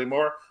 title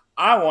anymore.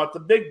 I want the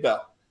big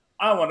belt.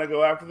 I want to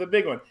go after the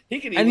big one.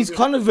 He can, and he's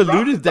kind of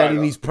alluded that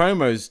in his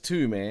promos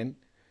too, man.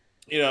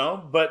 You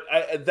know, but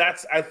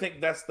I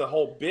think that's the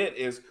whole bit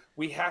is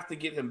we have to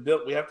get him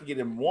built. We have to get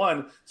him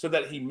won so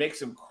that he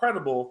makes him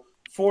credible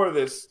for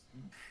this,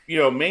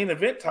 main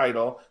event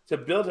title to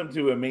build him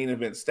to a main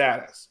event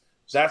status.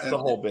 That's the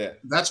whole bit.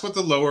 That's what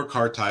the lower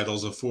card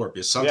titles are for.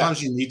 Because sometimes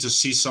you need to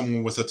see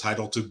someone with a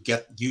title to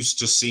get used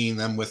to seeing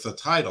them with a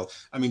title.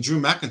 I mean, Drew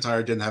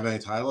McIntyre didn't have any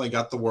title. He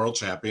got the world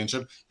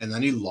championship, and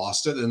then he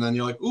lost it. And then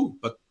you're like, ooh,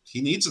 but he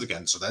needs it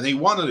again. So then he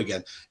won it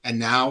again. And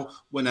now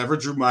whenever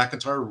Drew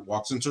McIntyre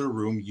walks into a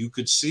room, you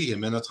could see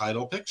him in a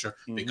title picture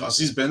because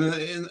he's been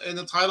in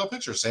a title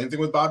picture. Same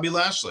thing with Bobby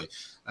Lashley.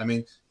 I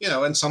mean,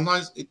 and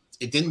sometimes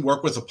it didn't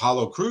work with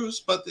Apollo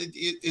Crews, but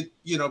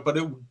but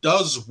it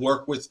does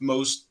work with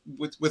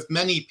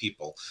many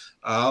people.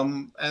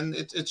 And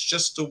it's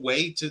just a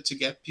way to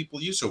get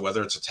people used to it,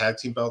 whether it's a tag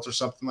team belt or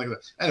something like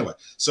that. Anyway,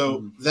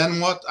 so then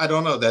what? I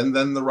don't know.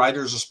 Then the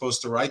writers are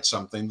supposed to write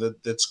something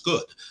that's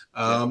good,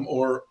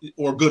 or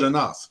good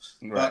enough.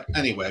 Right. But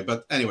anyway,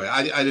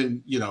 I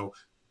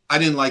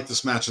didn't like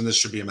this match, and this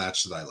should be a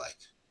match that I like.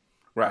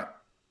 Right.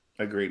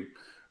 Agreed.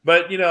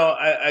 But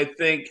I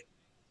think.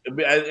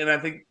 And I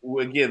think,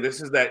 again,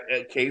 this is that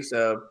case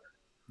of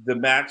the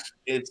match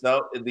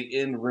itself, the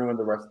end ruined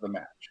the rest of the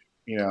match.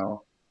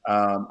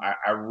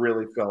 I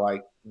really feel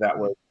like that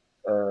was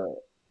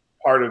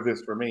part of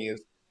this for me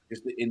is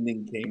just the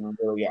ending came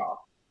really off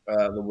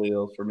the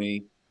wheels for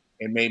me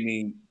and made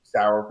me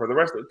sour for the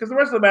rest of it. Because the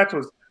rest of the match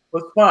was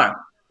fun.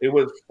 It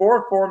was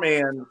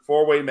 4-man,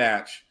 4-way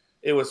match.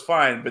 It was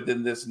fine. But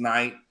then this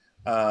night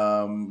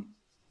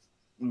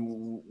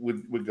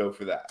would go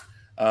for that.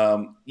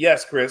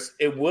 Yes, Chris,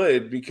 it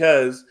would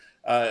because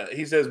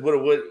he says,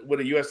 would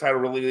a U.S. title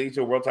really lead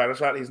to a world title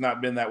shot? He's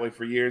not been that way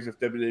for years. If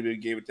WWE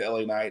gave it to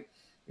LA Knight,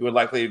 it would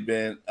likely have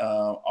been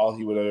all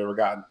he would have ever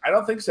gotten. I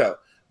don't think so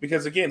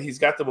because, again, he's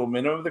got the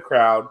momentum of the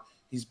crowd.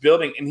 He's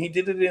building, and he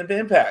did it in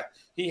Impact.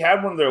 He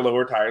had one of their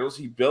lower titles.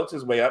 He built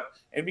his way up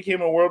and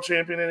became a world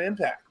champion in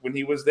Impact when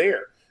he was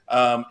there.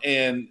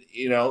 And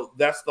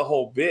that's the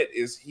whole bit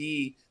is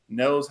he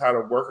knows how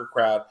to work a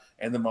crowd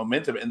and the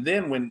momentum. And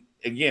then when,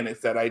 again,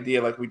 it's that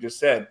idea, like we just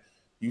said,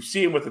 you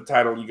see him with the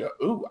title, you go,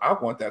 ooh, I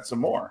want that some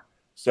more.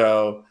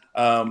 So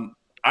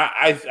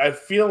I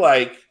feel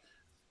like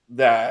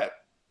that,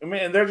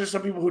 and there are just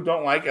some people who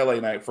don't like LA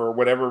Knight for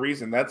whatever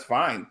reason. That's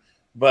fine.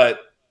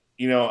 But,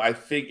 I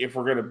think if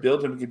we're going to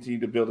build him, continue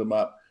to build him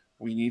up,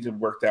 we need to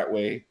work that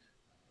way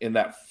in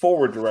that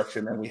forward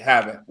direction. And we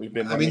haven't. We've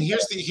been. I mean,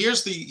 here's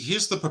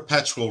the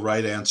perpetual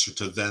right answer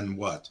to then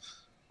what.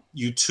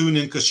 You tune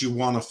in because you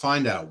want to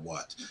find out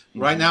what.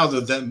 Right now,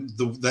 the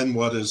then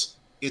what is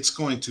it's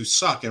going to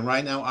suck. And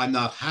right now, I'm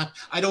not happy.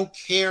 I don't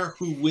care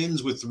who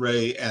wins with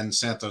Rey and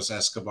Santos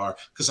Escobar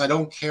because I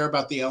don't care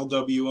about the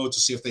LWO to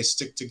see if they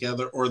stick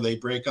together or they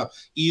break up.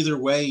 Either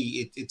way,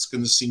 it's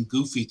going to seem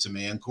goofy to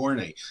me and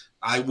corny.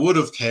 I would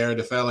have cared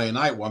if LA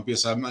Knight won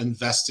because I'm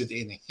invested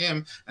in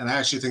him. And I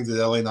actually think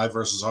that LA Knight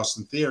versus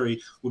Austin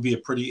Theory would be a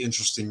pretty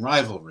interesting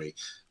rivalry.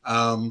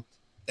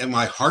 Am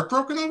I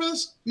heartbroken over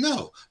this?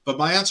 No. But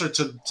my answer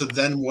to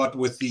then what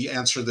with the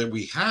answer that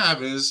we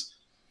have is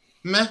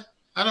meh.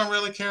 I don't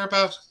really care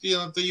about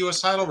the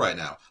U.S. title right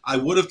now. I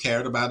would have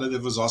cared about it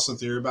if it was Austin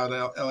Theory about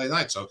L.A.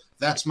 Knight. So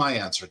that's my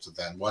answer to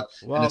then what.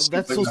 Well,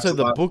 that's also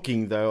the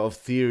booking though of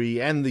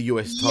Theory and the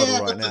U.S.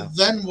 title right now.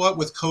 Then what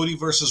with Cody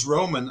versus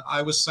Roman?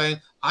 I was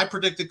saying I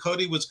predicted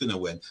Cody was going to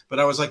win, but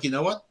I was like, you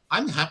know what?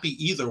 I'm happy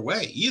either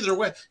way. Either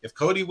way, if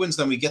Cody wins,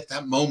 then we get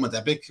that moment,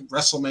 that big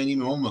WrestleMania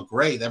moment.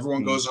 Great,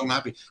 everyone goes home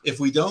happy. If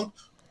we don't,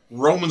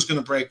 Roman's going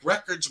to break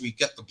records. We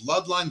get the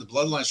bloodline. The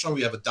bloodline strong.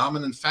 We have a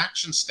dominant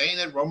faction staying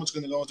in. Roman's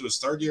going to go into his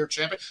third year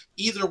champion.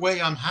 Either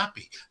way, I'm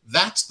happy.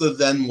 That's the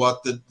then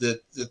what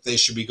that they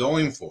should be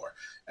going for.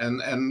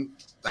 And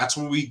that's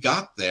what we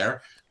got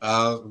there.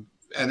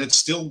 And it's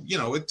still,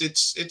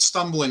 it's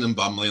stumbling and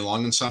bumbling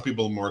along, and some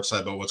people are more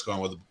excited about what's going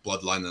on with the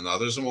bloodline than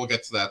others, and we'll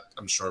get to that,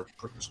 I'm sure,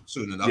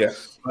 soon enough. Yeah.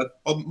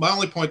 But my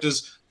only point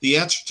is the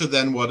answer to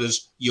then what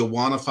is you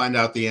want to find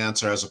out the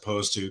answer as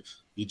opposed to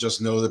you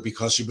just know that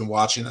because you've been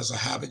watching as a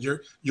habit,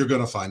 you're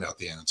going to find out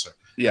the answer.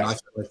 Yeah, and I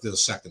feel like the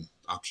second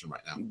option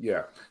right now.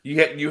 Yeah,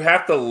 you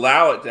have to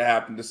allow it to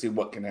happen to see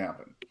what can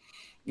happen.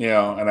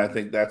 And I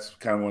think that's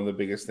kind of one of the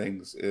biggest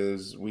things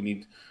is we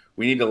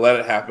need to let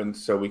it happen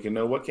so we can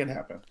know what can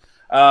happen.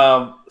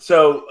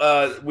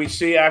 So we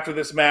see after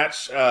this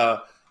match, we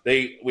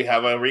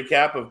have a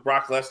recap of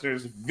Brock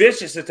Lesnar's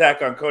vicious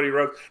attack on Cody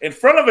Rhodes in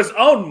front of his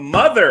own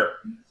mother.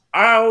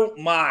 Oh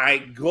my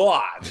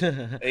God!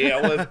 It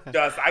was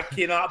just I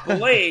cannot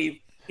believe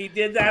he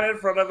did that in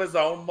front of his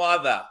own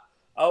mother.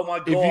 Oh my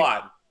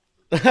God!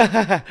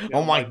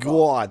 Oh my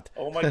God!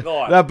 Oh my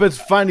God! No, but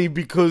it's funny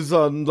because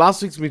on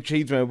last week's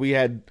Machismo we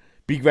had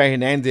Big Ray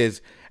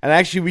Hernandez, and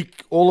actually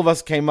all of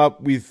us came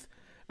up with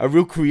a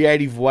real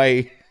creative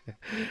way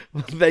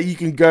that you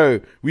can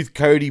go with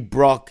Cody,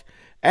 Brock,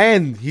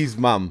 and his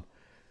mum,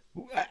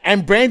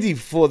 and Brandy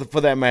for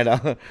that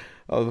matter.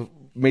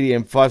 Media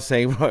M5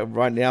 saying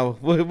right now.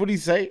 What do you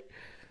say?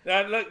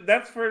 Look,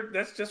 that's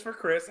just for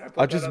Chris.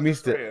 I just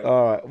missed it.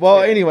 All right. Well,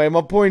 anyway,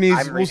 my point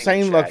is, we're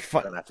saying like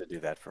you don't have to do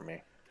that for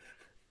me.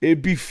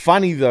 It'd be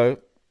funny though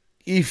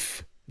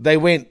if they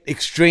went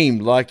extreme.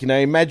 Like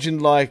imagine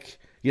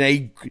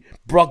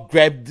Brock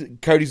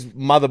grabbed Cody's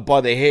mother by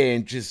the hair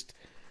and just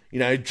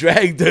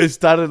dragged her.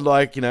 Started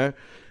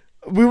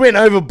we went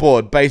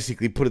overboard.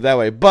 Basically, put it that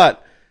way.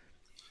 But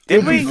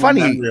it'd be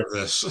funny.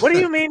 What do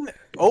you mean?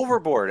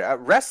 Overboard.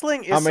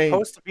 Wrestling is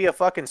supposed to be a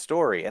fucking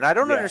story, and I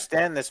don't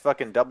understand this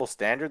fucking double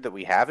standard that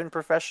we have in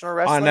professional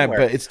wrestling. I know,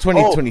 but it's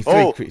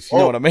 2023, Chris. You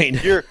know what I mean?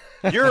 You're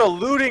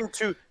alluding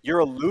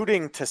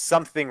to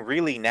something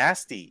really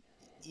nasty.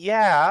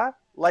 Yeah,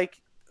 like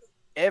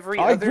every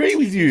I other agree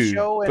with you,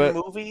 show and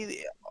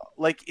movie,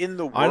 like in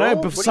the world. I know,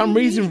 but for some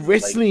reason,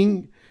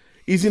 wrestling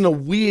is in a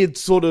weird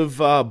sort of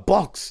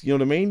box. You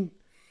know what I mean?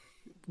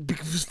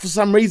 Because for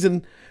some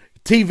reason,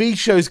 TV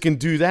shows can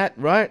do that,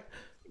 right?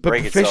 But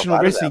professional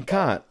wrestling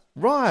can't.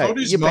 Right.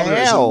 Cody's mother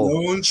is a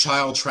known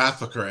child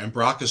trafficker, and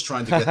Brock is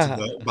trying to get to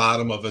the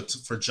bottom of it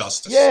for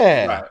justice.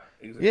 Yeah. Right.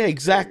 Exactly. Yeah,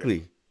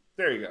 exactly.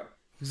 There you go.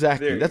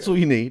 Exactly. That's all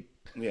you need.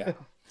 Yeah.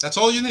 That's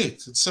all you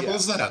need. It's simple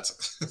as that.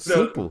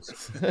 Simple.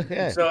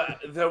 Yeah. So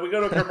we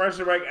go to a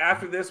commercial break.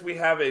 After this, we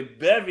have a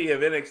bevy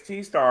of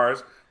NXT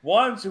stars,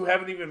 ones who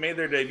haven't even made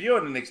their debut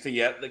in NXT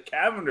yet, the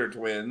Cavender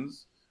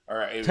twins. All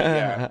right.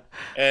 Yeah.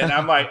 And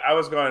I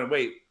was going,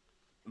 wait.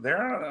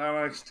 They're on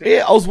NXT.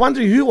 Yeah, I was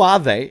wondering who are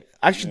they.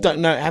 I actually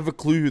don't have a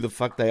clue who the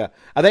fuck they are.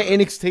 Are they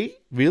NXT?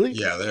 Really?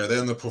 Yeah, they're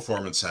in the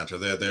Performance Center.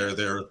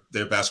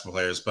 They're basketball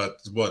players. But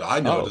what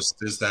I noticed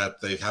is that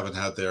they haven't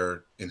had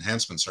their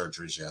enhancement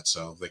surgeries yet,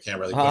 so they can't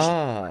really push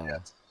it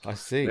yet. I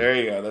see. There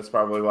you go. That's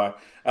probably why.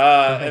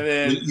 And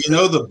then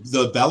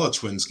the Bella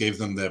twins gave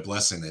them their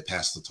blessing. They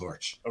passed the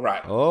torch.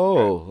 Right.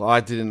 Oh, right. I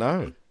didn't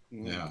know.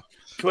 Yeah.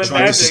 Twin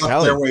trying Magic. to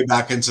suck their way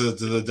back into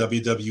the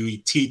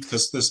WWE teeth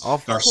because this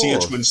Garcia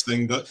Twins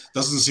thing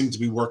doesn't seem to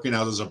be working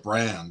out as a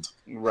brand.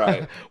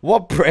 Right.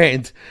 What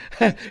brand?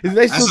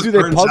 They still do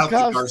their podcast?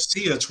 Out, the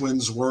Garcia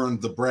Twins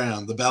weren't the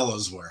brand. The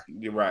Bellas were.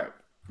 You're right.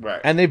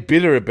 Right. And they're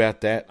bitter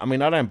about that. I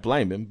mean, I don't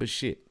blame them, but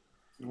shit.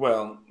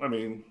 Well, I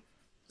mean,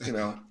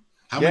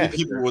 How many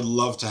people would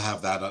love to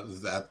have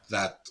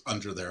that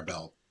under their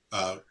belt?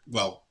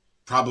 Well,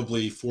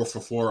 probably 4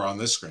 for 4 on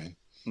this screen.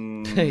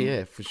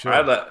 Yeah, for sure.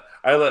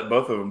 I let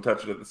both of them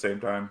touch it at the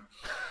same time.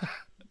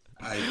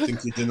 I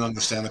think you didn't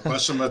understand the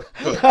question, but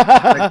good.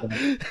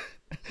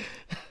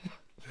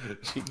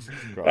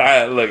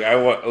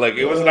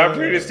 It was an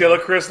opportunity to steal a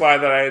Chris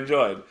line that I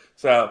enjoyed.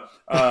 So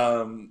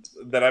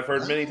that I've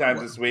heard many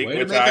times this week,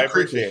 which I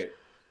appreciate.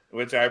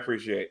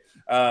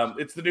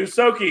 It's the new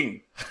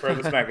soaking for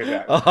the Smack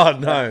Attack. Oh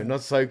no,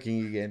 not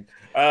soaking again.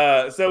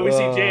 So we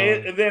see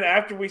Jay, and then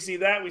after we see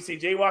that, we see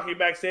Jay walking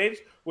backstage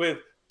with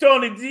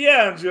Tony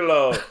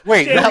D'Angelo.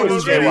 Wait, that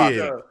was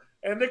jaywalking.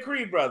 And the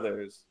Creed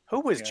brothers.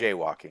 Who was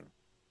jaywalking?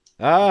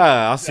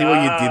 I see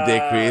what you did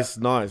there, Chris.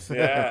 Nice.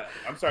 Yeah,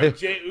 I'm sorry.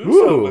 Jay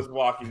Uso was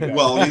walking back.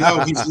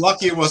 Well, he's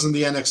lucky it wasn't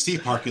the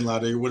NXT parking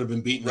lot, or he would have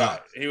been beaten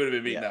up. He would have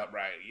been beaten up,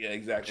 right? Yeah,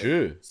 exactly.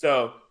 True.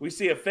 So we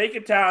see a fake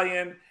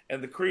Italian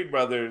and the Creed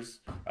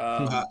brothers.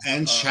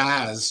 And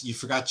Chaz. You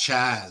forgot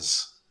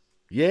Chaz.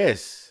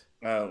 Yes.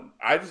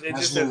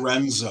 That's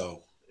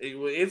Lorenzo.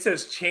 It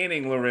says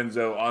Channing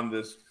Lorenzo on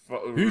this.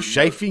 Who's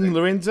chafing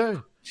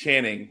Lorenzo?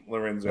 Channing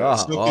Lorenzo.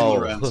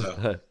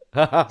 Lorenzo.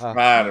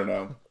 I don't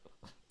know.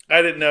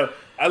 I didn't know.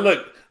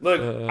 Look.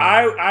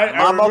 I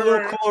Mama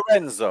remember, Luke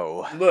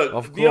Lorenzo. Look,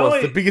 of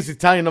course, the biggest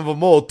Italian of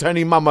them all,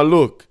 Tony Mama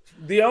Luke.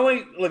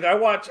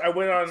 I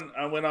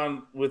went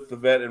on with the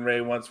Vet and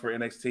Ray once for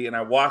NXT, and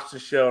I watched the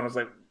show, and I was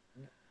like,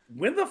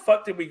 when the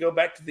fuck did we go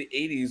back to the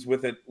 80s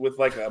with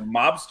like a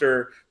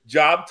mobster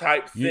job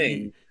type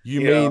thing?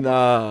 You mean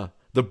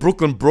the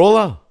Brooklyn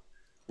Brawler?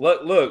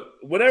 Look,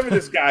 whatever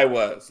this guy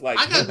was, like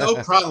I got no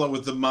problem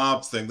with the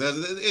mob thing.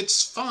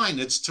 It's fine.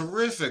 It's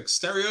terrific.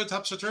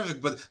 Stereotypes are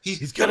terrific, but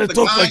he's got to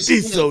talk like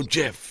this, though,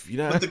 Jeff. You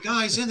know, but the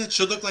guys in it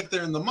should look like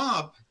they're in the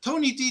mob.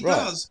 Tony D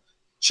does.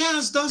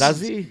 Chaz doesn't.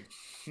 Does he?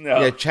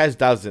 No. Yeah, Chaz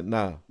doesn't.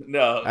 No,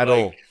 at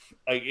all.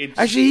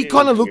 Actually, he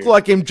kind of looked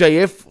like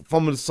MJF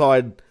from the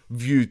side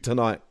view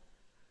tonight,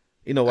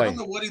 in a way. I don't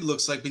know what he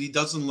looks like, but he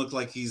doesn't look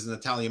like he's an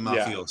Italian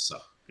mafioso.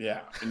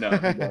 Yeah, no,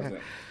 he doesn't.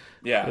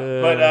 Yeah,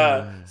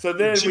 but so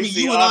then Jimmy, we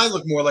see you and I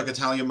look more like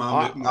Italian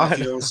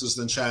mafiosos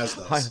than Chaz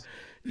does.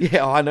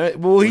 I know.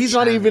 Well, he's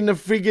not even a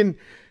friggin'.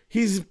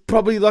 He's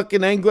probably like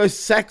an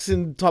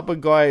Anglo-Saxon type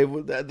of guy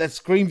that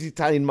screams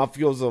Italian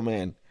mafioso,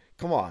 man.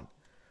 Come on.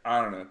 I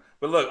don't know,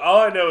 but look, all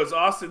I know is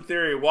Austin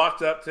Theory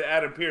walked up to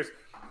Adam Pearce.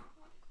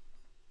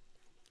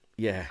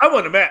 Yeah, I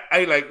want to bet.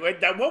 I like.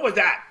 What was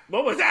that?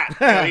 What was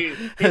that?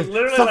 He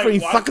literally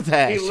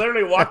he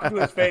literally walked into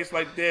his face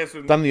like this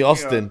and done the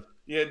Austin.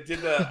 Did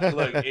the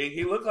look.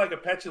 He looked like a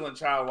petulant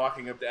child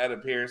walking up to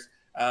Adam Pearce.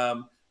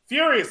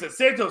 Furious that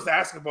Santos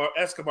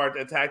Escobar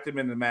attacked him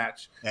in the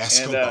match.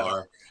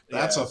 Escobar.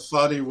 That's a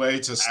funny way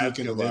to sneak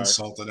in an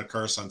insult and a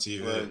curse on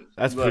TV.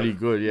 That's pretty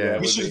good. Yeah,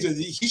 he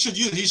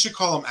should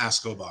call him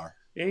Escobar.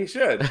 Yeah, he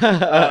should.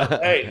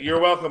 Hey,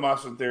 you're welcome,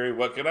 Austin Theory.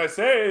 What can I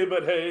say?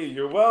 But hey,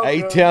 you're welcome.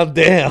 A-Town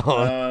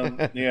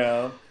down.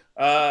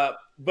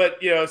 But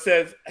it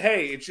says,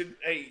 hey, it should.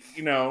 Hey,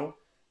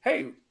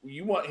 hey,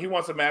 he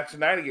wants a match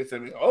tonight against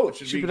him. Oh, it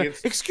should be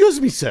against. Excuse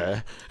me,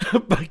 sir.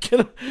 But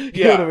can I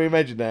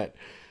imagine that?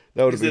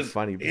 That would have been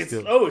funny. But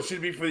still. Oh, it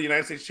should be for the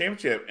United States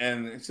Championship,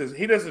 and it says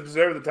he doesn't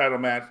deserve the title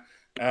match.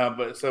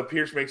 But so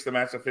Pierce makes the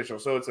match official.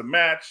 So it's a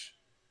match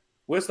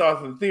with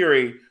Austin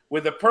Theory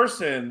with a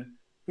person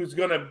who's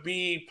going to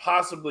be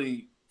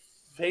possibly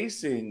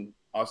facing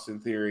Austin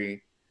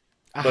Theory,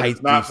 but I hate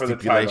it's not these for the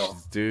title,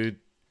 dude.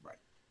 Right?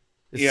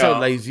 It's so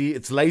lazy.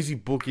 It's lazy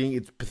booking.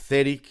 It's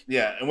pathetic.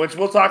 Yeah, and which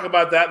we'll talk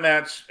about that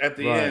match at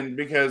the end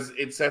because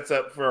it sets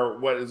up for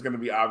what is going to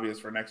be obvious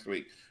for next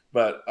week.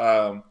 But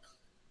so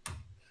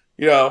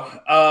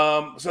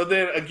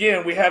then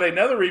again, we had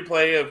another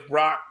replay of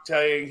Brock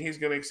telling he's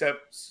going to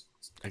accept.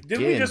 Did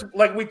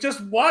we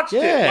just watched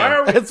it?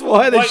 That's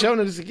why they're showing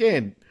us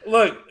again.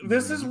 Look,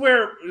 this is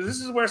where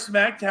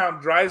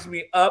SmackDown drives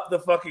me up the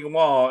fucking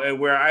wall, and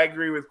where I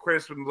agree with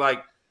Chris when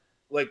like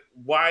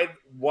why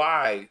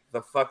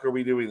the fuck are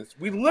we doing this?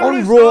 We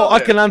literally on Raw, I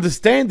can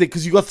understand it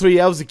because you got 3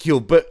 hours to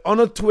kill, but on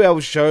a 2-hour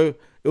show,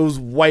 it was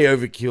way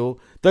overkill.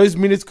 Those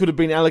minutes could have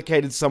been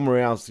allocated somewhere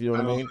else. You know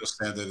what I mean? I don't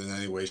understand it in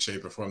any way,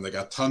 shape, or form. They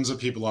got tons of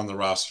people on the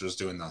rosters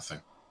doing nothing.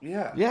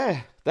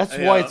 Yeah. That's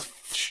why it's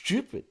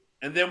stupid.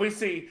 And then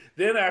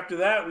after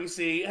that, we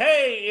see,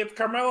 hey, it's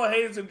Carmelo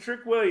Hayes and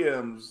Trick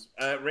Williams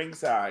at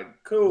ringside.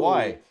 Cool.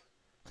 Why?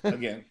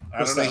 Again, I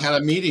don't know. They had a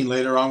meeting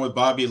later on with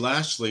Bobby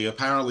Lashley.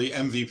 Apparently,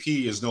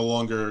 MVP is no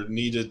longer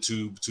needed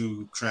to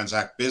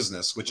transact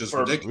business, which is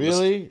ridiculous.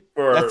 Really?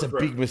 That's a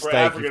big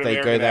mistake if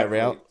they go that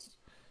route.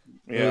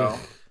 Well,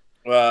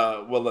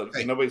 look,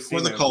 nobody's seen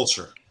for the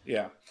culture.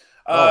 Yeah.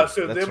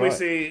 So then we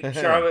see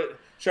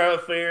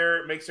Charlotte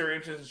Flair makes her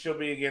entrance, and she'll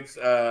be against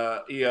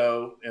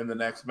Io in the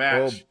next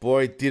match. Oh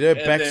boy, did her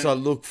backside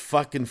look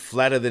fucking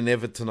flatter than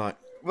ever tonight.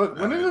 Look,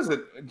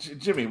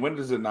 Jimmy, when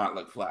does it not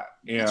look flat?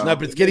 No,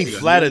 but it's getting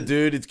flatter,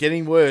 dude. It's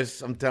getting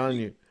worse. I'm telling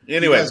you.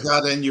 Anyway, you guys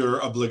got in your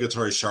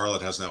obligatory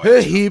Charlotte has no.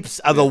 Her hips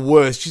are the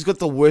worst. She's got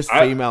the worst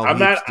female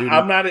hips, dude.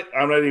 I'm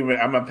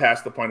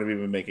past the point of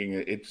even making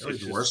it. It's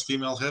just worst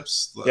female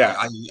hips. Yeah,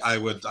 I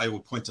would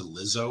point to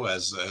Lizzo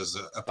as a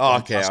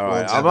okay, all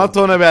right. I'm not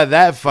talking about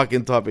that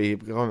fucking type of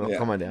hip.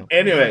 Come on down.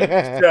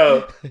 Anyway,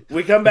 so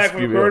we come back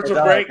from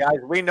commercial break. Guys,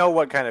 we know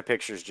what kind of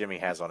pictures Jimmy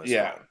has on his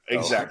phone.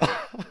 Exactly.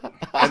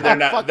 And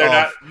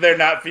they're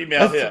not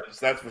female hips.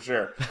 That's for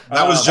sure.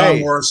 That was John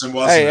Morrison,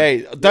 wasn't it?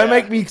 Hey, don't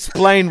make me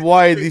explain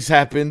why this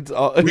happened.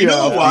 We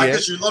know why,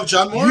 because you love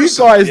John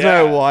Morrison. You guys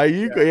know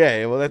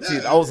why. Well, that's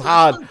it. I was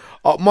hard.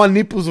 My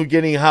nipples were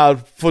getting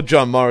hard for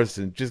John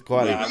Morrison. Just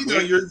quite.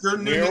 Your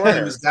new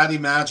name is Daddy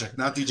Magic,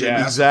 not DJ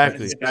Magic.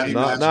 Exactly.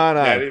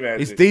 No.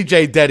 It's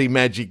DJ Daddy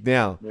Magic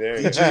now.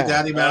 DJ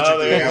Daddy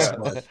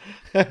Magic.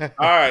 All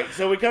right,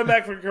 so we come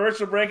back from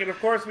commercial break, and of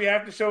course we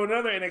have to show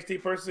another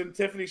NXT person,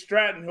 Tiffany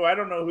Stratton, who I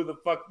don't know who the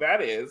fuck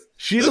that is.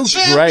 She looks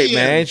great,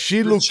 man.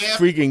 She looks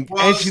freaking,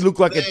 and she looked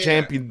like a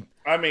champion.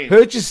 I mean,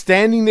 her just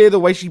standing there, the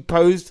way she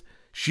posed,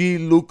 she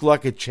looked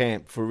like a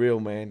champ for real,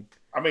 man.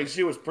 I mean,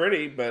 she was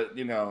pretty, but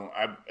I don't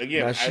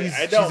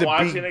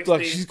watch NXT.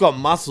 Look, she's got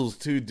muscles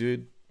too,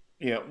 dude.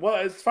 Yeah,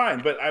 well, it's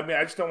fine, but I mean,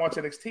 I just don't watch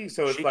NXT,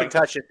 so she can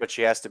touch it, but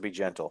she has to be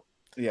gentle.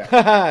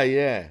 Yeah,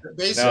 yeah.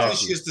 Basically,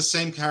 she has the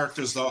same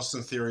character as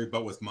Austin Theory,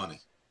 but with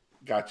money.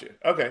 Gotcha.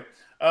 Okay.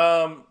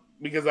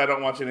 Because I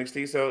don't watch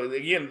NXT, so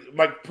again,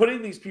 like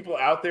putting these people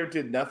out there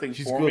did nothing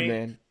for me.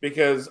 Man.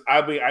 Because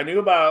I knew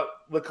about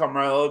the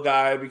Carmelo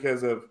guy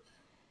because of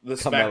the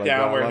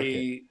Smackdown where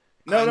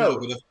No, I know,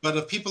 no. but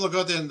if people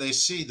go there and they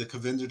see the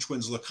Kavinder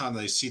twins look on,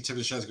 they see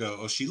Tiffany Stratton go,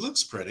 oh, she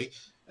looks pretty.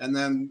 And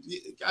then,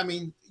 I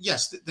mean,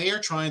 yes, they are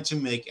trying to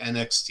make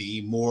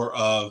NXT more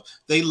of,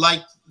 they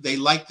like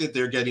that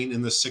they're getting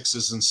in the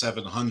 600s and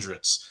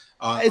 700s.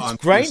 It's On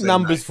great Tuesday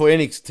numbers night. for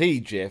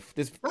NXT, Jeff.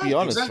 Let's be Right,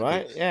 honest, exactly.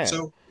 right? Yeah.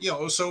 So,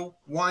 so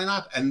why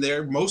not? And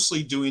they're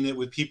mostly doing it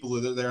with people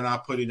that they're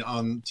not putting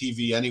on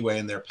TV anyway,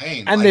 and they're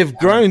paying. And like they've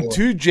grown Adam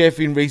too,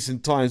 Jeff, in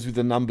recent times with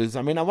the numbers.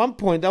 I mean, at one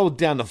point, they were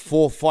down to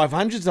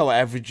 400-500s they were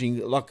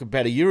averaging like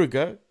about a year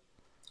ago.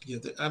 Yeah,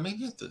 I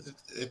mean,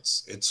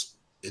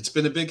 it's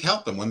been a big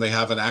help. And when they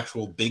have an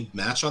actual big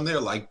match on there,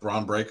 like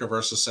Braun Breaker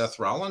versus Seth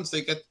Rollins,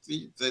 they get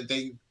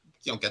they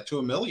get to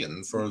 1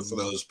 million for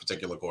those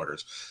particular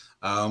quarters.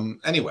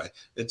 Anyway,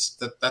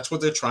 that's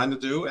what they're trying to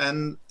do,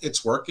 and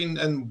it's working.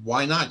 And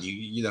why not?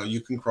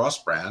 You can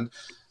cross brand.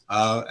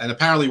 And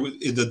apparently,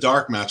 in the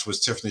dark match was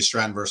Tiffany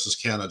Stratton versus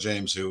Kiana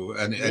James, who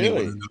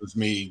anyone who knows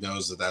me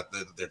knows that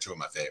they're two of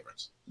my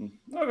favorites.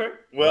 Okay,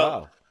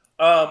 well,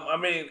 wow. I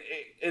mean,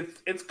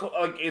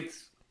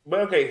 but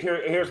okay.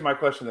 Here's my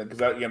question then,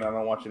 because I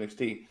don't watch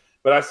NXT,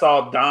 but I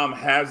saw Dom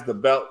has the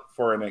belt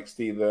for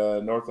NXT,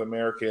 the North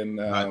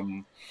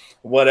American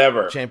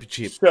whatever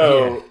championship.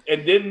 So,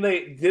 and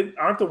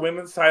aren't the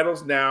women's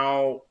titles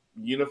now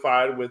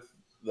unified with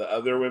the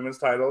other women's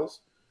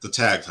titles? The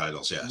tag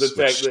titles, yes.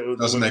 Which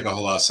doesn't make a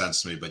whole lot of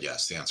sense to me, but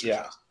yes, the answer is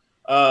yes.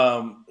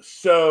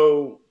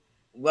 So,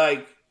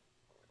 like,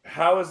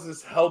 how is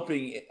this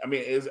helping? I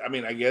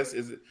mean, I guess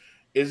is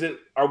it?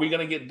 Are we going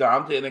to get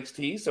Dom to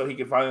NXT so he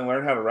can finally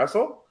learn how to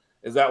wrestle?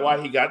 Is that why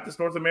he got this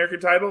North American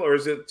title, or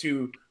is it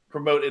to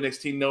promote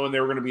NXT, knowing they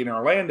were going to be in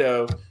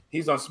Orlando?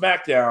 He's on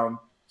SmackDown,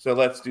 so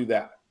let's do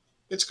that.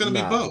 It's going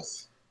to be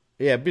both.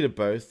 Yeah, a bit of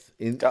both.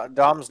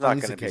 Dom's not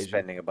going to be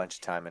spending a bunch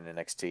of time in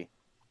NXT.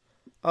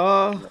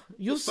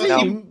 You'll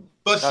see.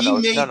 But he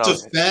may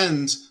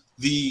defend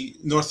the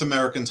North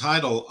American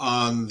title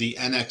on the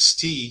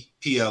NXT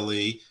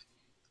PLE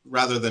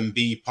rather than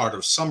be part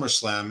of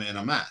SummerSlam in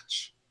a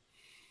match.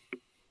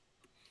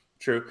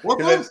 True. Or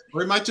both.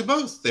 Or he might do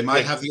both. They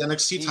might have the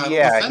NXT title.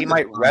 Yeah, he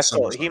might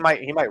wrestle. He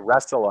might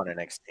wrestle on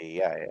NXT.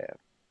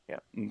 Yeah.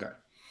 Okay.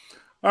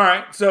 All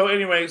right. So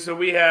anyway,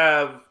 we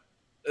have,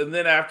 and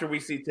then after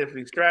we see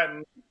Tiffany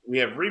Stratton, we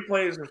have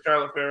replays of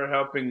Charlotte Flair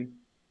helping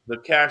the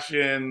cash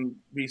in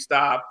be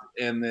stopped,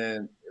 and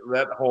then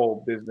that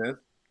whole business.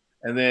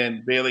 And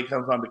then Bayley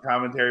comes on to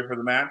commentary for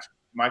the match.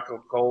 Michael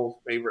Cole's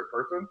favorite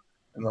person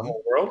in the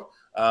whole world.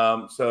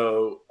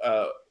 So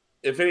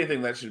if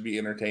anything, that should be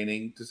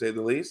entertaining, to say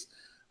the least.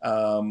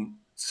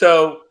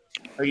 So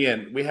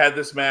again, we had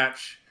this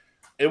match.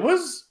 It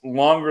was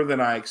longer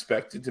than I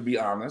expected, to be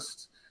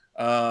honest.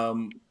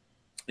 And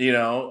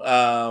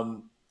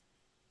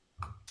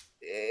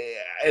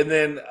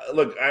then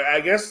look,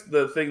 I guess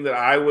the thing that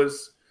I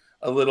was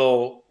a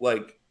little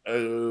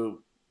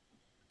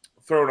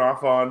thrown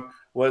off on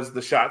was the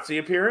Shotzi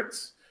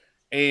appearance,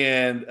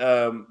 and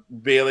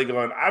Bayley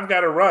going, "I've got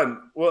to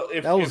run." Well,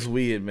 that was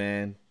weird,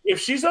 man. If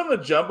she's on the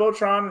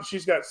Jumbotron and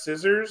she's got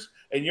scissors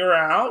and you're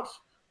out,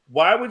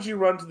 why would you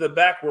run to the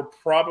back where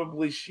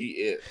probably she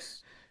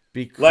is?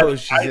 Because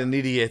she's an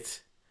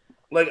idiot.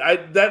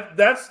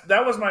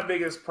 That was my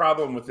biggest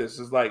problem with this.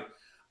 Is like,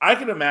 I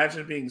can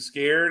imagine being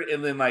scared,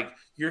 and then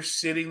you're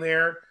sitting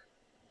there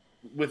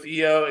with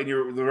EO and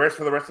you're the rest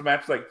of the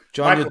match, like,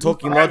 John, you're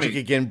talking logic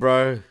again,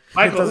 bro.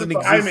 Michael, it doesn't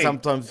exist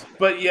sometimes.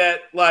 But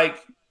yet,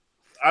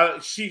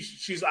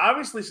 she's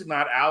obviously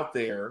not out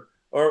there.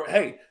 Or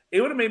hey, it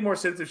would have made more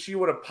sense if she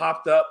would have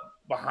popped up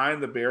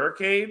behind the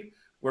barricade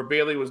where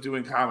Bayley was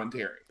doing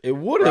commentary. It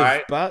would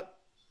have, but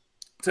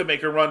to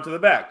make her run to the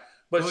back.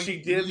 But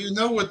she did. You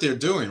know what they're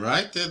doing,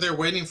 right? They're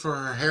waiting for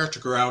her hair to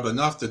grow out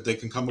enough that they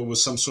can come up with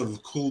some sort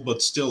of cool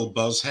but still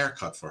buzz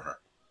haircut for her.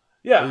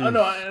 Yeah, I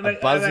know. A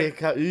buzz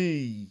haircut.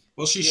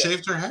 Well, she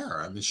shaved her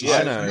hair. I mean,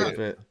 I know,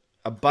 but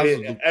a buzz.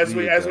 As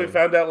we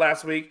found out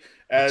last week,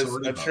 as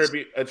a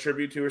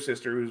tribute to her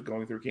sister who's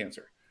going through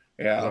cancer.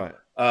 Yeah.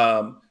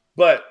 Right.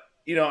 But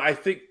I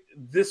think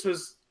this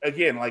was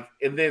again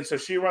and then so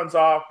she runs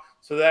off,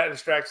 so that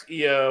distracts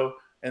EO,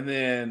 and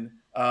then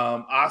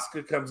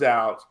Asuka comes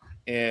out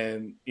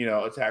and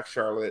attacks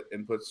Charlotte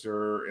and puts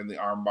her in the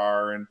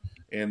armbar,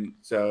 and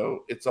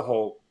so it's a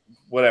whole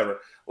whatever.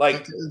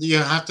 You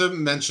have to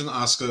mention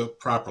Asuka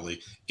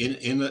properly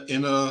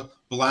in a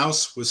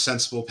blouse with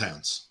sensible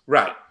pants.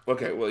 Right.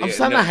 Okay. Well, I'm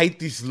starting to hate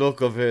this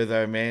look of her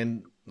though,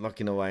 man.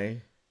 In a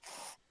way.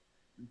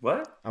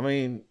 What? I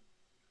mean,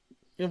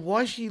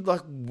 why is she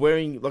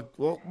wearing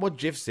what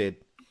Jeff said?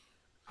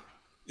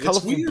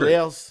 Colorful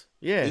blouse.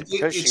 Yeah,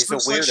 because she's a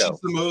weirdo. Like she's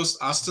the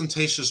most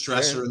ostentatious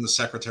dresser in the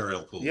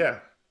secretarial pool. Yeah.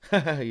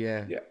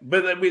 yeah.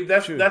 But I mean,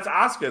 that's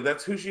Asuka.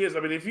 That's who she is. I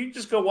mean, if you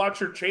just go watch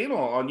her channel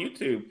on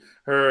YouTube,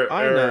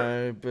 I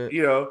know, but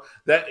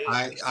that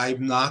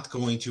I'm not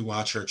going to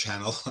watch her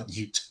channel on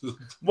YouTube.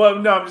 Well,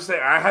 no, I'm just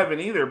saying I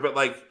haven't either. But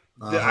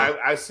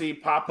I see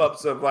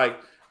pop-ups of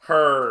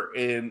her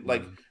in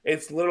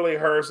it's literally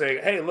her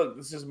saying, "Hey, look,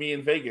 this is me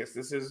in Vegas.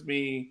 This is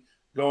me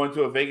going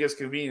to a Vegas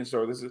convenience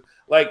store. This is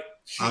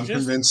I'm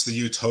convinced that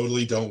you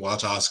totally don't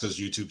watch Asuka's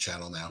YouTube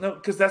channel now. No,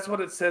 because that's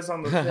what it says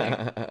on the thing.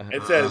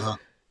 It says,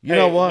 you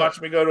know what?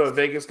 Watch me go to a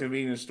Vegas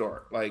convenience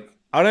store. Like,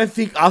 I don't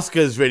think Asuka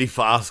is ready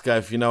for Asuka,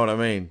 if you know what I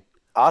mean.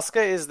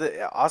 Asuka is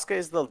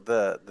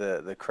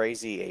the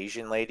crazy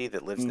Asian lady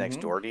that lives next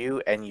door to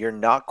you, and you're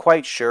not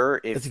quite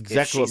sure if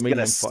she's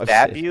gonna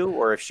stab you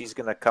or if she's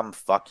gonna come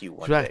fuck you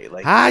one day.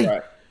 Like,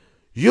 hi,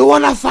 you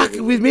wanna fuck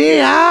with me,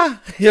 huh?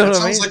 You know that what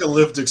sounds I mean? like a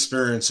lived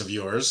experience of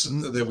yours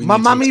that we My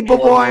need mommy to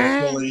explore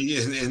boy fully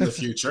in the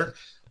future.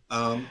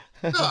 No,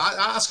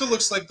 Asuka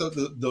looks like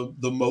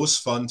the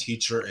most fun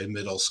teacher in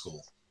middle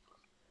school.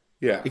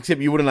 yeah. Except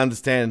you wouldn't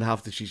understand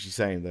half the shit she's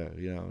saying, though.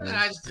 You know,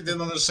 I just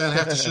didn't understand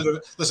half the shit.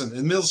 Listen,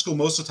 in middle school,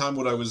 most of the time,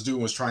 what I was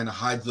doing was trying to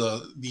hide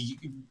the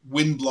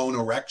wind-blown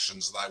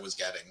erections that I was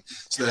getting,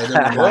 so that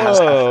I didn't realize.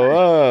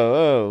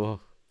 Whoa.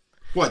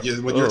 What?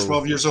 When you're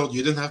 12 years old,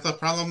 you didn't have that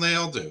problem. They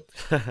all do.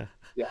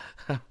 Yeah.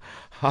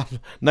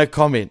 No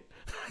comment.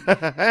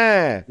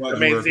 That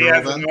means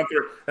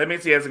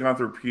he hasn't gone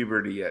through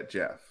puberty yet,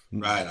 Jeff.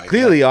 Right.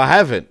 Clearly, I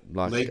haven't,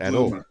 like, Late at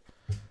bloomer. all.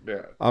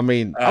 Yeah. I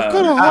mean, I've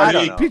got a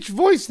high pitched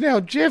voice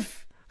now,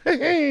 Jeff.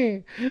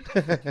 I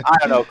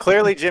don't know.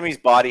 Clearly, Jimmy's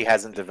body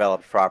hasn't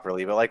developed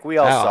properly, but like we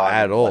all saw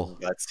at all.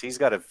 He's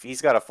got a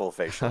full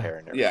facial hair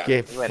and everything.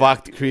 Yeah. Get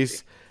fucked,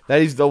 Chris.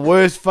 That is the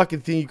worst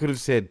fucking thing you could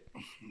have said.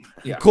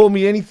 Yeah. You call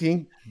me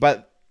anything,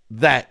 but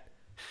that.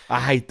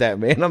 I hate that,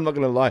 man. I'm not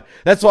gonna lie.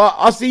 That's why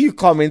I'll see your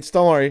comments.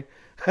 Don't worry.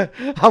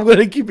 I'm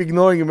gonna keep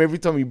ignoring him every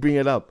time you bring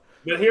it up.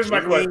 But here's my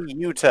question.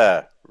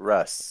 Utah,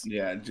 Russ.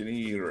 Yeah, Jenny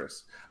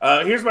Uterus.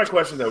 Here's my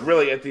question, though.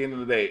 Really, at the end of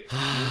the day,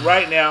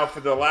 right now, for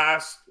the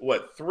last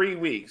 3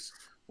 weeks,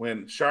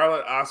 when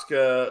Charlotte,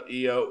 Asuka,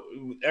 Io,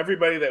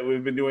 everybody that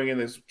we've been doing in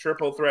this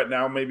triple threat,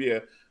 now maybe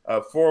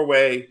a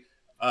four-way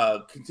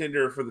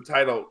contender for the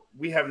title,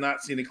 we have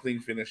not seen a clean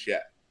finish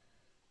yet.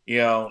 You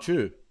know,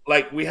 True.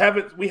 Like we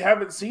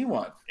haven't seen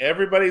one.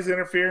 Everybody's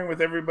interfering with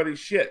everybody's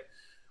shit.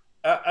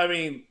 I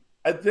mean,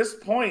 at this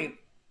point,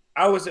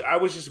 I was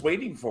just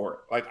waiting for it.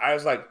 Like I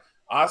was like,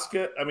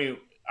 Asuka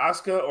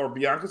or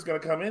Bianca's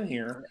going to come in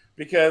here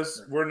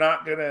because we're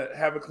not going to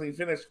have a clean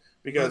finish.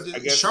 Because I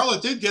guess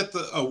Charlotte did get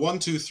a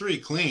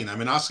 1-2-3 clean. I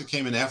mean, Asuka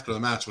came in after the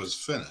match was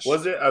finished.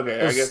 Was it?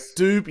 Okay, I guess.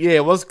 Yeah,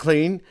 it was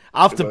clean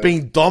after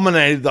being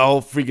dominated the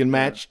whole freaking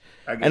match.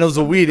 And it was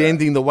a weird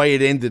ending the way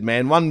it ended,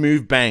 man. One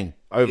move, bang,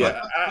 over.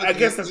 Yeah, I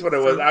guess that's what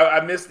it was. I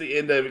missed the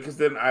end of it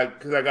because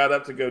I got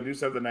up to go do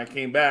something and I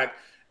came back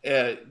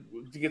to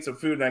get some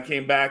food and I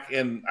came back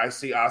and I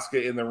see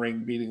Asuka in the ring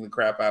beating the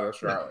crap out of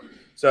Charlotte.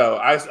 So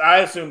I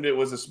assumed it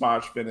was a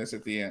smash finish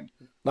at the end.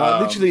 No,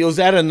 literally, it was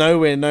out of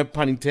nowhere, no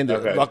pun intended.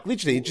 Okay. Like,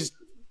 literally, it just...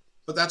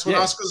 But that's what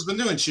Asuka's been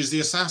doing. She's the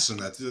assassin.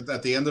 At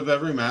the end of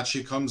every match,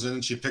 she comes in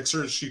and she picks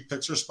her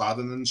spot,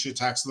 and then she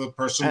attacks the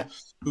person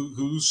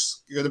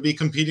who's going to be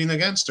competing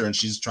against her, and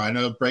she's trying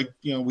to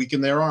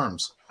weaken their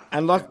arms.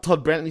 And like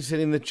Todd Brantley said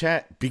in the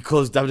chat,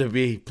 because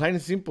WWE, plain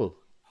and simple.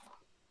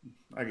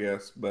 I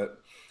guess, but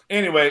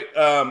anyway,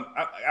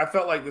 I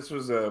felt like this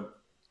was I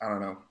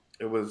don't know.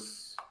 It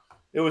was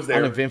there.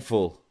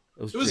 Uneventful.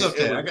 It was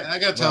okay. I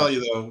got to tell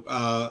you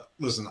though.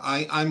 Listen,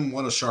 I'm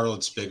one of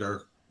Charlotte's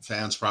bigger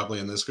fans probably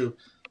in this group,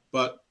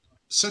 but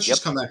since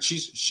she's come back,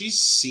 she's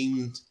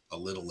seemed a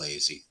little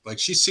lazy. Like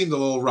she seemed a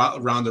little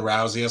Ronda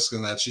Rousey-esque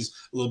in that she's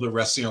a little bit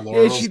resting her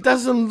laurels. Yeah, she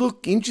doesn't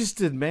look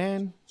interested,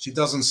 man. She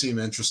doesn't seem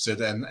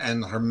interested,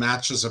 and her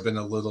matches have been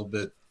a little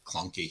bit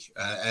clunky,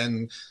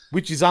 and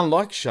which is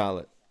unlike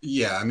Charlotte.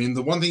 Yeah, I mean,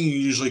 the one thing you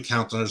usually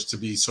count on is to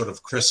be sort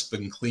of crisp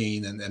and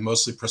clean and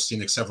mostly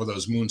pristine, except for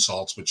those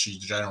moonsaults, which she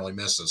generally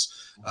misses,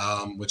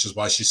 which is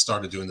why she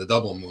started doing the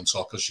double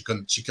moonsault, because she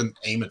couldn't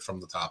aim it from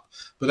the top.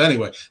 But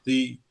anyway,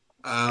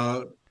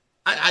 I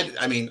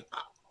mean,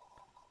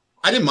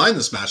 I didn't mind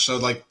this match. So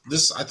like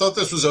this, I thought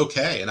this was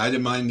okay, and I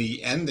didn't mind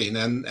the ending.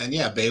 And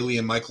yeah, Bayley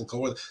and Michael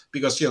Cole,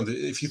 because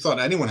if you thought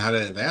anyone had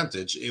an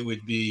advantage, it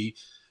would be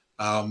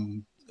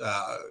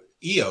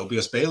Io,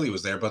 because Bayley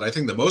was there. But I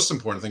think the most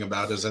important thing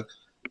about it is that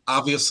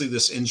obviously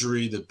this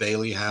injury that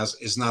Bayley has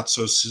is not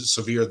so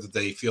severe that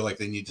they feel like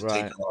they need to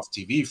take her off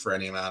TV for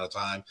any amount of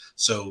time.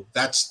 So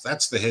that's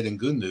the hidden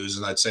good news,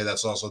 and I'd say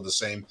that's also the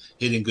same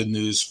hidden good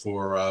news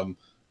for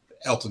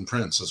Elton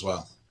Prince as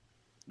well.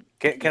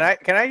 Can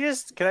I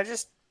just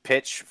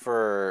pitch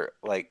for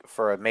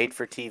a made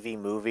for TV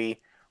movie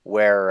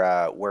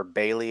where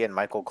Bayley and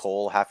Michael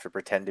Cole have to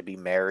pretend to be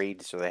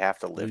married, so they have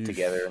to live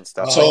together and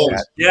stuff like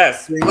that.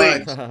 Yes, please.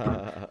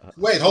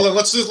 Wait, hold on.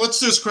 Let's do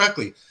this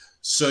correctly.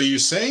 So you're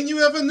saying you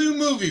have a new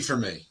movie for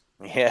me?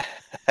 Yeah.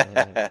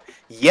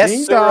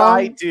 Yes, sir,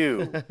 I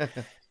do.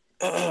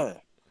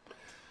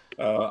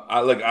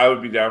 I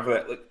would be down for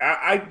that. Look,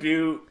 I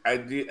do.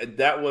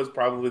 That was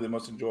probably the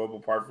most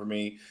enjoyable part for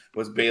me,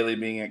 was Bayley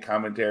being at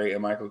commentary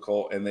and Michael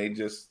Cole, and they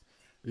just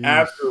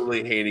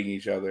absolutely hating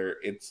each other.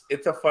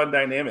 It's a fun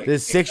dynamic.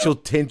 There's sexual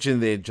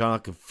tension there, John. I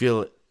can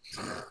feel it.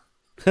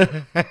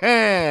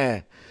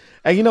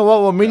 And you know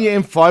what Minia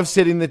M5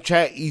 said in the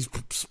chat? He's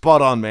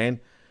spot on, man.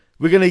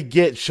 We're going to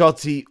get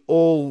Shotzi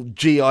all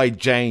G.I.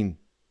 Jane,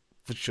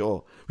 for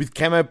sure, with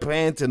camo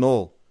pants and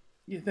all.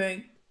 You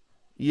think?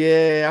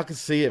 Yeah, I can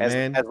see it,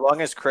 man. As long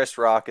as Chris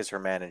Rock is her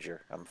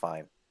manager, I'm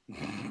fine.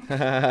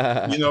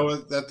 You know,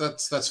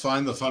 that's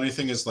fine. The funny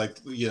thing is, like,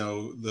 you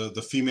know,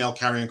 the female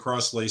carrying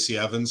cross, Lacey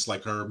Evans,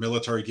 like, her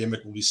military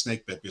gimmick will be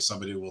snake bit because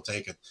somebody will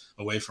take it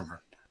away from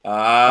her.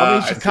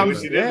 I see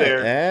what you did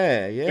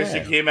there. Yeah. Because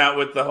she came out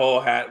with the whole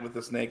hat with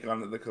the snake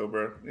on the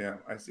cobra. Yeah,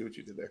 I see what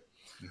you did there.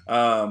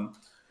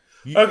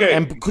 Okay.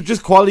 And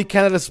just Quality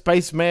Canada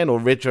Spaceman or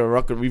Retro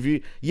Rocket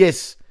Review.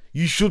 Yes,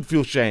 you should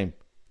feel shame.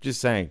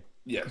 Just saying.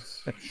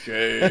 Yes.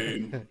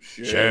 Shame.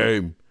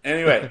 Shame.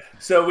 Anyway,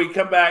 so we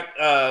come back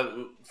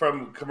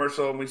from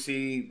commercial and we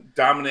see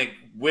Dominic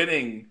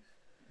winning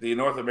the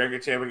North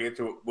American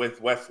Championship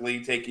with Wes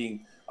Lee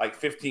taking like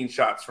 15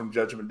 shots from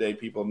Judgment Day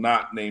people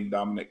not named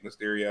Dominic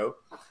Mysterio.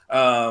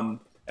 And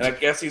I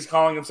guess he's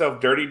calling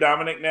himself Dirty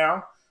Dominic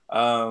now.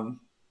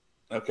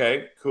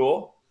 Okay,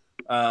 cool.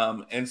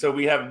 And so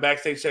we have a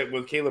backstage check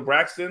with Kayla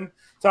Braxton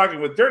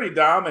talking with Dirty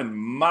Dom and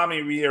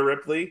Mommy Rhea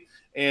Ripley.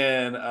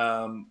 And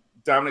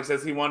Dominic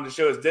says he wanted to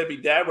show his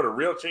deadbeat dad what a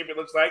real champion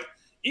looks like.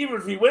 Even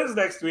if he wins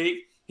next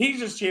week, he's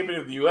just champion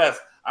of the U.S.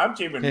 I'm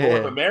champion of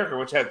North America,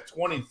 which has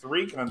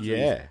 23 countries.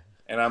 Yeah.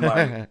 And I'm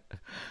like,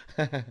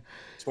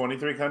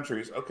 23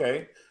 countries.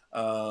 Okay.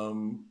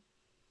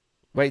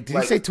 Wait, did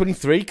he say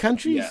 23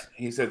 countries? Yeah,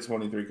 he said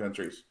 23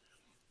 countries.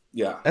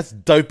 Yeah. That's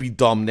Dopey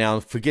Dom now.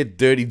 Forget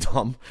Dirty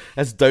Dom.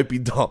 That's Dopey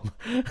Dom.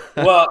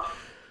 Well,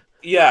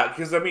 yeah,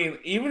 because, I mean,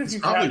 even if you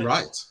probably count...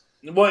 right.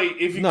 Well,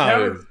 if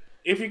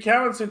you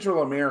count in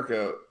Central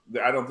America,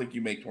 I don't think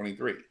you make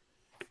 23.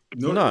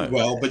 No.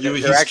 Well, but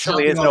there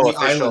actually is no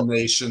official island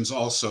nations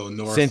also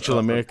north Central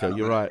America.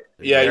 You're right.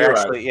 Yeah, you're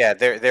right. Yeah,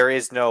 there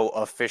is no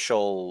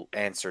official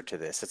answer to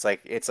this. It's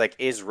like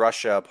is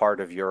Russia a part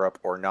of Europe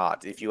or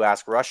not? If you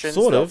ask Russians,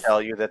 they'll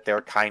tell you that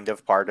they're kind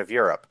of part of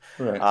Europe.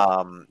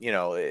 Right. You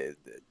know,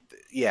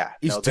 yeah.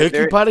 Is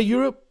Turkey part of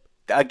Europe?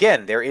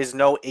 Again, there is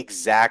no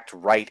exact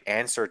right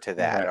answer to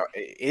that. Right.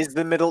 Is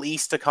the Middle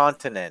East a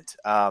continent?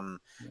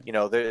 You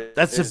know,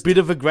 that's a bit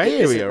of a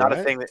gray area, not right?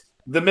 a thing that.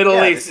 The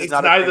Middle East, it's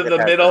neither the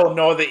middle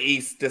nor the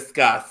east.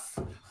 Discuss.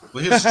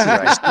 Well, there's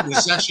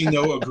actually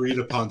no agreed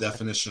upon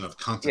definition of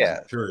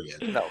continent,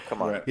 period. No,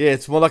 come on. Right. Yeah,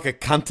 it's more like a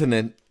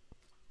continent.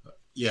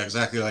 Yeah,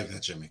 exactly like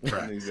that, Jimmy.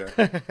 Correct.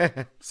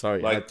 Exactly.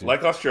 Sorry.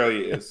 Like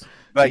Australia is.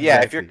 But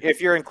yeah,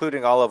 if you're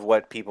including all of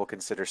what people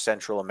consider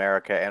Central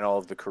America and all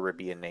of the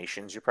Caribbean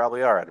nations, you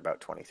probably are at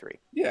about 23.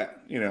 Yeah,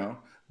 you know.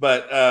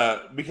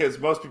 But because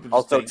most people just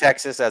also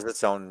Texas as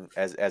its own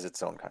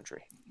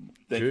country.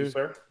 Thank you,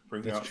 sir.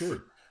 That's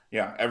true.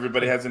 Yeah,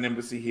 everybody has an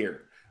embassy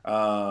here.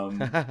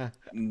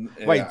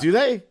 Wait, do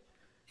they?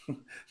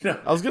 No.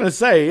 I was gonna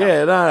say,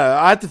 no.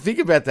 I had to think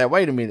about that.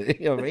 Wait a minute.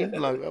 You know what I mean?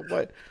 Like,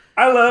 what?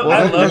 I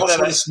love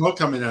that smoke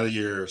coming out of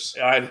your ears.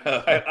 I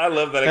know. I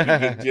love that I can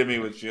get Jimmy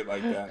with shit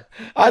like that.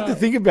 I had to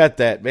think about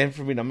that, man.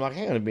 For me, I'm like,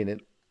 hang on a minute.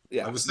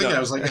 Yeah, I was thinking. I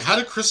was like, how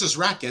did Chris's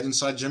rat get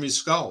inside Jimmy's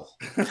skull?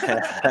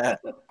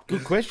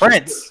 Good question.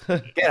 Prince,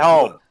 get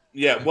home.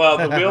 Yeah, well,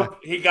 the wheel.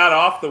 He got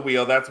off the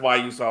wheel. That's why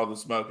you saw the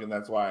smoke, and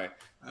that's why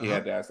he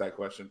had to ask that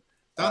question.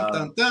 So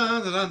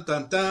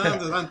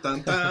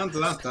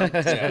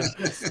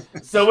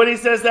when he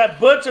says that,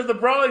 Butch of the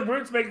Brawling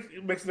Brutes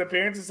makes an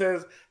appearance and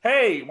says,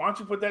 "Hey, why don't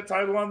you put that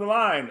title on the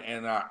line?"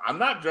 And I'm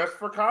not dressed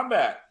for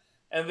combat.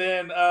 And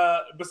then,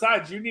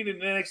 besides, you need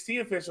an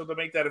NXT official to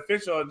make that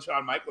official. And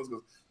Shawn Michaels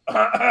goes,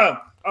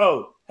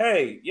 "Oh,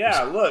 hey,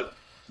 yeah, look,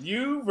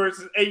 you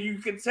versus." And you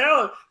can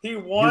tell he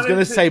was going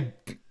to say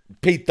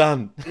Pete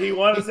Dunne. He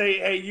wanted to say,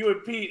 "Hey, you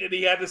and Pete," and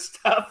he had to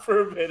stop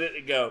for a minute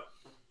and go,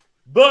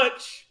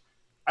 "Butch,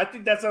 I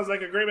think that sounds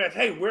like a great match.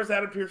 Hey, where's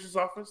Adam Pearce's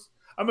office?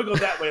 I'm gonna go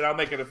that way and I'll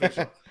make it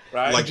official."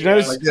 Right? Like, he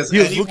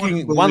was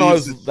looking one eye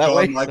that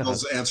way.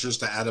 Michaels answers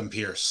to Adam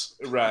Pearce.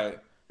 Right.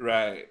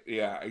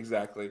 Yeah,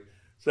 exactly.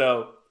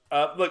 So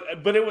look,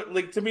 but it was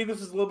like, to me,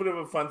 this is a little bit of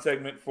a fun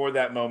segment for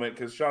that moment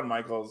because Shawn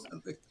Michaels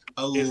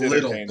a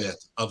little bit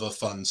of a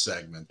fun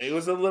segment. It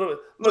was a little bit.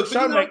 Look,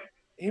 Shawn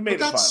he made it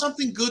fun. That's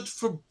something good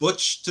for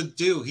Butch to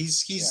do.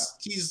 He's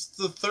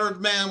the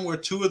third man where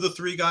two of the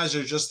three guys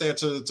are just there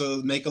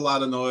to make a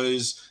lot of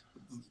noise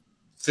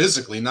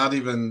physically, not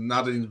even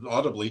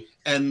audibly,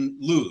 and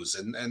lose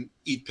and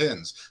eat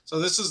pins. So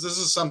this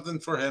is something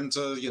for him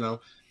to, you know,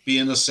 be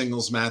in a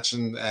singles match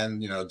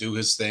and you know, do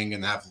his thing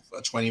and have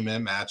a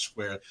 20-minute match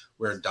where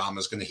Dom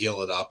is going to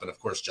heal it up, and of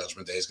course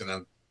Judgment Day is going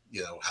to,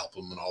 you know, help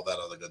him and all that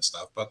other good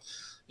stuff. But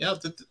yeah,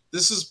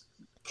 this is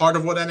part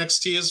of what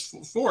NXT is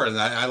for, and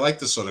I like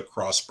this sort of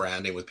cross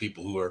branding with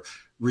people who are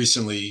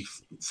recently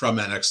from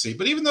NXT,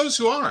 but even those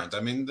who aren't. I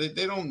mean,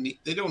 they don't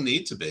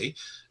need to be.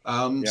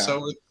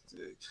 So,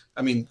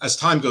 I mean, as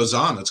time goes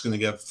on, it's going to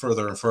get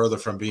further and further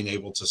from being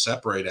able to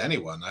separate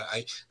anyone.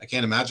 I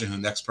can't imagine who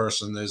the next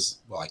person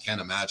is. Well, I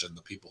can't imagine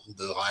the people who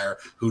they'll hire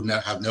who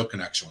have no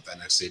connection with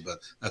NXT, but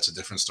that's a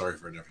different story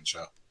for a different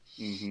show.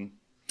 Mm-hmm.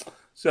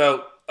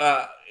 So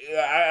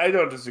I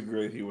don't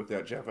disagree with you with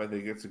that, Jeff. I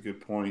think it's a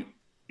good point.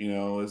 You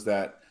know, is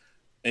that,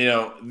 you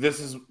know, this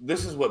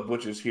is what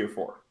Butch is here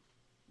for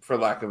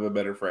lack of a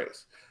better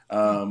phrase.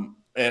 And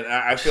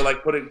I feel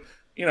like putting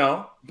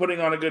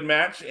putting on a good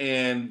match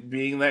and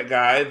being that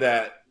guy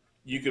that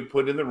you could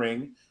put in the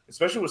ring,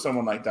 especially with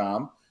someone like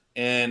Dom,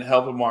 and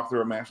help him walk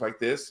through a match like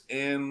this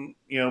and,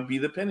 be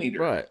the pin eater.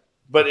 Right.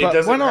 But it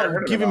doesn't why not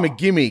hurt give him a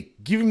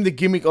gimmick? Give him the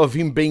gimmick of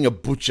him being a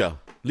butcher,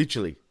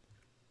 literally.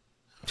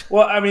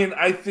 Well, I mean,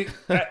 I think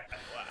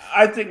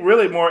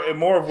really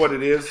more of what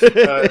it is,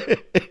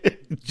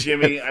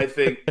 Jimmy. I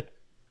think.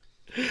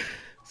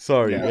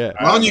 Sorry, yeah.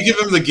 Why don't you give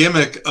him the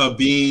gimmick of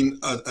being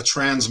a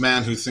trans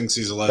man who thinks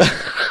he's a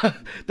lesbian?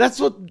 That's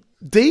what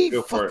D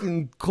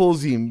fucking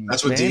calls him.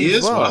 That's what D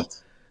is? Well.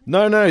 What?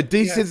 No.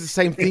 D says the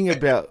same thing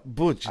about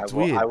Butch. It's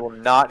weird. I will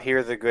not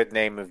hear the good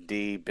name of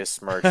D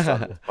besmirched on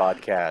this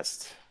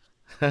podcast.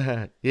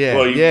 Yeah.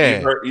 Well,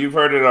 you've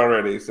heard it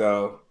already,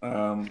 so.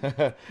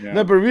 No,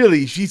 but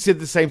really, she said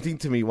the same thing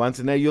to me once,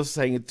 and now you're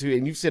saying it too,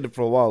 and you've said it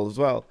for a while as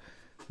well.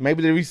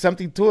 Maybe there is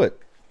something to it.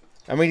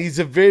 I mean, he's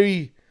a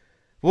very.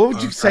 What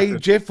would you say,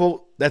 Jeff?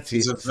 Well, that's it.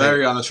 He's a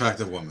very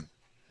unattractive woman.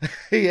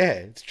 Yeah,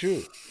 it's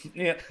true.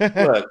 Yeah.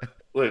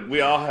 Look,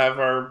 we all have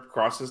our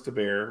crosses to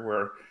bear.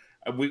 Where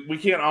we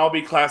can't all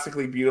be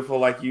classically beautiful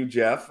like you,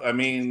 Jeff. I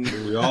mean,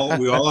 we all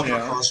have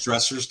our cross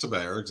dressers to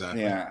bear.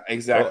 Exactly. Yeah,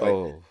 exactly.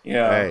 Uh-oh.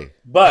 Yeah. Hey.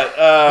 But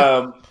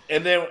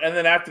and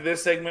then after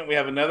this segment, we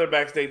have another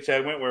backstage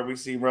segment where we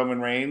see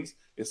Roman Reigns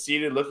is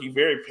seated, looking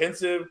very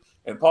pensive,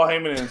 and Paul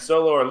Heyman and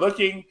Solo are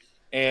looking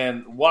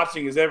and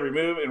watching his every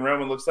move, and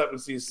Roman looks up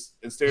and stares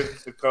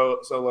at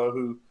Solo,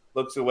 who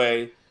looks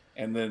away,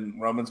 and then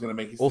Roman's going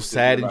to make his all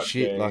sad and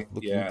shit, Jay. like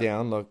looking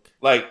down,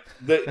 okay,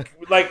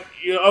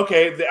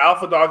 the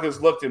alpha dog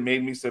has looked and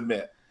made me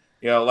submit.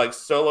 Like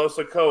Solo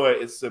Sikoa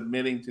is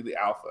submitting to the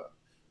alpha.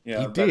 He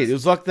did. It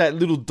was like that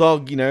little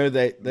dog,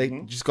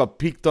 they just got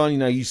picked on.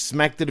 You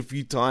smacked it a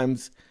few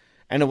times,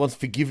 and it wants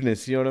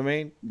forgiveness. You know what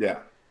I mean?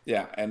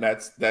 Yeah, and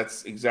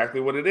that's exactly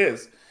what it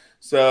is.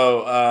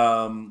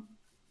 So,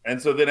 and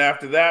so then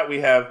after that, we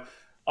have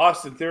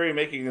Austin Theory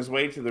making his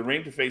way to the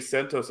ring to face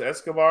Santos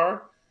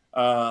Escobar.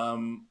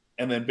 And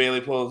then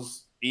Bayley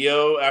pulls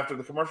EO after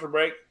the commercial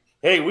break.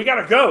 Hey, we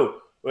gotta go.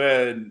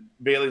 When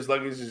Bayley's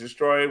luggage is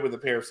destroyed with a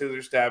pair of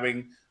scissors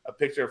stabbing a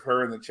picture of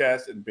her in the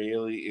chest, and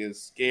Bayley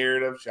is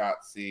scared of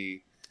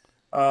Shotzi.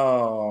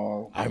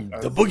 Oh, I'm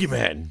the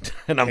boogeyman,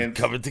 and I'm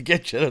coming to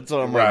get you. That's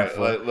what I'm waiting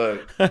for.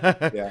 Look,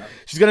 yeah.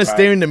 She's gonna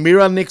stare in the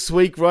mirror next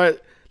week, right?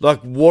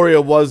 Like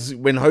Warrior was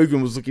when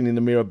Hogan was looking in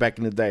the mirror back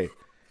in the day.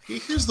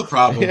 Here's the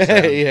problem.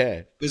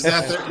 Yeah. Is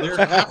that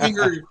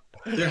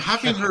they're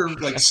having her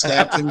like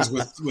stab things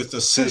with the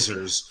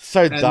scissors.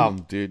 So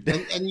dumb, dude.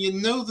 And you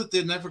know that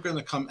they're never going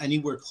to come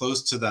anywhere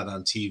close to that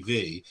on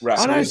TV. Right.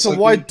 I know. So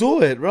why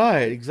do it?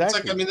 Right. Exactly.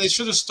 It's like, they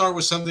should have started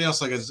with something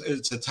else. Like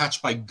it's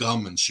attached by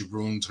gum, and she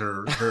ruined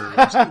her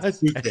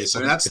suitcase. I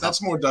mean,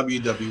 that's more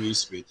WWE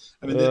speed.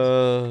 I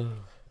mean,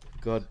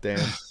 God damn.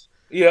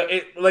 Yeah,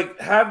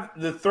 have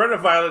the threat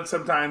of violence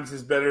sometimes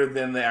is better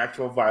than the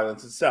actual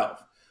violence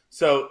itself.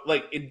 So,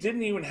 it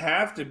didn't even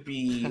have to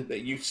be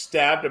that you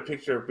stabbed a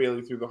picture of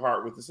Bayley through the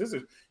heart with the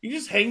scissors. You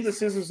just hang the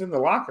scissors in the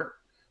locker.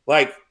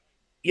 There's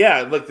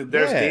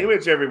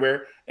damage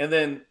everywhere, and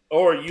then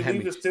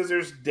leave the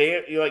scissors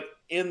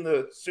in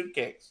the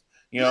suitcase.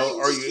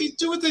 You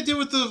do what they did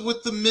with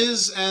the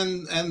Miz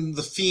and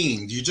the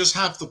Fiend. You just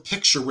have the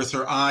picture with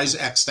her eyes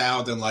X'd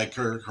out and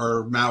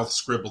her mouth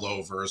scribbled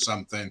over or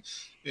something.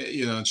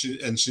 And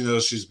she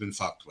knows she's been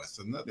fucked with,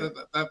 and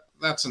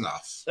that's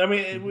enough. I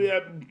mean,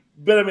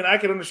 I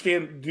can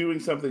understand doing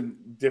something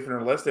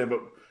different or less than,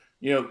 but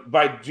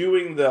by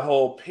doing the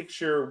whole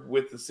picture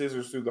with the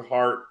scissors through the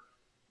heart,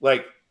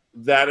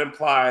 that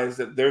implies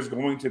that there's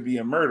going to be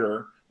a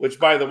murder. Which,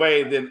 by the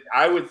way, then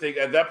I would think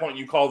at that point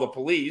you call the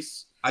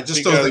police. I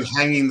just don't think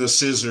hanging the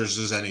scissors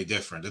is any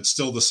different. It's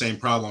still the same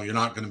problem. You're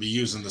not going to be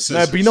using the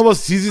scissors. No, but you know what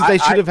scissors they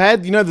should have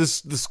had? The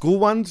school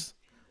ones.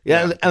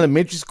 Yeah,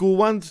 elementary school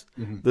ones,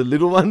 the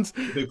little ones.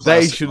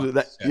 They should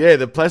have.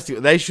 The plastic.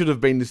 They should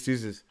have been the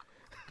scissors.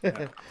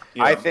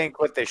 I think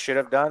what they should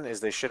have done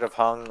is they should have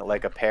hung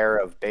a pair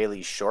of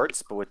Bailey's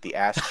shorts, but with the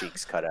ass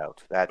cheeks cut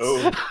out. That's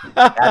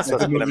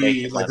what's going to make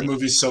it. Like the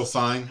movie So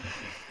Fine.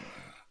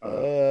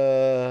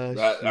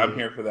 I'm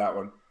here for that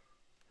one.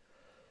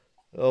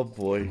 Oh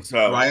boy!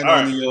 So Ryan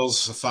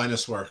O'Neal's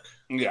finest work.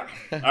 Yeah.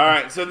 All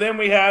right. So then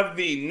we have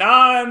the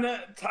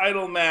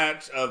non-title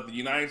match of the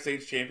United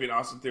States champion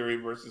Austin Theory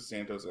versus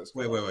Santos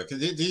Escobar. Wait. Do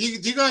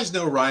you guys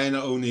know Ryan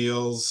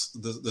O'Neal's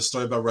the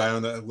story about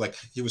Ryan?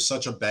 He was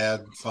such a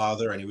bad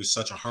father and he was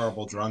such a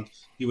horrible drunk.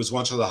 He was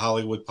once at a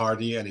Hollywood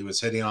party and he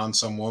was hitting on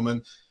some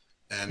woman,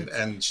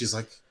 and she's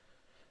like,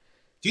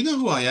 "Do you know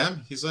who I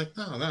am?" He's like,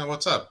 "No.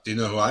 What's up? Do you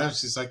know who I am?"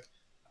 She's like,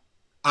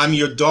 "I'm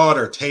your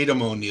daughter,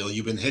 Tatum O'Neal.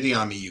 You've been hitting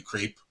on me, you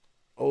creep."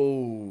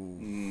 Oh.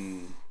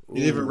 He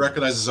didn't even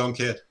recognize his own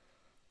kid.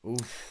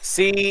 Oof.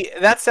 See,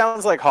 that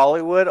sounds like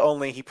Hollywood,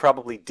 only he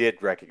probably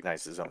did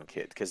recognize his own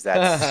kid, because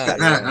that's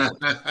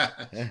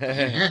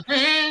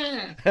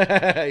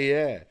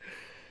yeah.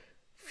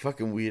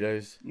 Fucking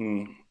weirdos.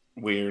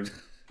 Weird.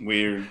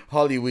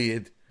 Holly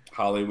weird.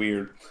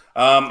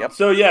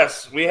 So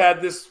yes, we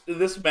had this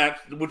match,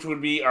 which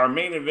would be our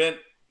main event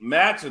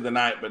match of the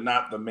night, but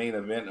not the main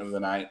event of the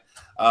night,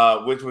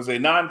 which was a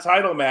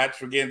non-title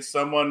match against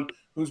someone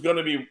who's going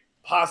to be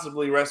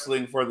possibly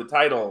wrestling for the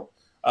title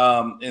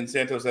in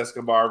Santos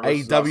Escobar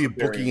versus AEW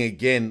booking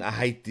again. I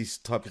hate this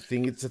type of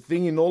thing. It's a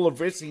thing in all of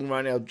wrestling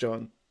right now,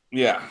 John.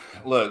 Yeah,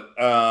 look.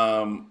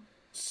 I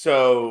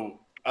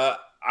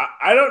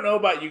don't know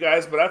about you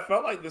guys, but I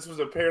felt like this was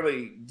a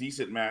fairly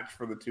decent match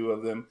for the two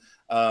of them.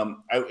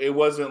 It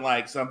wasn't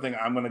like something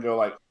I'm going to go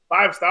like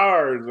 5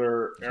 stars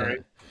or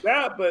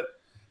that, but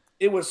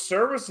it was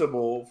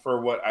serviceable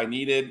for what I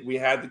needed. We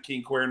had the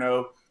King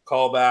Cuerno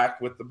callback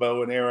with the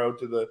bow and arrow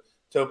to the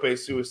Tope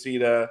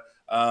Suicida.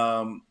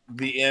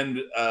 The end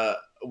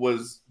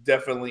was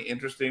definitely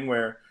interesting,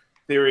 where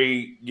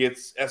Theory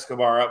gets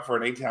Escobar up for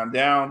an 8-count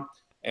down,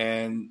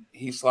 and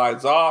he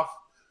slides off.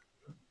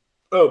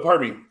 Oh,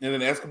 pardon me. And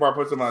then Escobar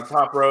puts him on the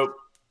top rope,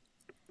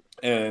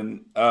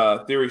 and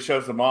Theory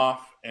shoves him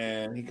off,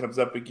 and he comes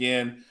up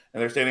again,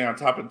 and they're standing on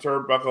top of the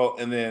turnbuckle,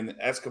 and then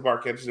Escobar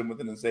catches him with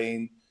an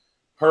insane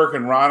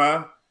Hurricane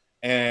Rana,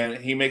 and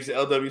he makes the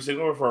LW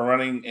signal for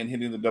running and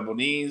hitting the double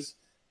knees,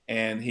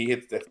 and he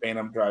hits the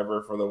Phantom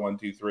Driver for the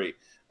 1-2-3.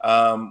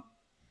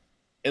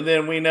 And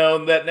then we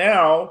know that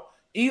now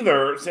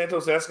either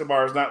Santos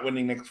Escobar is not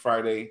winning next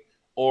Friday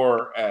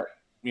or at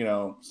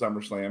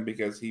SummerSlam,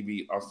 because he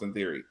beat Austin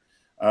Theory.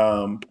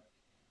 We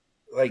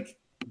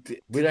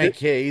don't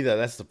care either.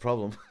 That's the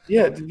problem.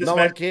 Yeah, did this no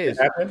match one cares.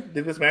 Happen?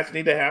 Did this match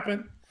need to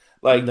happen?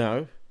 Like,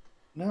 no.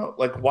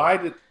 Like, why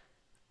did?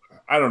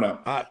 I don't know.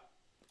 I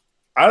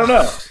don't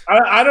know.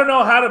 I don't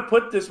know how to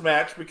put this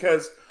match,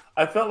 because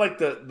I felt like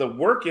the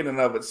work in and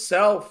of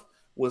itself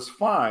was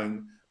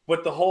fine,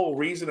 but the whole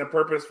reason and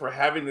purpose for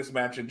having this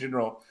match in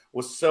general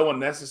was so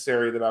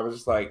unnecessary that I was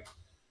just like,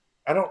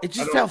 It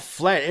just felt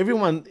flat.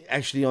 Everyone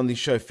actually on this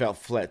show felt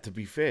flat, to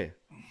be fair.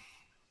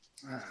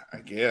 I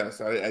guess.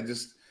 I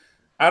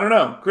don't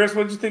know. Chris,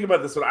 what did you think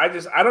about this one?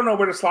 I don't know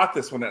where to slot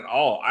this one at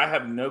all. I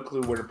have no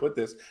clue where to put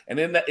this. And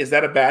is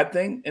that a bad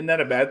thing? Isn't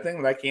that a bad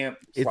thing that I can't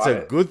slot It's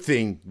a good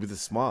thing with a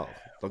smile.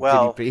 Like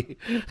well,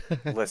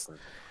 PDP. Listen,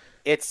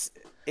 it's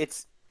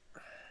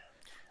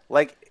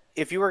like,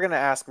 if you were going to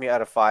ask me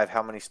out of 5,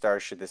 how many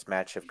stars should this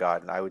match have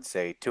gotten, I would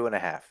say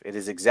 2.5. It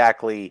is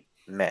exactly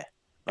meh.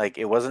 Like,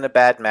 it wasn't a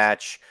bad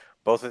match.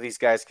 Both of these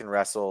guys can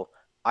wrestle.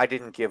 I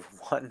didn't give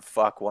one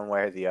fuck one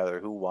way or the other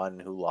who won,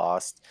 who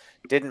lost.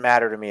 Didn't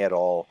matter to me at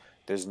all.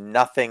 There's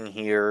nothing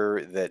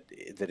here that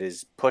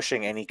is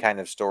pushing any kind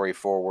of story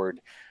forward.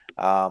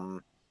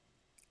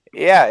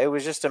 Yeah, it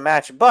was just a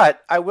match.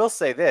 But I will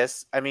say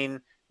this. I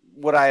mean,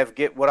 would I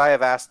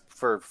have asked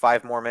for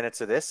 5 more minutes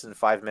of this and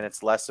 5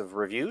 minutes less of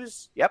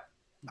reviews? Yep.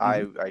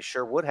 Mm-hmm. I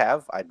sure would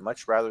have. I'd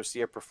much rather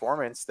see a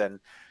performance than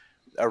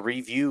a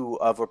review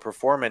of a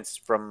performance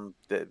from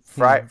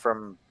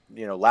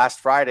last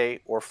Friday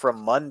or from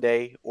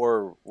Monday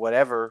or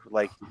whatever.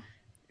 Like,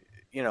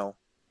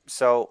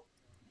 so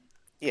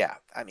yeah,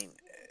 I mean,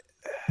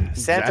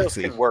 Santos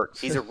can work.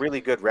 He's a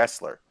really good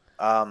wrestler.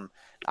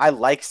 I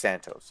like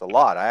Santos a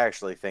lot. I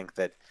actually think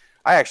that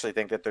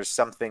there's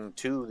something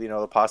to,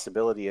 the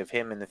possibility of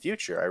him in the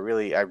future. I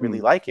really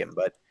like him,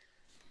 but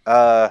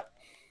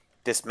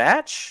this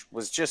match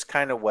was just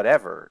kind of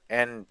whatever.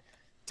 And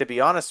to be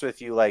honest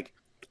with you, like,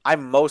 I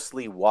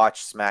mostly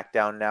watch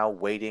SmackDown now,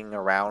 waiting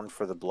around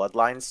for the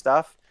Bloodline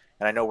stuff,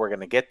 and I know we're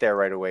gonna get there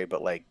right away.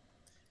 But like,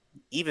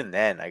 even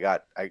then, I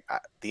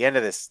the end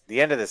of this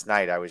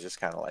night, I was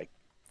just kind of like,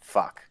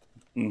 "Fuck."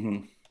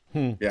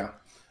 Mm-hmm. Yeah,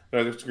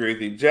 no, that's a great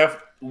thing,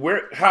 Jeff.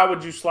 How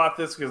would you slot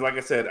this? Because, like I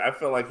said, I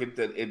feel like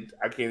it.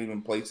 I can't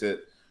even place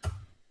it.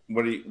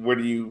 What do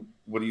you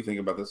think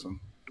about this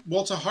one?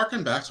 Well, to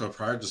harken back to a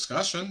prior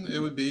discussion, it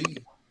would be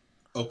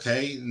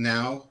okay.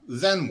 Now,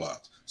 then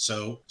what?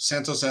 So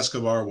Santos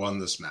Escobar won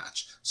this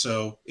match.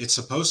 So it's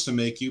supposed to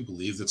make you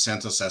believe that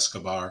Santos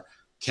Escobar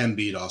can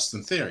beat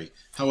Austin Theory.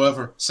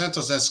 However,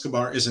 Santos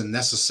Escobar isn't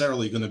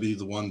necessarily going to be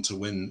the one to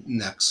win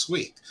next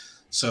week.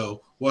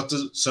 So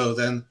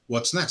then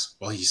what's next?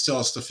 Well, he still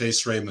has to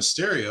face Rey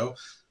Mysterio.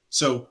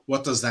 So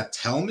what does that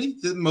tell me?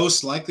 That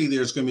most likely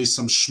there's going to be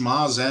some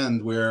schmaz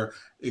end where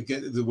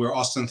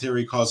Austin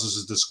Theory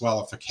causes a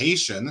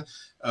disqualification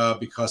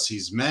because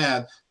he's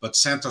mad, but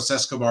Santos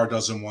Escobar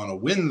doesn't want to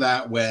win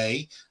that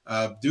way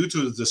due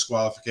to the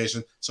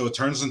disqualification. So it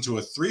turns into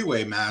a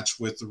 3-way match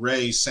with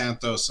Rey,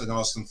 Santos, and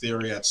Austin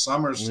Theory at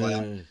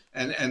SummerSlam,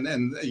 and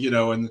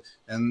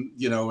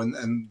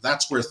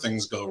that's where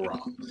things go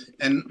wrong.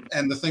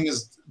 And the thing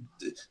is,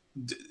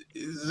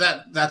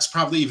 that's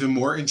probably even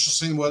more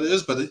interesting than what it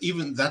is. But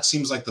even that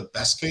seems like the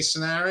best case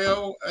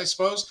scenario, I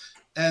suppose.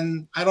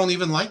 And I don't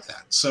even like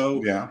that.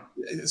 So yeah.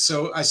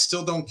 So I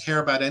still don't care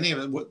about any of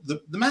it.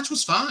 The match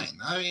was fine.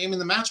 I mean,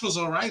 the match was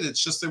all right.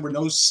 It's just there were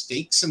no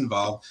stakes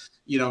involved.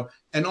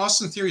 And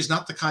Austin Theory is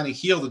not the kind of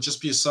heel that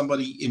just because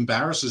somebody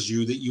embarrasses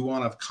you that you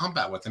want to have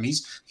combat with him.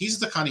 He's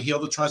the kind of heel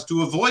that tries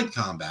to avoid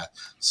combat.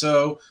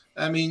 So,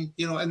 I mean,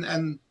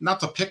 and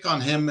not to pick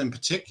on him in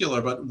particular,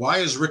 but why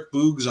is Rick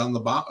Boogs on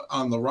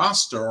the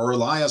roster or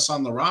Elias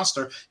on the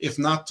roster if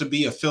not to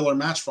be a filler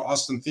match for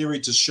Austin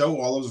Theory to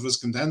show all of his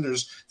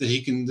contenders that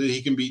he can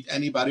beat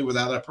anybody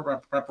without a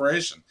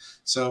preparation?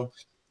 So,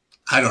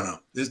 I don't know.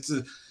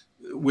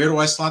 Where do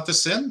I slot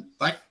this in?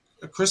 Like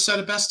Chris said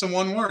it best in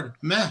one word: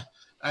 meh.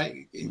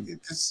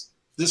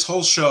 This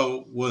whole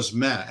show was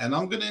meh, and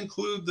I'm going to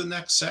include the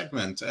next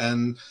segment,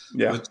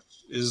 which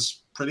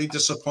is pretty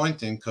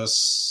disappointing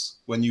because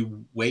when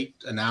you wait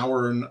an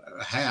hour and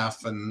a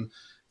half, and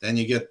then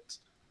you get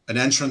an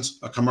entrance,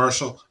 a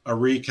commercial, a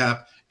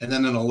recap, and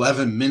then an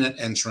 11-minute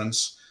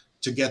entrance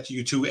to get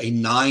you to a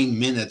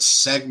 9-minute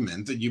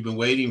segment that you've been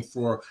waiting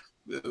for,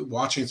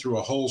 watching through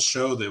a whole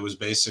show that was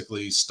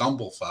basically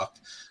stumblefuck.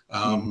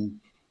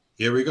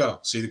 Here we go.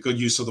 See the good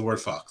use of the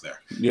word fuck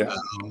there. Yeah.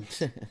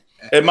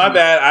 And my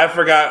bad, I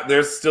forgot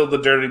there's still the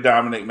Dirty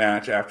Dominic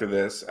match after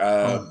this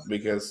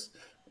because,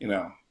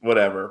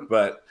 whatever.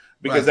 But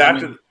because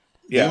after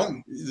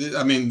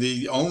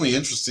the only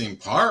interesting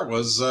part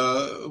was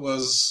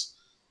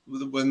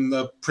when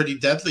the Pretty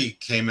Deadly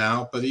came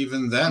out, but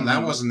even then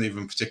that wasn't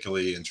even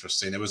particularly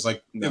interesting. It was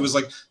like it was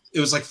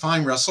like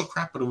fine wrestle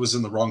crap, but it was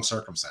in the wrong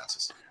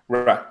circumstances.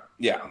 Right.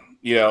 Yeah.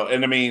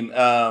 And I mean,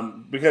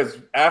 because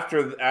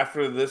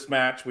after this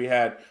match, we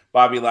had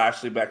Bobby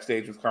Lashley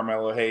backstage with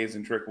Carmelo Hayes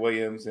and Trick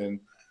Williams, and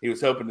he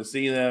was hoping to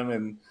see them.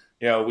 And,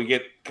 we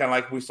get kind of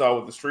like we saw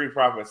with the Street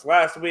Profits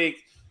last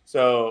week.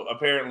 So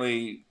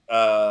apparently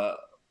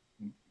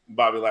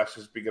Bobby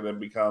Lashley is going to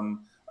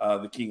become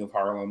the King of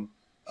Harlem.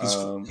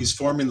 He's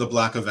forming the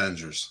Black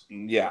Avengers.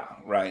 Yeah,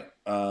 right.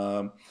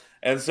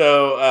 And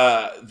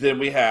so then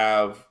we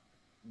have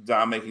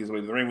Dom making his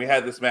way to the ring. We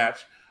had this match.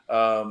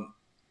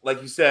 Like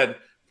you said,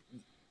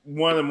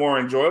 one of the more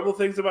enjoyable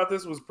things about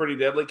this was Pretty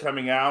Deadly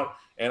coming out,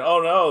 and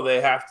oh no, they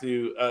have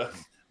to.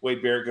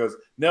 Wade Barrett goes,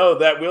 no,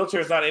 that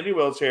wheelchair is not any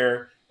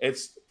wheelchair.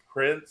 It's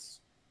Prince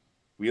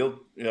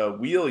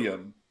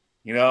William.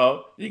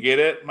 You get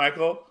it,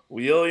 Michael?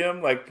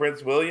 William, like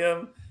Prince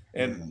William,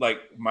 and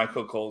like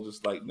Michael Cole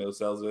just like no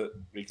sells it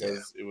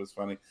because it was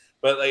funny.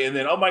 But and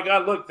then oh my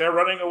God, look, they're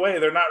running away.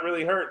 They're not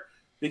really hurt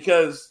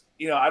because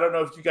I don't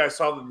know if you guys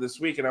saw them this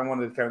week, and I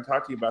wanted to kind of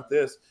talk to you about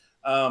this.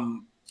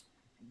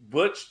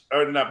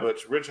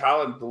 Rich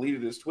Holland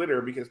deleted his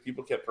Twitter because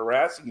people kept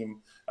harassing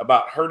him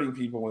about hurting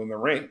people in the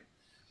ring,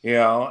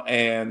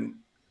 and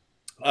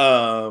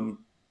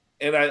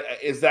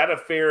is that a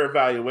fair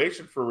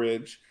evaluation for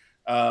Ridge,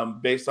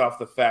 based off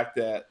the fact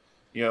that,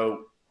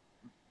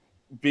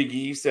 Big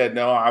E said,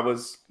 no, I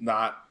was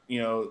not,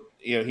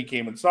 he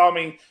came and saw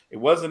me. It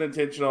wasn't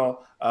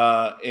intentional.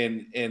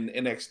 In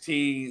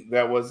NXT,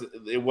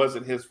 it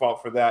wasn't his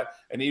fault for that.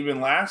 And even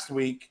last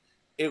week,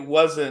 it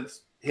wasn't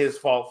his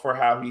fault for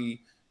how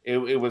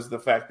it was the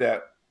fact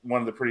that one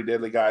of the Pretty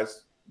Deadly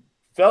guys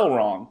fell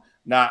wrong,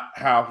 not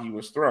how he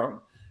was thrown.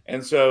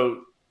 And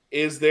so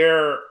is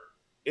there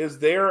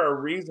a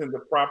reason to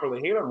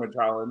properly hate on Rich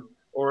Holland,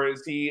 or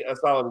is he a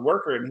solid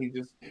worker and he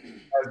just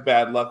has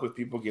bad luck with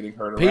people getting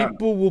hurt around him?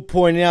 People will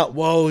point out,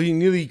 well, he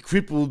nearly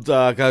crippled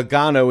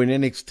Gargano in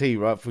NXT,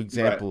 right, for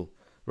example,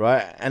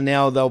 right? And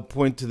now they'll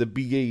point to the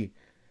Big E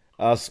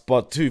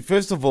spot too.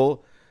 First of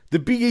all, the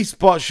Big E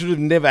spot should have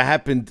never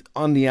happened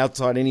on the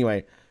outside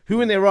anyway.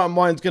 Who in their right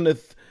mind is going to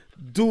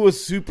do a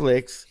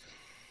suplex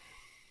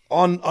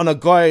on a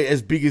guy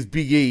as big as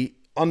Big E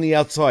on the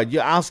outside?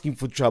 You're asking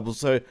for trouble.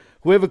 So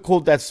whoever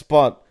called that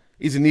spot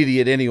is an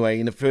idiot anyway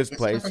in the first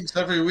place. It happens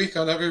every week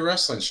on every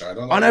wrestling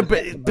show. I know,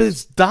 but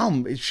it's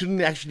dumb. It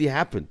shouldn't actually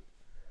happen.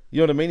 You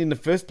know what I mean? In the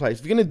first place.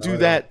 If you're going to do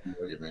that, what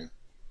do you mean?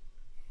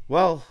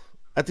 Well,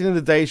 at the end of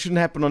the day, it shouldn't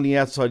happen on the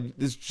outside.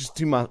 There's just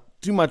too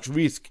much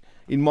risk,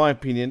 in my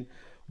opinion.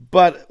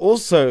 But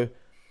also,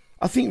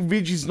 I think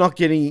Ridge is not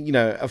getting,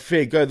 a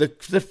fair go.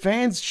 The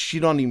fans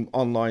shit on him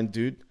online,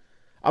 dude.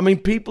 I mean,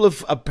 people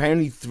have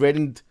apparently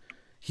threatened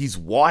his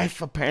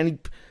wife. Apparently,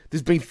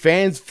 there's been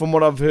fans, from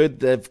what I've heard,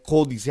 that have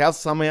called his house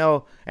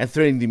somehow and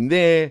threatened him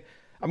there.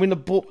 I mean, the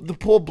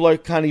poor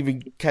bloke can't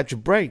even catch a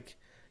break.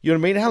 You know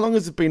what I mean? How long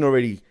has it been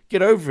already?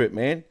 Get over it,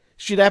 man.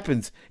 Shit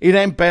happens. It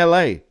ain't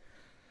ballet.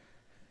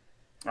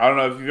 I don't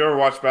know if you've ever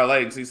watched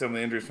ballet and see some of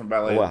the injuries from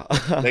ballet. Wow.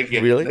 They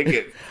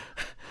get,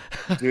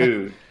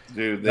 dude.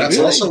 That's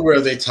also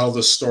where they tell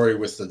the story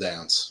with the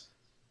dance.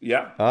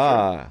 Yeah.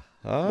 Sure.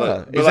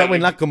 But is that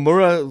when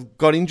Nakamura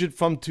got injured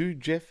from too,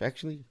 Jeff,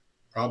 actually?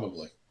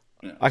 Probably.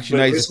 Yeah. Actually,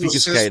 no, he's a figure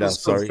skater.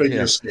 Sorry.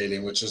 Figure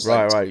skating, which is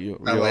right. You're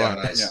right.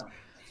 Nice.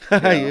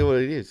 Yeah, well,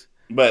 it is.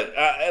 But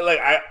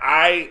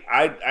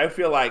I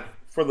feel like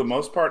for the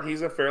most part,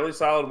 he's a fairly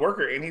solid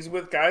worker, and he's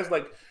with guys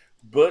like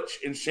Butch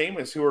and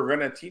Sheamus who are going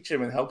to teach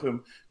him and help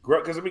him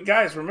grow. Because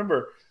guys,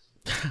 remember,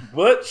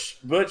 Butch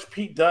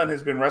Pete Dunne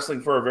has been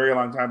wrestling for a very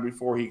long time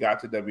before he got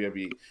to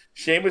WWE.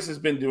 Sheamus has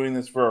been doing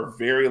this for a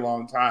very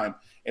long time,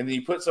 And then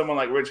you put someone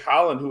like Rich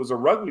Holland, who was a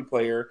rugby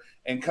player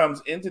and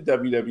comes into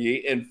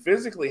WWE and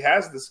physically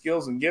has the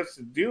skills and gifts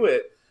to do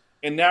it.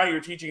 And now you're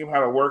teaching him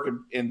how to work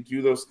and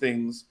do those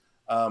things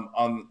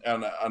on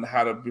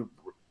how to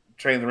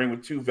train in the ring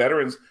with two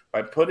veterans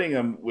by putting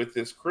him with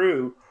this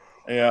crew.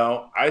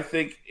 I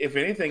think if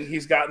anything,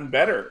 he's gotten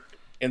better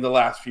in the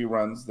last few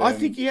runs. I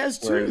think he has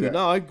too.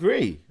 No, I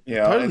agree.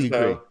 Totally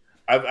agree.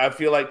 I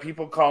feel like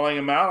people calling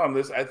him out on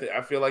this.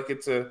 I feel like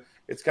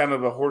it's kind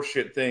of a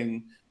horseshit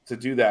thing to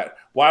do that.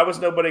 Why was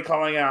nobody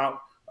calling out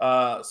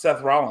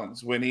Seth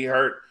Rollins when he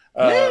hurt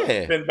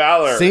Finn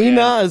Balor,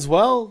 Cena as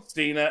well,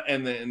 Cena,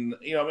 and then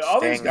all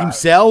these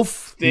guys,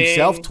 himself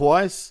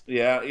twice.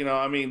 Yeah,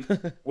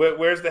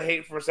 where's the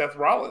hate for Seth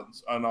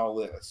Rollins on all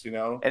this?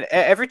 And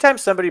every time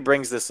somebody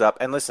brings this up,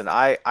 and listen,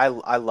 I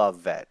love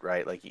Vet,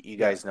 right? Like you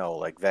guys know,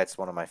 like Vet's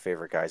one of my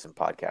favorite guys in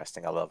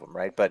podcasting. I love him,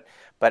 right? But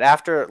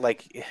after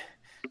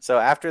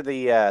after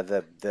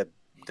the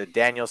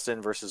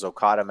Danielson versus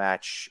Okada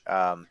match,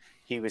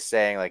 he was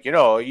saying like,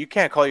 you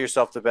can't call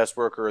yourself the best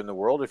worker in the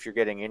world if you're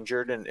getting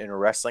injured in a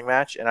wrestling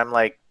match. And I'm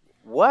like,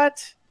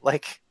 what?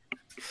 Like,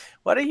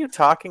 what are you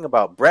talking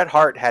about? Bret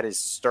Hart had his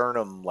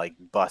sternum like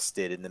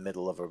busted in the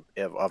middle of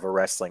a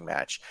wrestling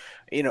match.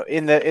 In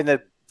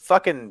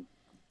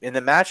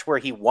the match where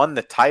he won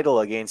the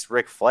title against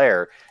Ric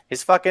Flair,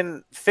 his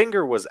fucking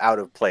finger was out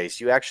of place.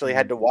 You actually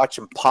had to watch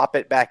him pop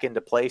it back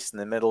into place in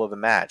the middle of the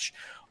match.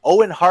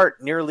 Owen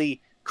Hart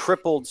nearly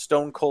crippled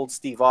Stone Cold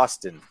Steve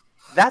Austin.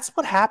 That's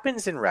what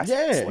happens in wrestling.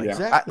 Yeah,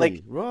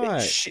 exactly.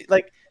 Right.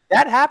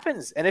 That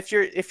happens. And if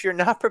you're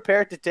not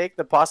prepared to take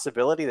the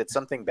possibility that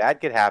something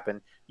bad could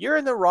happen, you're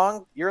in the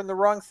wrong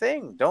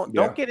thing.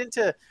 Don't get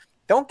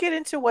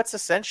into what's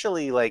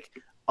essentially like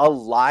a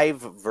live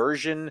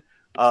version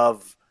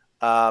of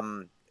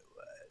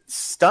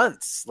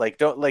stunts.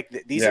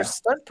 These are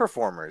stunt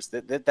performers.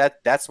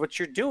 That's what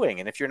you're doing.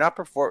 And if you're not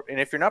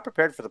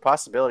prepared for the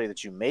possibility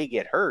that you may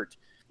get hurt,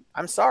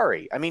 I'm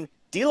sorry. I mean,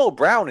 D'Lo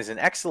Brown is an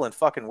excellent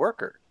fucking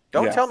worker.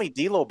 Don't tell me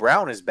D'Lo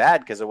Brown is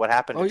bad because of what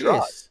happened to Droz.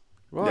 Yes.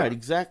 Right,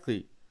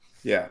 exactly.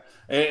 Yeah.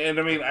 And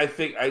I mean, I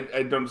think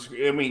I don't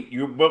disagree. I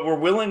mean, but we're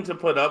willing to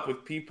put up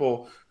with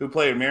people who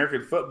play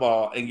American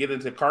football and get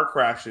into car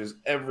crashes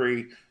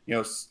every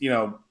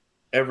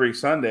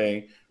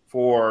Sunday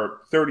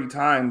for 30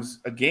 times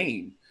a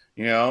game,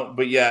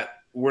 but yet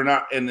we're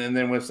not. And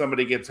then when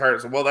somebody gets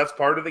hurt, so, well, that's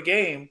part of the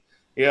game.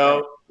 We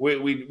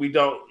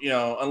don't,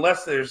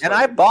 unless there's. And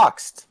I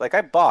boxed,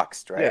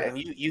 right? Yeah. And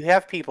you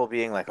have people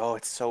being like, oh,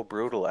 it's so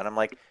brutal. And I'm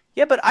like,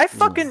 yeah, but I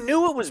fucking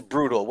knew it was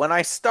brutal when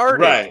I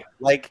started. Right.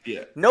 Like,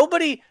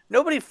 nobody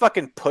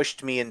fucking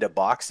pushed me into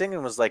boxing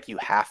and was like, you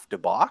have to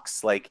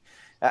box. Like,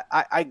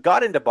 I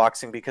got into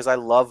boxing because I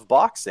love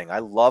boxing. I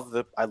love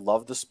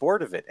the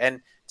sport of it.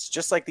 And it's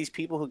just like these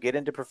people who get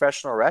into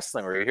professional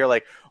wrestling where you hear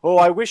like, oh,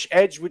 I wish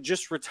Edge would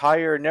just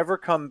retire, never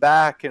come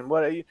back. And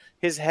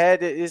his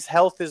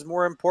health is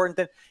more important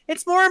than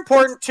it's more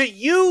important to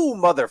you,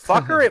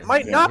 motherfucker. It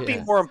might not be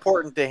more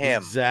important to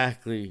him.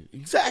 Exactly.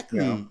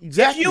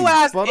 If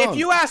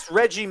you asked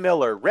Reggie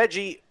Miller,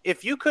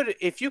 if you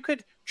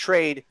could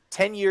trade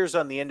 10 years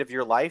on the end of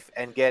your life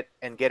and get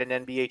an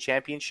NBA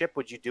championship,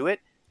 would you do it?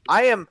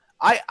 I am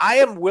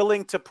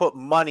willing to put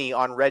money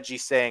on Reggie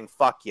saying,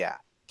 fuck yeah.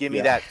 Give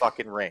me that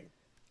fucking ring.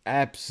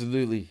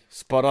 Absolutely.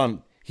 Spot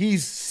on.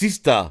 His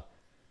sister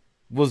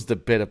was the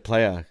better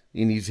player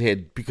in his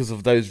head because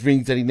of those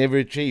rings that he never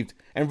achieved.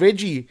 And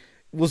Reggie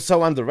was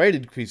so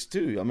underrated, Chris,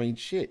 too. I mean,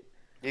 shit.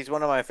 He's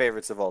one of my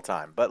favorites of all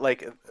time. But,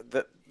 like,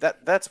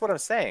 that's what I'm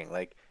saying.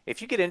 Like,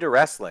 if you get into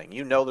wrestling,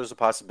 there's a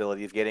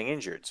possibility of getting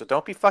injured. So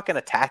don't be fucking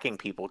attacking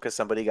people because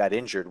somebody got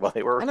injured while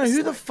they were wrestling. I know,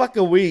 who the fuck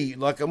are we?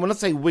 Like, when I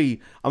say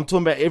we, I'm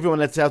talking about everyone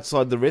that's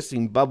outside the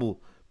wrestling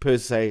bubble, per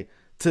se.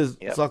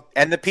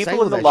 And the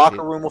people in the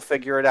locker room will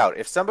figure it out.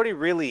 If somebody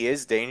really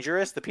is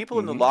dangerous, the people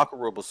in the locker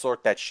room will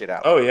sort that shit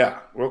out. Oh, yeah.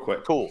 Real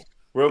quick. Cool.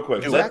 Real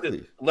quick.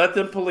 Exactly. Let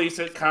them police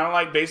it, kind of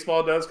like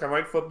baseball does, kind of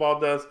like football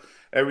does,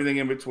 everything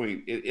in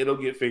between. It'll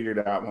get figured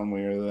out one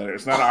way or the other.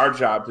 It's not our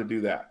job to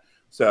do that.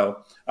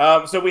 So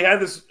we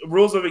had this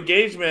rules of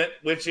engagement,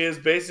 which is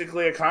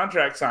basically a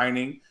contract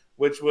signing,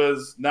 which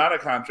was not a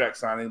contract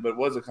signing, but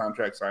was a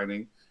contract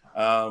signing.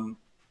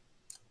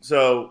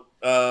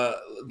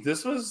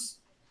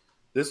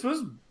 This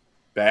was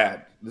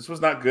bad. This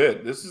was not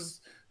good. This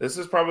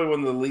is probably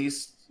one of the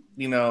least,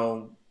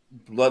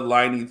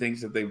 bloodliney things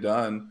that they've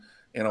done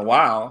in a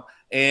while.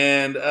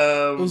 And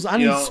it was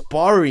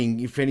uninspiring,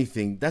 if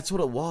anything. That's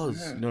what it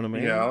was. You know what I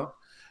mean?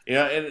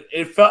 And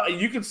it felt,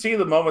 you could see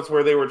the moments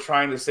where they were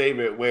trying to save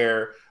it,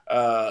 where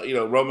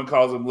Roman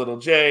calls him Little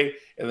J,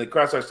 and the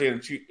crowd starts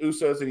saying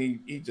Usos, and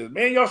he just,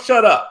 man, y'all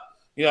shut up.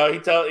 He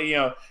tells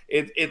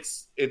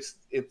it's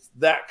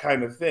that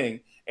kind of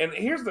thing. And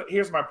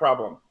here's my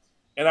problem.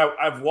 And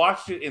I've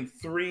watched it in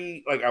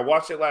three. Like, I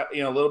watched it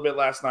a little bit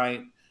last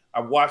night.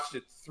 I watched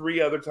it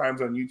 3 other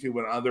times on YouTube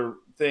and other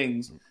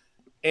things.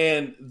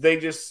 And they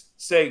just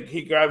say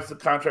he grabs the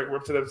contract,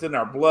 rips it up. It's in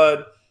our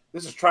blood.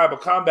 This is tribal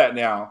combat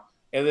now.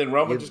 And then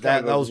Roman just kind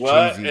of goes,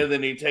 what? And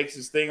then he takes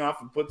his thing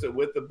off and puts it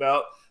with the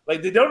belt.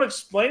 Like, they don't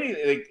explain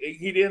it. Like,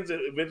 he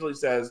eventually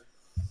says,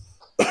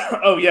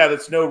 oh, yeah,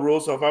 that's no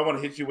rule. So if I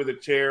want to hit you with a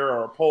chair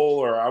or a pole,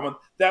 or I want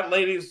that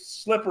lady's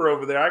slipper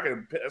over there, I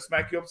can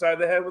smack you upside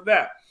the head with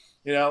that.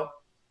 So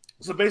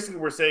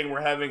basically we're saying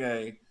we're having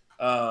a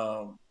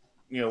no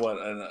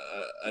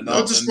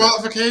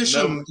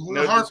disqualification.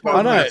 No I know.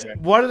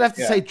 disqualification. Why did I have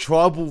to say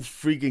tribal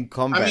freaking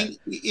combat? I mean,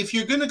 if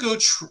you're going to go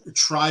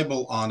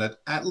tribal on it,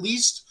 at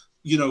least,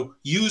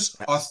 use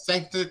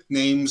authentic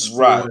names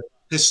for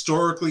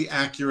historically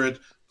accurate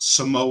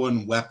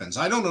Samoan weapons.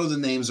 I don't know the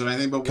names of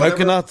anything, but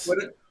coconuts.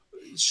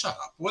 Shut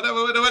up.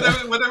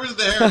 Whatever's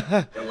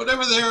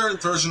their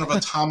version of a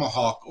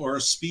tomahawk or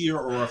a spear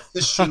or a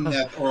fishing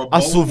net or a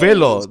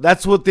silvelo.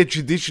 That's what their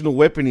traditional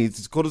weapon is.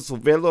 It's called a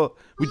silvelo,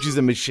 which is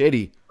a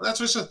machete. That's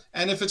what I said.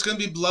 And if it's going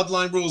to be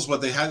bloodline rules,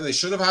 they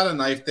should have had a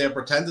knife there,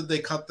 pretended they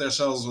cut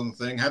themselves on the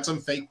thing, had some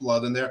fake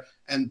blood in there,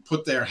 and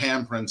put their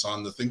handprints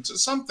on the thing.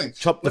 Something.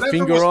 Chop the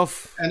finger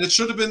off. And it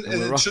should have been.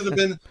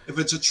 If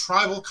it's a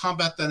tribal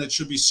combat, then it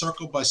should be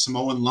circled by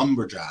Samoan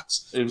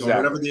lumberjacks, or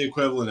whatever the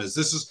equivalent is.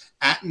 This is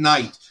at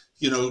night.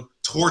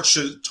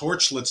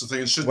 Torchlets and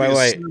things. It should be a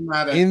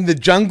cinematic. In the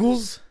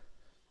jungles.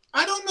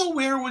 I don't know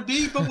where it would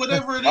be, but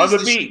whatever it is, on the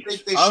beach.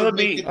 On the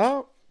beach.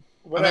 I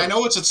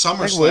know it's at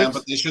SummerSlam,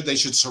 but they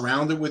should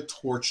surround it with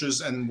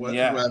torches and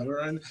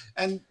whatever,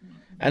 and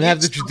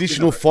have the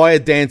traditional fire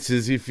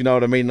dances, if you know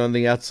what I mean, on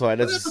the outside.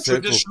 That's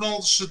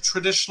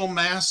traditional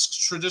masks,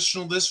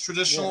 traditional this,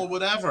 traditional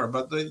whatever.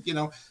 But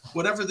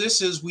whatever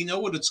this is, we know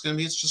what it's going to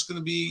be. It's just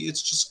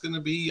going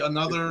to be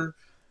another.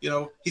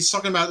 He's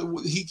talking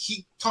about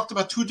he talked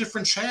about 2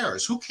 different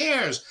chairs. Who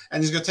cares?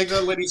 And he's going to take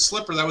that lady's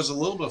slipper. That was a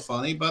little bit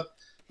funny, but.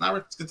 Not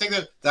going to take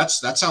that.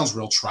 That sounds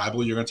real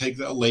tribal. You're going to take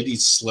the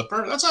lady's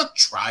slipper. That's not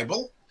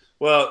tribal.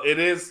 Well, it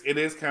is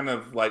kind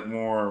of like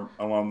more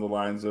along the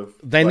lines of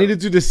they need to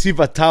do the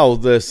sivatau,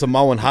 the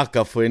Samoan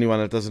haka, for anyone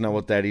that doesn't know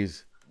what that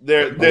is.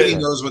 Nobody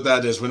knows what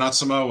that is. We're not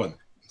Samoan.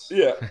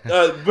 Yeah,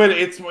 but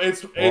it's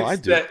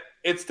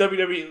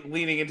WWE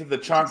leaning into the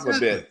chancla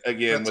bit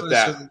again with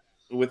that.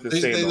 With the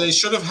they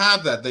should have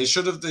had that. They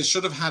should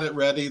have had it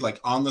ready, like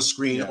on the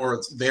screen, or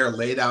it's there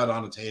laid out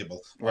on a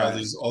table.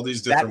 Right. All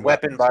these different. That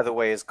weapon, by the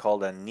way, is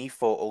called a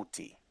Nifo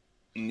Oti.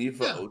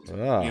 Nifo Oti.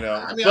 Oh. I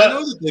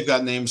know that they've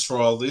got names for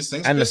all these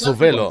things. And the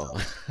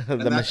silvelo,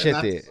 the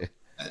machete.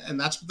 And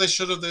that's what they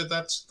should have.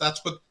 That's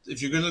what,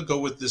 if you're going to go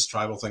with this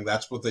tribal thing,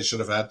 that's what they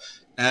should have had.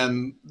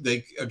 And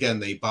they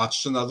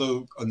botched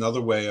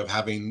another way of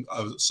having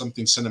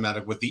something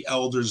cinematic with the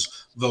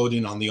elders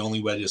voting on the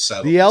only way to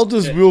settle. The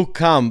elders will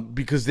come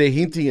because they're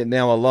hinting it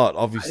now a lot,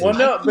 obviously. Well,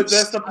 no, but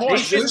that's the point. They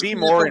should be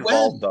more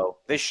involved, though.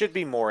 They should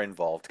be more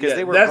involved because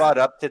they were brought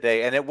up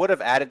today, and it would have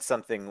added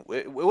something.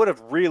 It would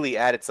have really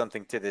added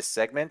something to this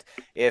segment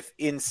if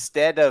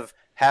instead of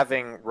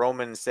having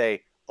Roman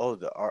say, "Oh,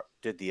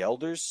 did the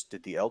elders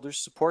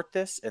support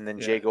this?" And then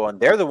Jay go on,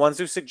 "They're the ones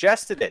who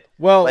suggested it."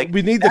 Well,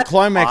 we need the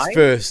climax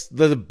first.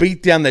 The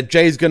beatdown that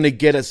Jay's going to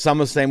get at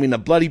SummerSlam in a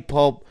bloody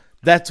pulp.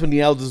 That's when the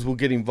elders will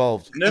get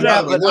involved. But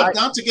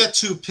not to get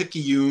too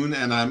picayune,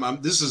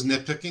 and this is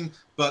nitpicking,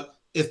 but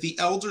if the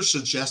elders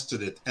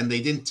suggested it and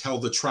they didn't tell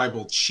the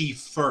tribal chief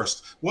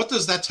first, what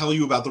does that tell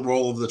you about the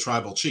role of the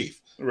tribal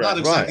chief? Right. Not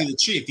exactly the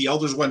chief. The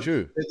elders went.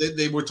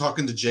 They were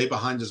talking to Jay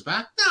behind his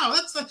back. No,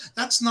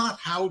 that's not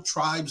how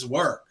tribes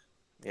work.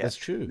 Yeah. That's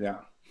true.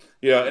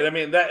 Yeah, and I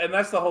mean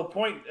that's the whole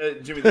point,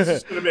 Jimmy.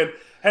 This could have been,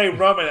 "Hey,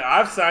 Roman,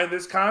 I've signed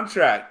this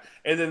contract,"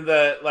 and then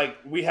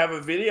we have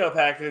a video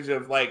package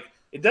of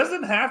it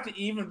doesn't have to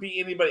even be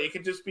anybody. It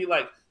could just be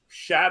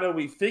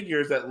shadowy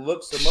figures that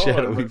look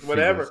Samoan or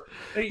whatever.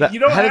 You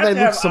don't how have do they to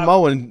look have,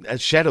 Samoan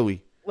as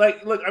shadowy?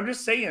 Look, I'm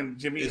just saying,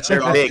 Jimmy.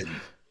 They're big.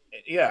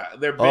 Yeah,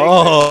 they're big.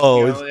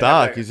 Oh, it's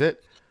dark, is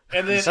it?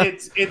 And then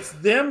it's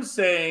them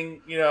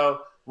saying,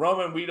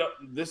 Roman,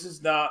 this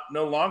is no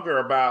longer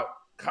about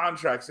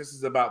contracts. This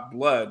is about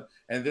blood,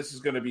 and this is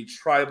going to be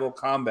tribal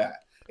combat.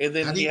 And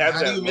then how do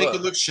you make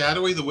it look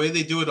shadowy? The way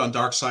they do it on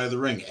Dark Side of the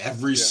Ring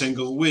every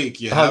single week.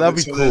 That'd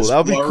be cool.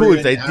 That'd be cool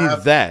if they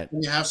did that.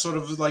 You have sort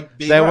of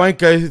big. They won't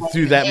go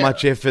through that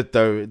much effort,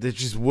 though. They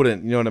just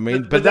wouldn't. You know what I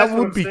mean? But that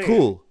would be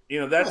cool.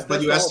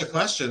 But you asked the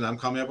question. I'm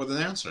coming up with an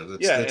answer.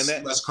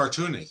 That's less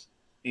cartoony.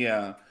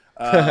 Yeah.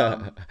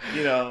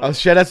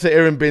 Shout out to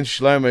Aaron Ben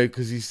Shlomo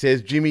because he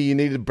says, "Jimmy, you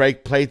need to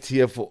break plates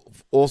here for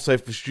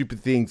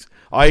stupid things."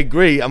 I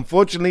agree.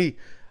 Unfortunately,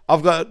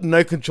 I've got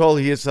no control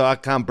here, so I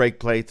can't break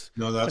plates.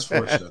 No, that's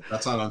fortunate.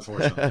 That's not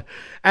unfortunate.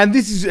 And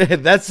this is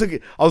I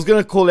was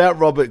going to call out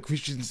Robert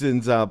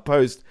Christensen's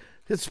post.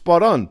 It's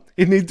spot on.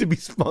 It needs to be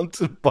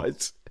sponsored by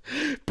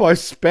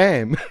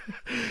spam.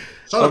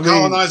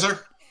 Colonizer.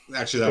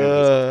 Actually,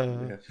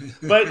 that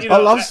but I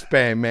love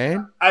spam,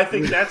 man. I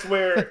think that's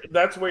where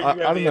you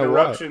have the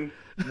interruption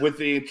with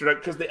the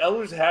introduction, because the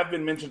elders have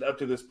been mentioned up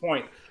to this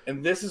point,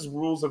 and this is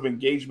rules of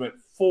engagement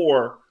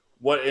for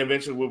what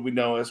eventually will be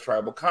known as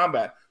tribal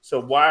combat. So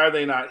why are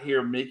they not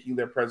here making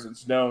their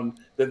presence known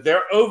that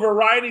they're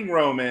overriding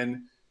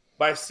Roman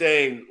by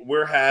saying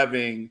we're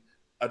having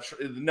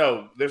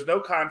no, there's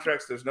no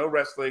contracts, there's no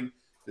wrestling,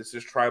 this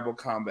is tribal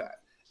combat.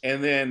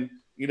 And then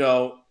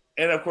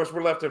and of course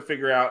we're left to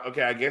figure out,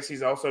 okay, I guess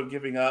he's also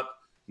giving up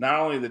not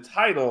only the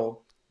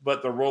title,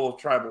 but the role of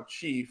tribal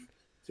chief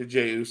to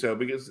Jey Uso,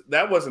 because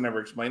that wasn't ever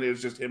explained. It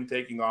was just him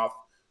taking off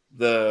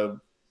the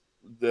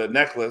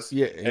necklace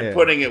and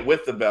putting it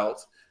with the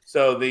belt.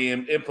 So the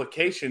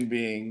implication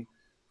being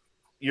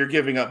you're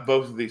giving up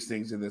both of these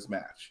things in this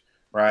match.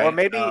 Right. Or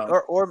maybe,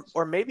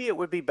 or maybe it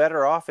would be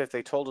better off if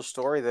they told a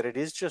story that it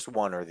is just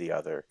one or the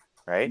other,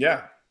 right?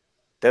 Yeah.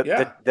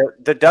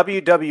 The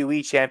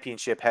WWE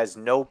Championship has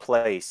no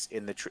place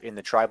in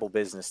the tribal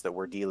business that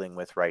we're dealing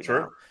with right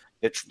now.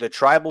 The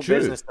tribal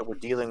business that we're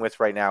dealing with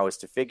right now is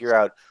to figure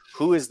out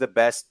who is the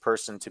best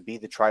person to be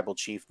the tribal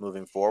chief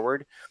moving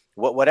forward.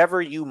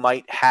 Whatever you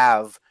might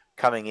have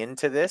coming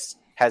into this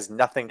has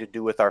nothing to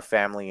do with our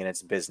family and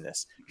its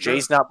business.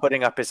 Jay's not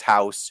putting up his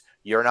house.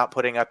 You're not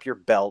putting up your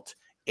belt.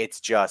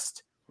 It's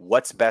just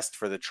what's best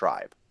for the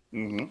tribe.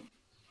 Mm-hmm.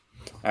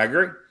 I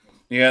agree.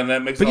 Yeah, and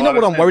that makes. But you know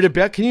what I'm worried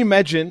about? Can you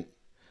imagine?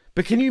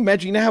 But can you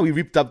imagine? You know how we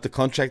ripped up the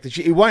contract?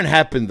 It won't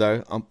happen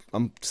though.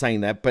 I'm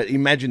saying that. But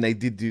imagine they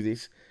did do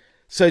this.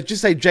 So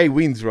just say Jay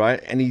wins,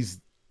 right? And he's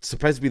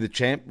supposed to be the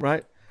champ,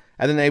 right?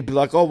 And then they'd be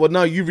like, "Oh, well,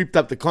 no, you ripped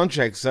up the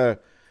contract." So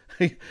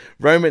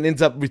Roman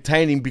ends up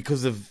retaining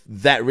because of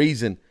that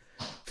reason.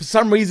 For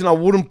some reason, I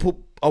wouldn't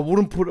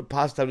put it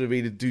past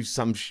WWE to do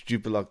something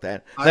stupid like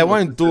that. They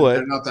won't do it.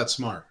 They're not that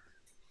smart.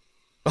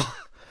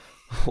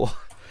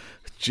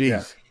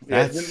 Jeez.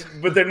 Yeah,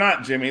 but they're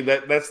not, Jimmy.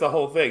 That's the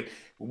whole thing.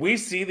 We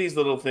see these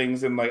little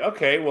things and like,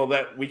 okay, well,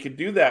 that we could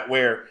do that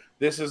where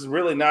this is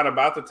really not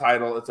about the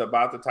title. It's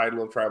about the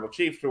title of tribal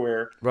chief, to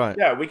where,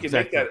 we can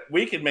make that.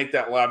 We can make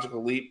that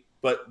logical leap,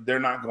 but they're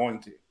not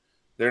going to.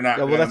 They're not.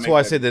 Yeah, well, that's why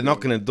I said they're not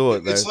going to do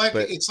it. Though,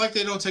 it's like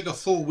they don't take a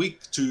full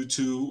week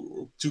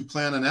to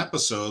plan an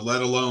episode,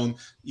 let alone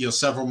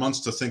several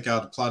months to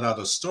plot out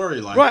a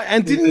storyline. Right,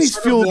 and didn't this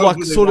feel like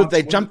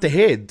they jumped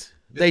ahead?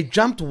 They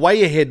jumped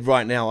way ahead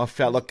right now, I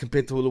felt like,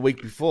 compared to the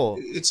week before.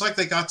 It's like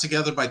they got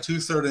together by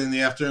 2:30 in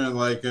the afternoon,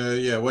 like,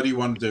 what do you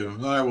want to do?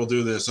 All right, we'll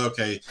do this.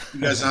 Okay, you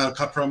guys know how to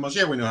cut promos?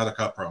 Yeah, we know how to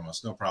cut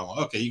promos. No problem.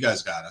 Okay, you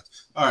guys got it.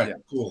 All right,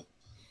 cool.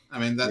 I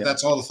mean,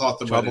 that's all the thought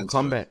that went into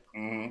combat.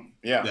 Mm-hmm.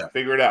 Yeah,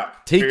 figure it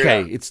out.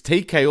 TK. It's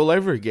TK all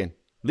over again.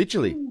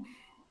 Literally.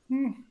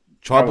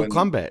 Tribal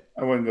combat.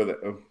 I wouldn't go there.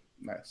 Oh,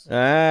 nice.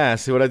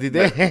 See what I did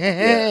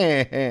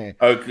there?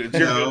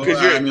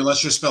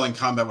 Unless you're spelling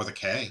combat with a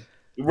K.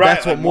 Right,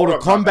 that's what Mortal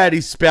Kombat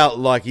is spelled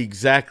like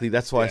exactly.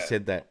 That's why I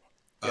said that.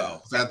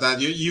 Oh,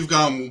 you've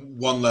gone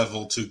one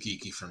level too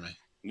geeky for me.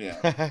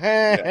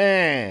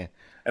 Yeah.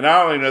 And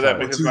I only know that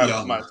because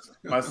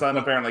my son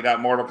apparently got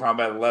Mortal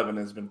Kombat 11 and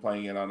has been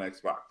playing it on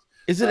Xbox.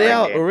 Is it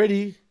out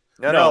already?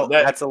 No,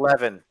 that's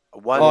 11.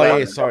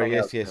 Sorry.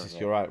 Yes,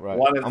 you're right.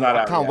 One is not out.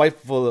 I can't wait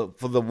for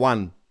the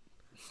one.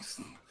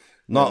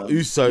 Not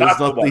Usos,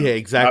 not the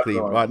exactly.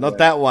 Right, not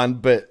that one,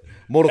 but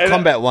Mortal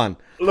Kombat 1.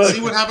 Look,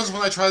 see what happens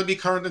when I try to be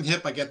current and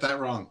hip. I get that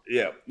wrong.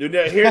 Yeah.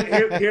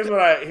 Here's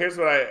what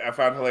I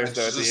found hilarious.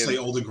 Just say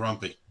old and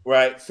grumpy.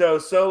 Right. So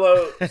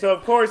Solo. So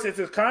of course it's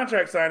his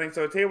contract signing.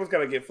 So a table's got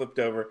to get flipped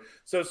over.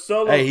 So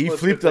Solo. Hey, he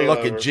flipped it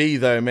like a G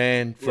though,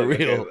 man. For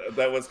real. Okay,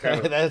 that was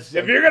kind of.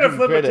 If you're gonna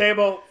flip a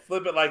table,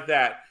 flip it like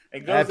that.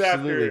 And goes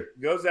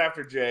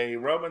after Jay.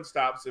 Roman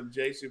stops him.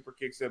 Jay super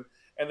kicks him,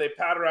 and they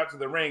powder out to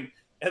the ring.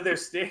 And they're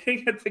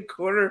standing at the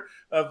corner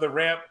of the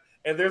ramp.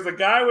 And there's a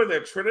guy with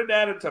a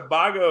Trinidad and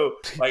Tobago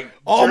jersey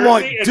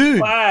and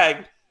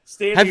flag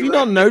standing. Have you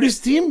not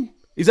noticed him?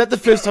 Is that the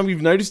first time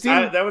you've noticed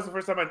him? That was the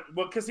first time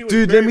because he was.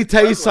 Dude, let me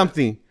tell you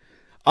something.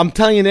 I'm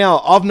telling you now,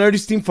 I've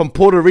noticed him from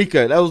Puerto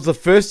Rico. That was the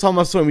first time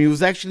I saw him. He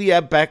was actually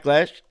at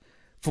Backlash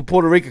for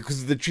Puerto Rico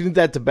because the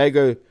Trinidad and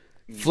Tobago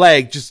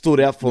flag just stood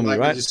out for me,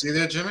 right? Did you see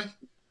that, Jimmy?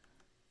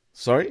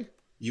 Sorry?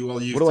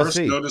 You first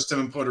noticed him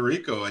in Puerto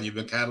Rico, and you've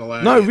been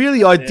cataloging. No,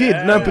 really, I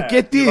did. No, but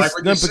get this.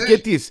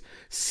 Get this.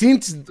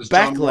 Since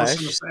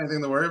Backlash,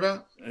 anything to worry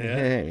about?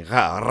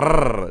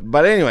 Yeah.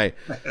 But anyway,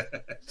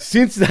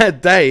 since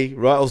that day,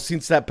 right, or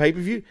since that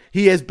pay-per-view,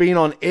 he has been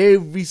on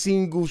every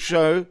single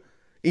show,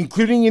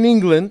 including in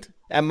England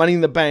at Money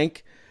in the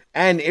Bank,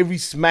 and every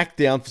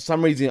SmackDown. For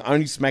some reason,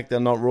 only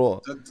SmackDown, not Raw.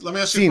 Let me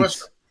ask you a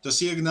question. Does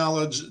he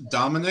acknowledge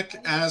Dominic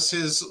as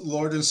his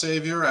Lord and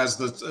Savior, as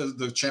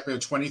the champion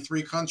of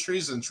 23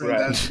 countries, and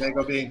Trinidad and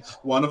Tobago being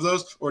one of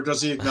those? Or does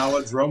he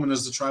acknowledge Roman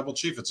as the tribal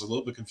chief? It's a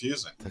little bit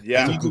confusing.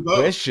 Yeah, that's a good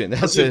question.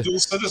 Does he have dual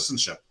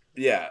citizenship?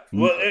 Yeah.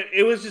 Well,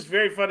 it was just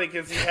very funny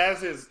because he has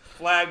his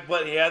flag,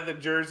 but he had the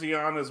jersey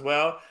on as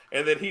well.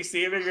 And then he's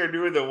standing there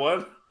doing the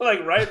one,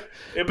 right?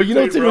 But you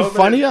know what's even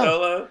funnier?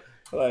 Solo,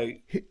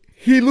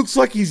 he looks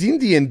like he's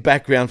Indian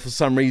background for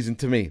some reason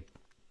to me.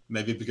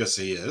 Maybe because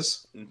he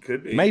is. It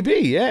could be. Maybe,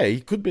 yeah, he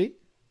could be.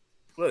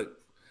 Look,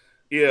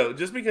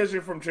 just because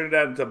you're from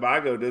Trinidad and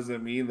Tobago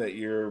doesn't mean that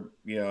you're,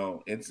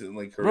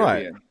 instantly Caribbean.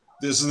 Right.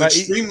 There's an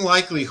extreme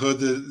likelihood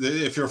that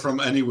if you're from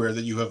anywhere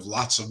that you have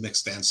lots of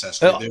mixed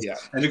ancestry.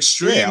 An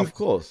extreme, of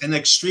course. An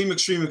extreme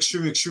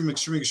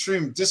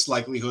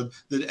dislikelihood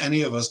that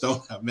any of us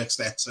don't have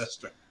mixed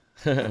ancestry.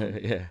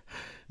 Yeah.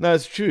 No,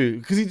 it's true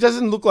because he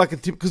doesn't look like a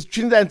tip. Because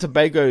Trinidad and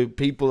Tobago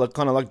people are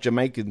kind of like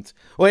Jamaicans,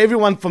 or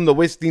everyone from the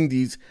West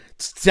Indies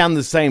sound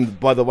the same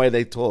by the way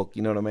they talk.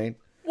 You know what I mean?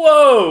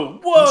 Whoa,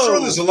 I'm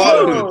sure there's a lot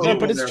of good people No,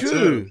 but it's there true.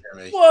 too.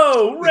 Jimmy.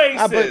 whoa,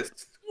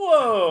 racist.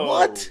 Whoa.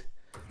 What?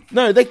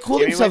 No, they call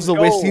Jimmy themselves the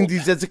wins West gold.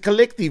 Indies as a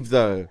collective,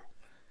 though.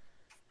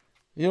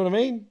 You know what I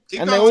mean? Keep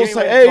And going. they all Jimmy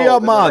say, wins "Hey, gold yo,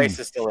 in the man."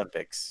 racist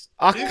Olympics.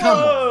 Ah, Yeah. come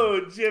on.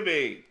 Whoa,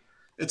 Jimmy.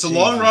 It's a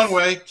long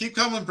runway. Keep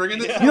coming. Bring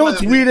it in. You know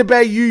what's weird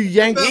about you,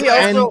 Yanks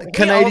and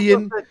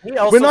Canadian?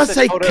 When I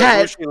say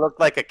cat, she looked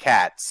like a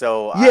cat.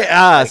 So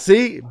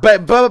see,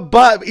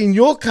 but in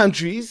your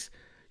countries,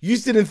 you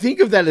didn't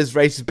think of that as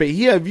racist. But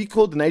here, if you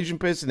called an Asian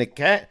person a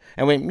cat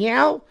and went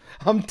meow,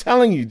 I'm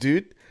telling you,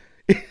 dude.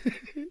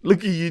 Look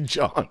at you,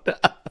 John.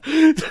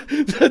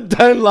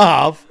 Don't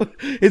laugh.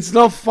 It's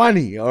not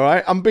funny, all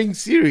right? I'm being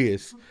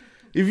serious.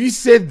 If you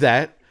said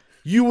that,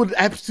 you would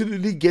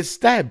absolutely get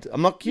stabbed.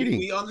 I'm not kidding.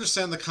 We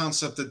understand the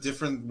concept that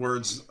different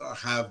words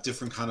have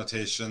different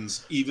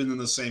connotations, even in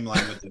the same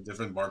language in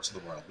different parts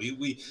of the world. We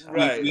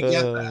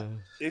get that.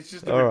 It's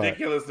just the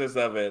ridiculousness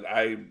of it.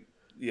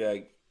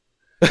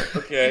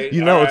 Okay.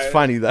 You know it's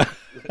funny, though.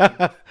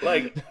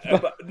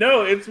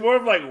 No, it's more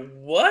of like,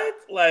 what?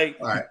 Like,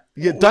 All right.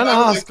 Yeah, don't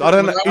ask. I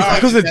don't know. It's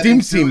because of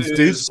dim sims,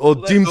 dude. Or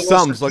dim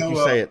sums, like you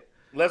say it.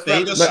 let's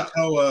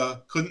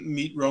Sokoa couldn't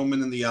meet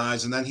Roman in the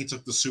eyes, and then he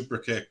took the super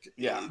kick.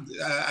 Yeah.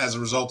 As a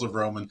result of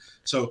Roman.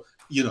 So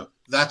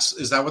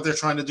is that what they're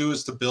trying to do?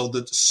 Is to build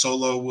it?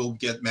 Solo will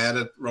get mad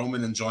at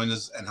Roman and join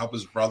us and help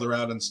his brother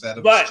out instead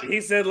of. But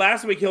he said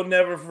last week he'll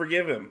never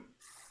forgive him.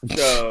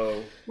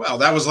 So well,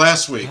 that was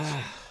last week.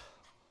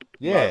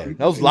 Yeah, that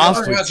was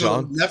last week,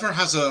 John. Never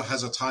has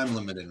a time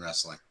limit in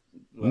wrestling.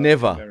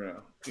 Never.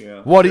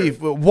 Yeah.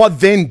 What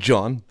then,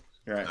 John?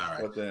 Right. All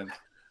right. What then?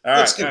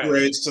 Let's give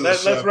grades to the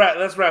show.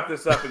 Let's wrap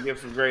this up and give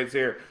some grades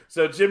here.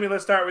 So, Jimmy,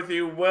 let's start with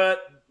you. What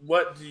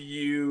do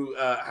you?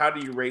 How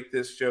do you rate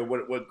this show?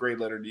 What grade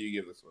letter do you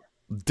give this one?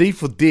 D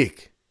for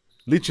dick,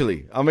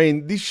 literally. I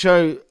mean, this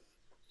show.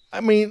 I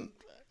mean,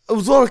 it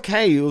was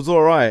okay. It was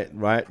all right,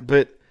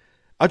 but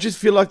I just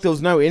feel like there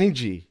was no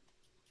energy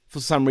for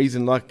some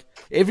reason. Like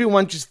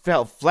everyone just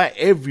felt flat.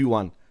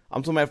 Everyone.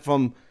 I'm talking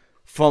about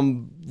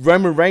from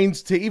Roman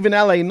Reigns to even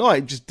LA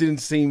Knight just didn't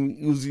seem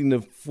he was in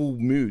a full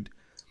mood.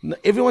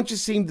 Everyone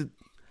just seemed to,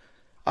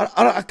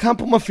 I can't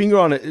put my finger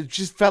on it. It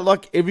just felt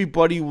like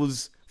everybody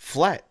was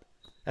flat.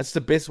 That's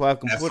the best way I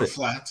can put it.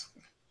 Flat.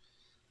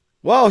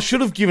 Well, I should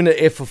have given it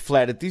F for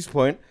flat at this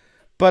point.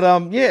 But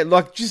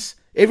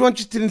everyone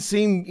just didn't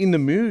seem in the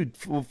mood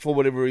for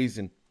whatever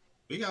reason.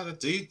 We got it.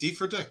 D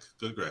for dick.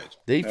 Good grade.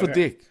 D for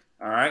dick.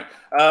 All right.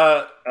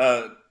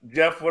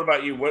 Jeff, what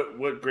about you?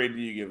 What grade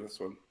do you give this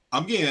one?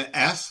 I'm giving an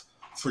F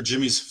for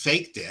Jimmy's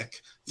fake dick,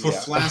 for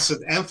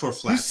flaccid and for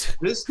flat.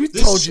 Who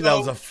told you that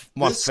was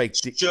my fake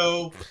dick? This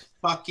show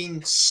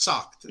fucking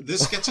sucked.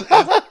 This gets an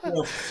F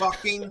for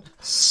fucking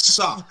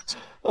sucked.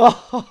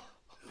 Oh,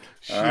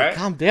 shit, all right.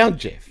 Calm down,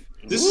 Jeff.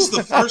 This is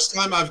the first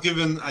time I've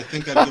given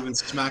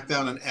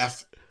Smackdown an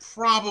F,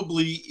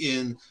 probably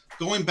in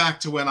going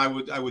back to when I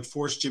would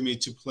force Jimmy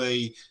to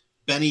play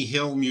Benny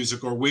Hill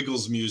music or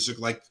Wiggles music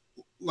like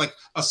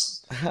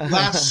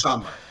last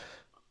summer.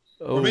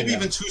 Or maybe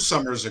even 2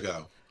 summers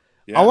ago.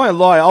 Yeah. I won't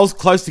lie, I was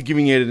close to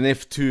giving it an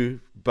F2,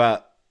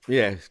 but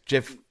yeah,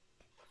 Jeff,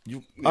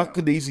 I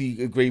could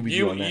easily agree with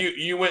you on that.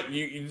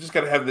 You just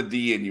gotta have the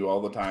D in you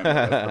all the time.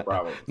 That's the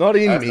problem. Not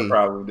in That's me. the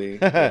problem, D.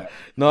 Yeah.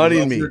 Not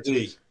in me. Your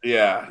D.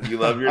 Yeah, you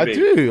love your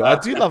D. I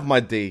do love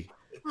my D.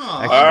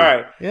 All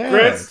right, yeah,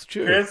 Chris,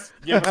 give us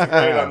a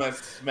grade on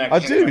this SmackDown. I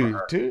do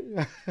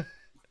too.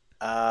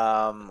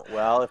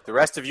 Well, if the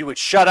rest of you would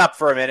shut up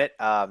for a minute.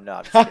 No,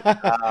 I'm just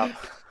kidding.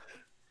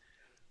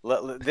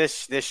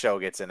 This show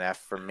gets an F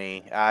from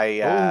me.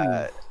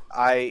 I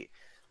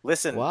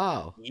listen.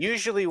 Wow.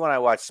 Usually when I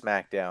watch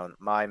SmackDown,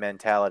 my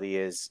mentality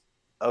is,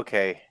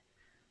 okay,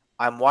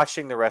 I'm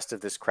watching the rest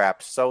of this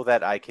crap so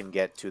that I can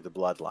get to the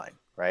bloodline,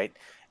 right?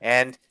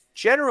 And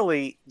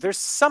generally, there's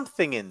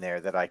something in there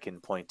that I can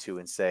point to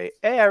and say,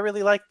 hey, I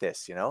really like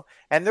this,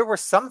 And there were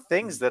some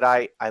things that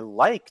I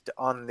liked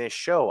on this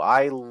show.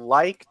 I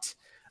liked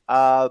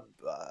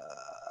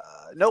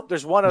nope,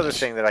 there's one other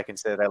thing that I can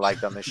say that I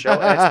liked on this show,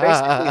 and it's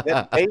basically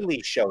that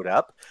Bayley showed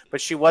up, but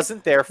she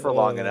wasn't there for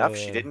long enough.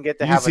 She didn't get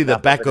to have see the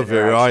back of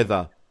her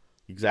either.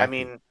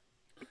 Exactly. I mean,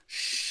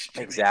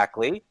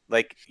 exactly.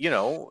 Like,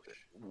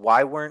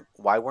 why weren't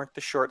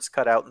the shorts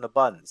cut out in the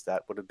buns?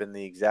 That would have been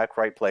the exact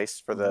right place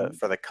for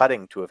the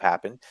cutting to have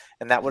happened,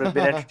 and that would have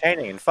been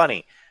entertaining and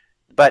funny.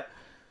 But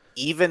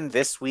even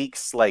this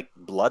week's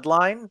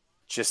bloodline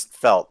just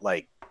felt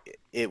like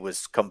it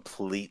was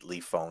completely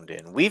phoned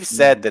in. We've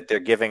said that they're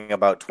giving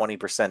about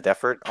 20%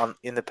 effort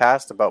in the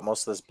past about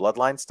most of this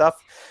bloodline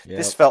stuff. Yep.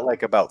 This felt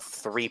like about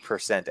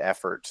 3%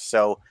 effort.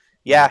 So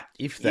yeah,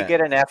 you get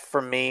an F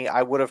from me.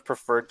 I would have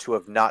preferred to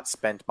have not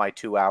spent my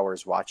 2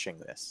 hours watching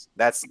this.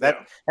 That's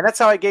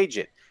how I gauge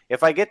it.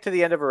 If I get to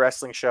the end of a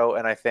wrestling show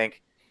and I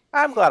think,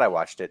 I'm glad I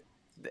watched it,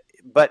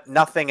 but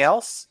nothing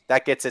else,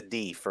 that gets a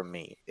D from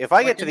me. If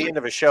I get to the end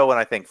of a show and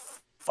I think,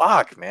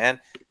 fuck,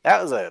 man,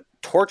 that was a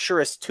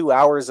torturous 2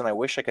 hours, and I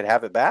wish I could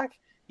have it back.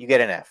 You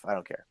get an F. I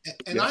don't care.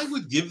 And I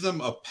would give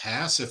them a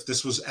pass if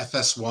this was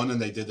FS1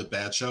 and they did a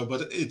bad show,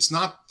 but it's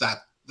not that.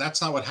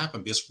 That's not what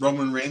happened because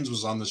Roman Reigns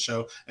was on the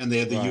show and they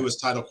had the U.S.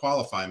 title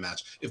qualifying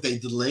match. If they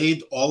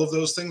delayed all of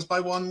those things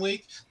by 1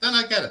 week, then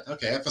I get it.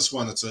 Okay,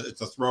 FS1,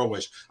 it's a throwaway.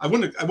 I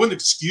wouldn't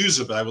excuse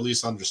it, but I would at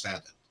least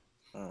understand it.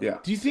 Yeah.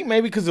 Do you think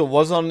maybe because it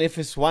was on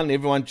FS1,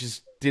 everyone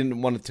just didn't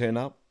want to turn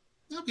up?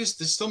 No, because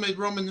they still made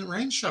Roman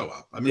Reigns show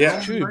up. I mean, yeah,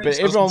 true, but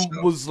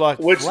everyone was like,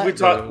 which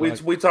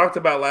we talked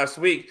about last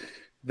week.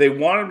 They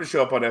wanted him to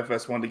show up on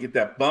FS1 to get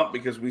that bump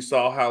because we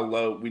know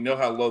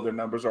how low their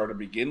numbers are to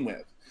begin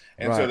with.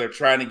 And so they're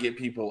trying to get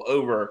people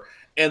over.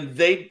 And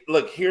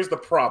here's the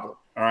problem.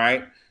 All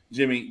right,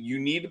 Jimmy, you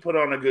need to put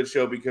on a good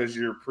show because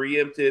you're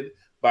preempted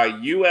by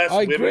U.S.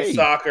 women's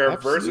soccer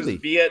versus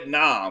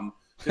Vietnam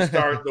to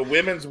start the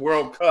Women's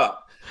World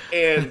Cup.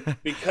 And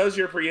because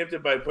you're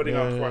preempted by putting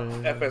on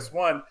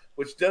FS1,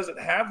 which doesn't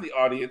have the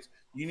audience,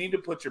 you need to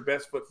put your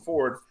best foot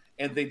forward.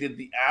 And they did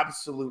the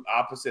absolute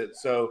opposite.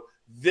 So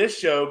this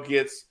show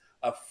gets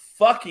a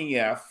fucking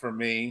F from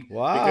me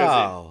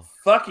because it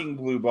fucking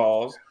blew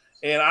balls.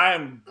 And I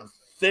am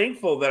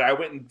thankful that I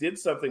went and did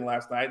something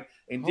last night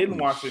and didn't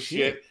watch the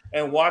shit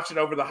and watch it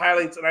over the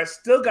highlights. And I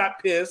still got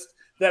pissed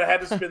that I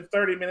had to spend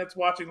 30 minutes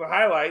watching the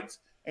highlights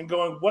and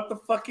going, what the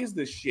fuck is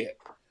this shit?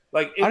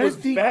 Like, it was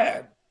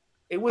bad.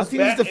 It was bad.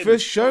 I think it's the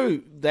first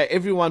show that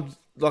everyone,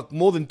 like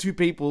more than 2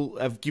 people,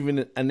 have given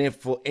it an F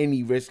for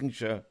any wrestling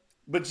show.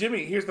 But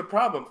Jimmy, here's the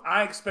problem.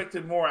 I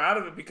expected more out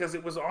of it because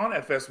it was on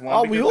FS1.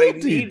 Oh, we all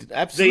did.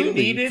 Absolutely.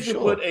 They needed to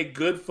put a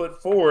good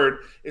foot forward,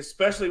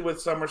 especially with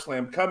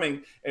SummerSlam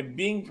coming and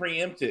being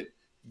preempted.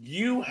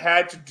 You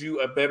had to do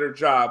a better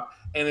job.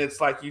 And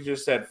it's like you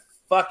just said,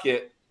 fuck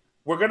it.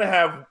 We're going to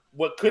have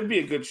what could be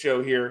a good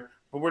show here,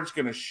 but we're just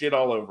going to shit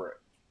all over it.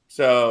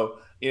 So,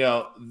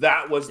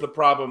 that was the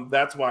problem.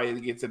 That's why it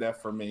gets an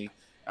F for me.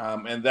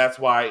 And that's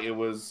why it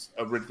was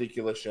a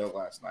ridiculous show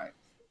last night.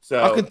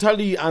 So I can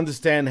totally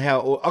understand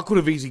how I could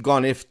have easily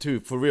gone F too,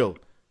 for real.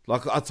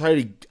 Like, I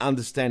totally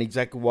understand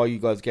exactly why you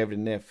guys gave it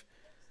an F.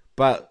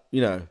 But,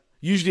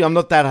 usually I'm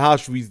not that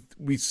harsh with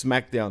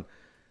SmackDown.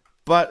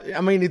 But,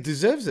 I mean, it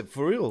deserves it,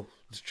 for real.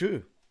 It's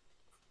true.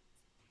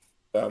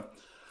 All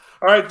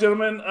right,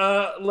 gentlemen,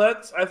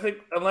 unless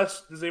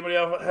does anybody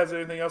else has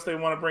anything else they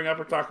want to bring up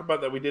or talk about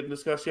that we didn't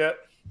discuss yet?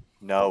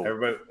 No.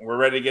 Everybody, we're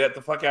ready to get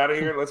the fuck out of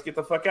here. Let's get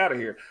the fuck out of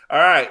here. All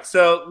right,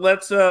 so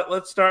let's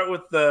start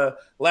with the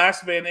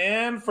last man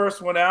in,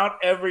 first one out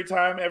every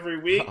time, every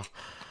week.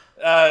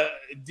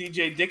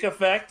 DJ Dick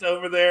Effect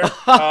over there.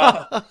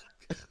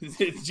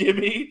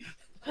 Jimmy.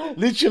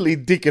 Literally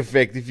Dick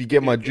Effect, if you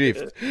get my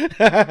drift.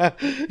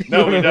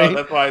 No, we don't.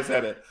 That's why I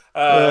said it.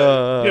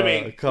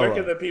 Jimmy, where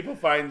can the people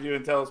find you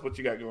and tell us what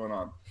you got going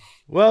on?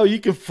 Well, you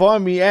can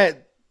find me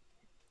at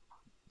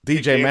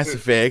DJ Mass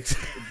Effect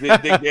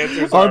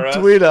on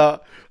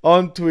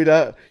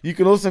Twitter. You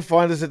can also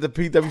find us at the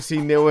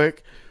PWC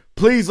Network.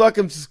 Please like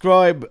and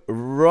subscribe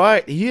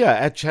right here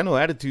at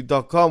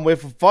channelattitude.com, where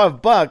for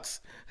 $5,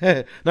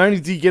 not only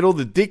do you get all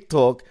the dick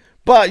talk,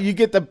 but you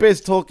get the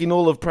best talk in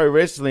all of pro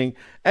wrestling,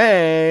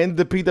 and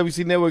the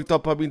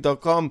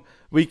PWCnetwork.podbean.com,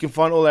 where you can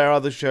find all our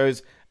other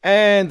shows,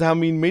 and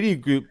Hamin Media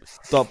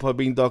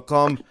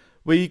Group.podbean.com,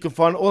 where you can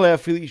find all our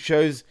affiliate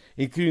shows,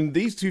 including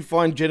these 2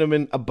 fine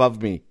gentlemen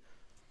above me.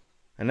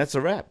 And that's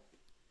a wrap.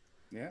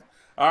 Yeah.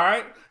 All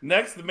right.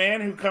 Next, the man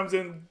who comes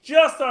in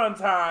just on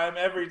time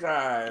every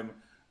time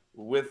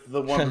with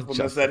the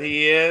wonderfulness that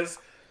he is,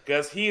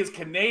 because he is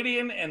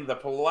Canadian and the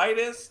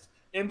politest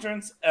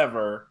entrance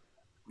ever.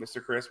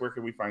 Mr. Chris, where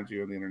can we find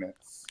you on the internet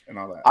and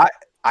all that?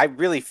 I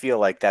really feel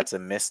like that's a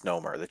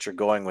misnomer that you're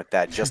going with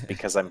that just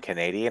because I'm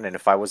Canadian. And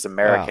if I was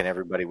American,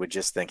 everybody would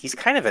just think he's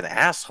kind of an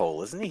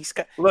asshole, isn't he? He's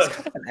kind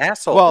of an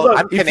asshole. Well,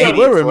 I'm Canadian.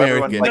 We're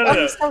American. Like,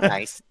 he's so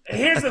nice.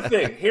 Here's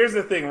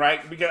the thing,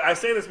 right? Because I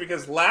say this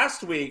because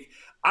last week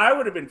I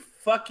would have been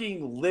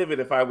fucking livid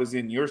if I was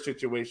in your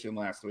situation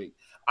last week.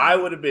 I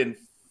would have been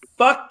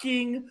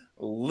fucking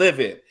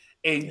livid.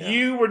 And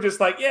you were just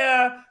like,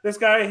 this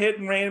guy hit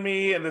and ran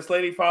me, and this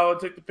lady followed,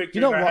 took the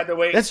picture. I had to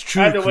wait. That's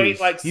true. I had to wait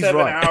like 7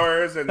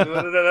 hours, and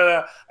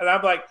and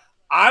I'm like,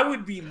 I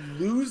would be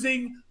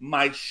losing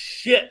my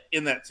shit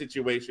in that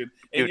situation.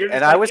 And dude,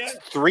 I was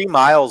 3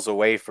 miles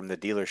away from the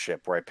dealership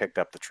where I picked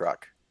up the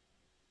truck.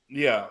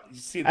 Yeah, you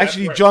see.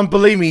 Actually, John,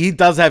 believe me, he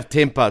does have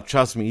temper.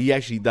 Trust me, he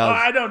actually does.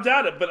 I don't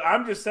doubt it, but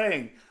I'm just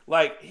saying,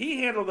 like,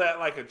 he handled that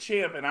like a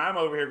champ, and I'm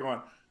over here going,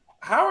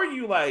 how are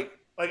you like?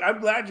 Like,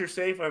 I'm glad you're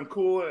safe. I'm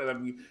cool. And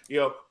I'm,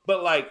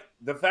 but like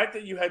the fact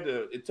that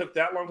it took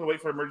that long to wait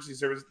for emergency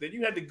service, then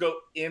you had to go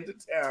into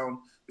town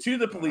to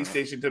the police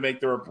station to make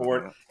the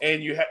report.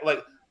 And you had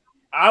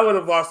I would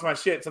have lost my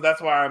shit. So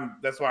that's why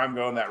I'm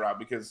going that route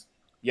because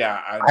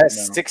I had a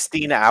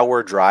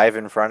 16-hour drive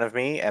in front of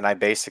me. And I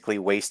basically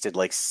wasted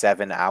like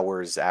 7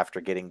 hours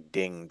after getting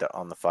dinged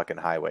on the fucking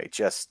highway.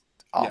 Just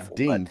awful.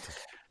 Dinged.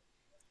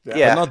 But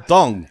not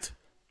donged.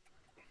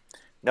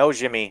 No,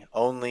 Jimmy,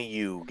 only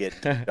you get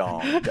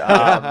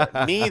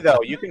donged. Me,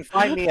 though, you can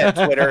find me at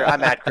Twitter.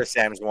 I'm at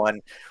ChrisAms1.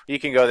 You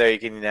can go there. You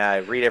can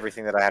read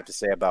everything that I have to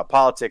say about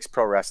politics,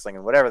 pro wrestling,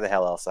 and whatever the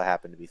hell else I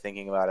happen to be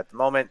thinking about at the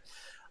moment.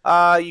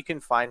 You can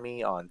find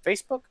me on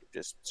Facebook.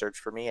 Just search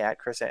for me at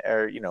Chris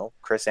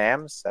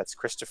Ams. That's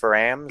Christopher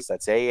Ams.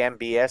 That's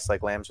AMBS,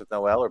 like Lambs with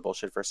no L or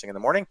bullshit first thing in the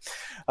morning.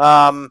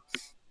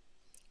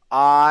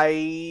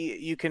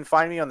 You can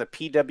find me on the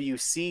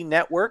PWC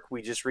network.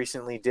 We just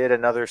recently did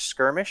another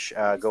skirmish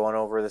going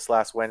over this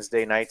last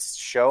Wednesday night's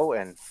show,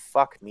 and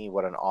fuck me,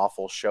 what an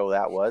awful show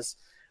that was.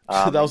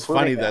 That was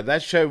funny, though.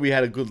 That show, we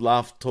had a good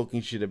laugh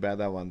talking shit about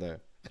that one, though.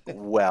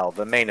 Well,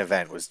 the main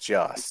event was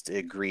just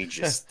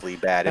egregiously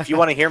bad. If you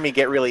want to hear me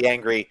get really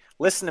angry,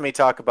 listen to me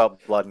talk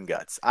about blood and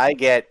guts. I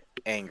get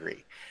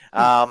angry.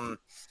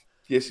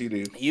 Yes, you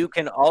do. You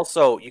can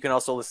also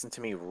listen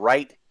to me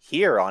right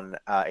here on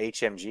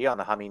HMG, on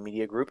the Hamin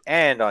Media Group,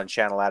 and on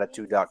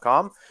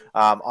channelattitude.com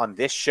on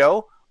this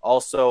show,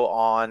 also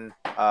on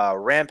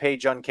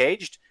Rampage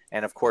Uncaged,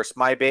 and of course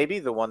my baby,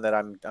 the one that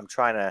I'm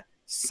trying to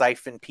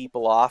siphon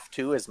people off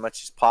to as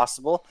much as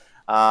possible.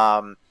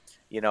 On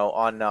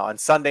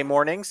Sunday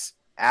mornings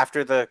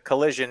after the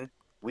collision,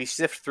 we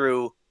sift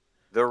through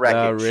the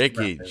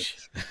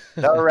wreckage.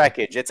 The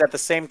wreckage. It's at the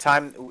same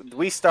time.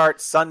 We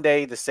start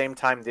Sunday the same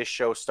time this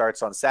show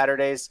starts on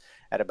Saturdays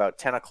at about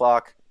 10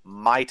 o'clock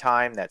my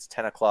time. That's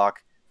 10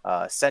 o'clock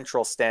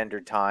Central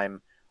Standard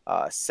Time.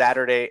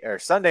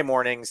 Sunday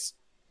mornings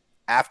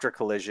after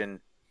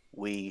collision,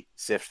 we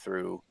sift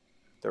through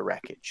the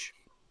wreckage.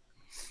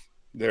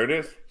 There it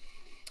is.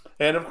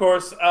 And of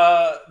course,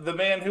 the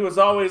man who is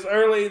always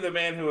early, the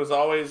man who is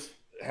always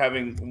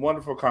having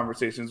wonderful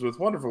conversations with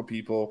wonderful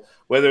people,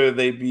 whether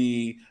they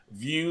be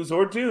views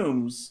or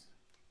dooms.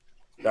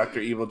 Dr.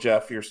 Evil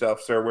Jeff,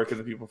 yourself, sir, where can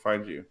the people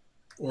find you?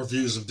 Or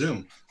views of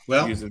doom.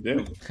 Well, views of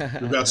doom.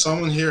 We've got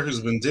someone here who's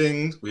been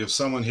dinged. We have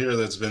someone here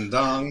that's been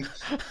donged.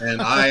 And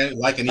I,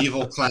 like an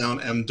evil clown,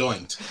 am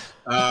doinked.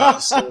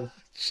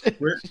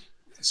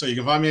 So you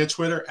can find me at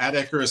Twitter, at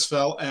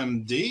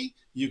IcarusFellMD.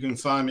 You can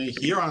find me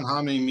here on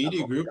Hamin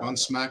Media Group on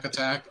Smack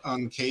Attack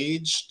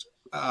Uncaged,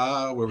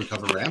 where we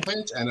cover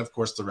Rampage, and of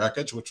course the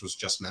Wreckage, which was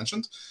just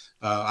mentioned.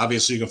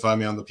 Obviously, you can find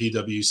me on the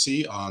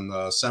PWC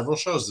on several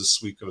shows.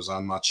 This week it was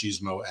on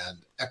Machismo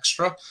and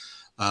Extra.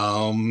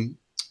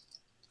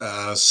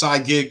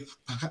 Side gig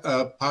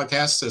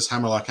podcast is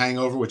Hammerlock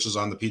Hangover, which is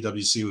on the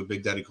PWC with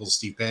Big Daddy Cool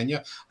Steve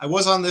Pena. I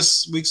was on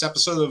this week's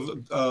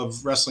episode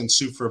of Wrestling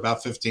Soup for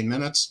about 15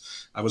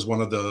 minutes. I was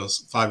one of the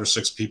 5 or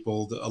 6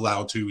 people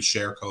allowed to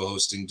share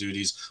co-hosting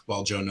duties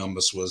while Joe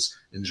Numbus was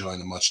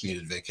enjoying a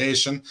much-needed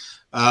vacation.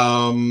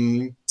 I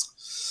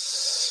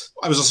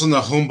was also in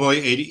the Homeboy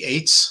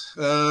 88.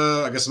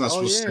 I guess I'm not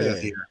supposed to say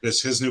that here.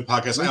 It's his new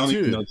podcast. I don't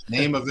even know the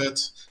name of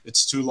it.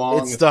 It's too long.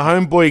 It's the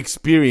Homeboy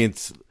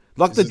Experience.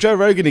 Like the Joe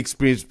Rogan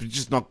Experience, but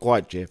just not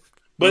quite, Jeff.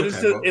 But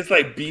it's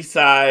like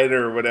B-side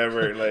or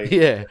whatever. Like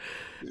yeah.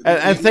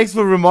 And thanks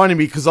for reminding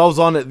me, because I was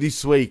on it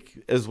this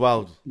week as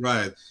well.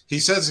 Right. He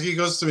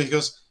goes to me,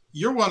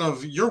 you're one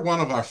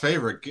of our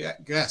favorite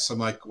guests. I'm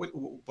like,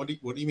 what do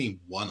you mean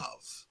one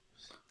of?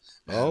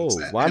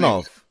 And one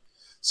of.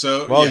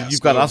 So you've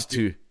got us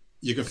too.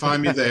 You can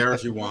find me there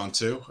if you want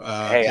to.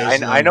 Hey,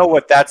 I know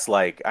what that's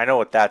like.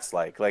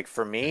 Like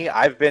for me,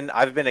 I've been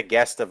a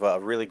guest of a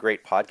really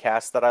great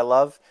podcast that I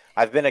love.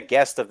 I've been a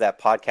guest of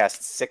that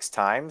podcast 6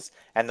 times,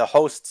 and the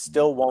host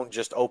still won't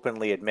just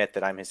openly admit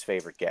that I'm his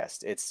favorite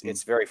guest.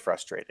 It's very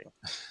frustrating.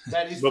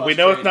 But we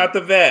know it's not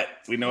the vet.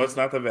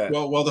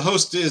 Well, the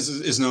host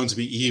is known to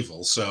be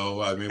evil.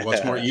 So I mean,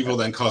 what's more evil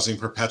than causing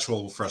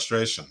perpetual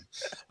frustration?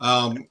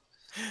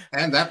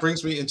 And that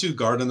brings me into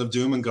Garden of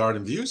Doom and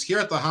Garden Views here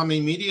at the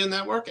Hamin Media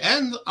Network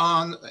and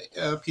on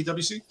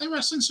PWC and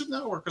Wrestling Soup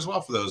Network as well,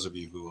 for those of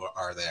you who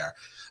are there.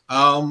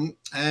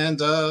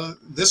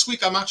 This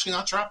week I'm actually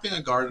not dropping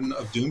a Garden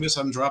of Doom, because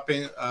I'm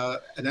dropping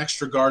an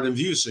extra Garden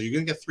View. So you're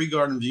going to get 3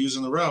 Garden Views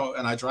in a row.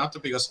 And I dropped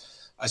it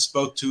because I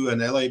spoke to an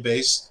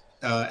LA-based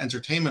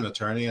entertainment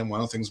attorney, and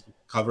one of the things we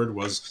covered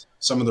was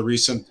some of the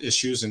recent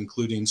issues,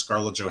 including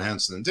Scarlett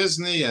Johansson and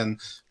Disney, and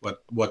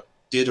what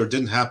did or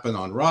didn't happen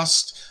on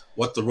Rust,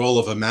 what the role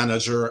of a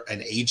manager,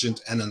 an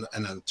agent, and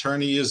an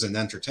attorney is in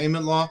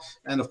entertainment law.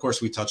 And of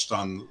course, we touched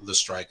on the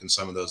strike and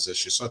some of those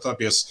issues. So I thought,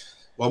 because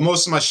while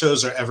most of my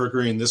shows are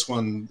evergreen, this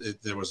one,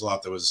 there was a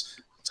lot that was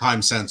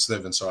time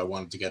sensitive. And so I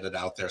wanted to get it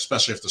out there,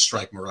 especially if the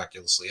strike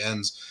miraculously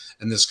ends.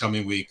 And this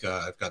coming week,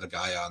 I've got a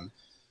guy on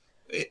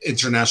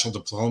international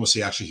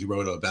diplomacy. Actually, he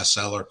wrote a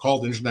bestseller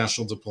called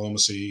International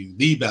Diplomacy,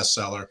 the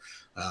bestseller,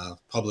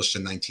 published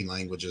in 19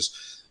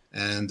 languages.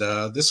 And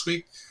this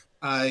week,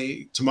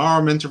 tomorrow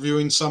I'm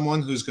interviewing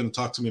someone who's going to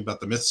talk to me about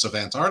the myths of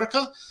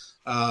Antarctica.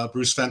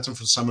 Bruce Fenton,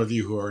 for some of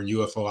you who are in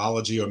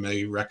UFOlogy or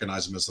may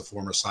recognize him as the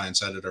former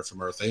science editor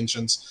from Earth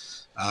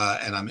Ancients.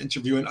 And I'm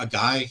interviewing a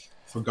guy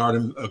for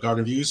Garden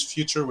View's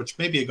future, which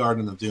may be a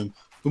Garden of Doom,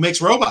 who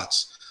makes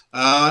robots.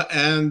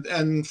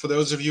 And for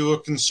those of you who are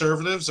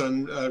conservatives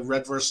on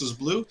red versus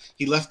blue,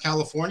 he left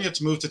California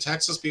to move to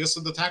Texas because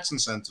of the tax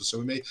incentives. So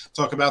we may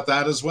talk about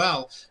that as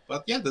well.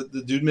 But yeah,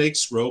 the dude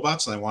makes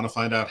robots, and I want to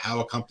find out how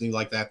a company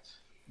like that,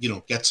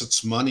 gets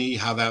its money,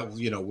 how that,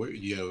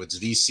 it's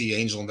VC,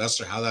 angel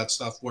investor, how that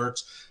stuff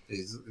works,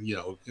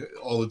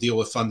 all the deal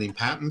with funding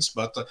patents.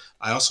 But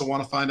I also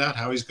want to find out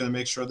how he's going to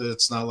make sure that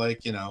it's not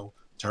like,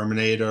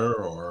 Terminator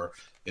or,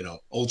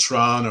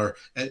 Ultron or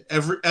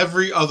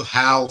every other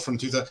HAL from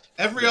 2000,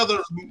 every other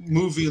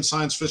movie and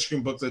science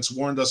fiction book that's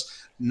warned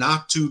us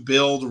not to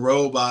build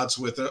robots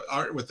with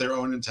their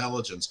own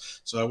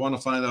intelligence. So I want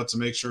to find out to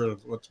make sure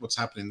what's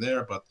happening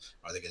there. But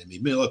are they going to be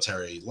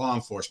military, law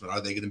enforcement? Are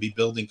they going to be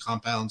building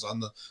compounds on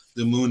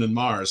the moon and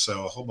Mars?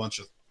 So a whole bunch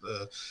of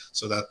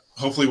so that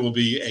hopefully will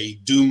be a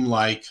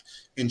Doom-like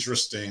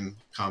interesting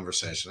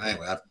conversation.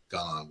 Anyway, I've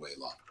gone on way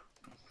long.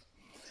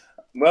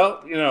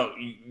 Well,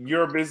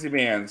 you're a busy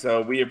man,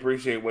 so we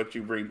appreciate what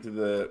you bring to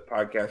the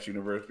podcast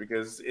universe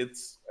because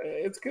it's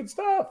good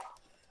stuff.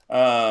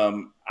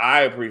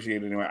 I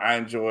appreciate it anyway. I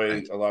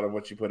enjoy a lot of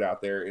what you put out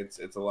there.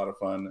 It's a lot of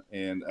fun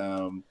and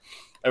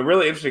a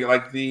really interesting,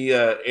 like the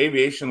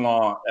aviation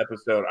law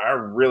episode. I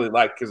really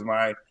like because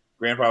my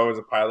grandfather was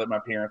a pilot, my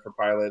parents were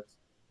pilots.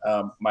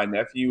 My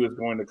nephew is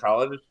going to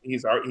college.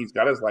 He's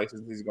got his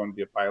license. He's going to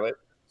be a pilot.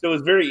 So it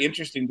was very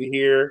interesting to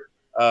hear,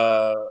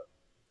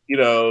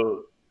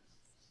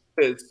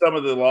 some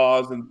of the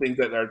laws and things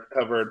that are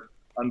covered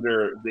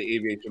under the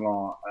aviation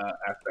law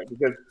aspect,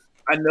 because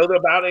I know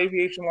about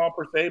aviation law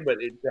per se, but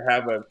to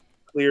have a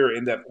clear,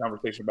 in-depth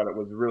conversation about it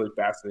was really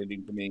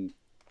fascinating to me.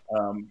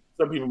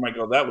 Some people might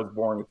go, that was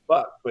boring as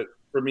fuck, but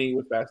for me, it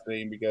was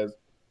fascinating because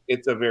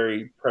it's a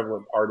very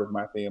prevalent part of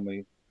my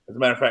family. As a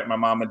matter of fact, my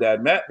mom and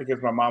dad met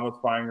because my mom was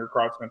flying her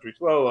cross-country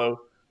solo,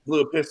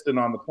 blew a piston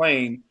on the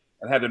plane,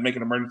 and had to make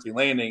an emergency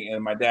landing.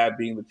 And my dad,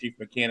 being the chief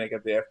mechanic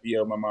at the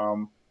FBO, my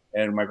mom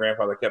and my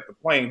grandfather kept the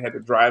plane, had to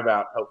drive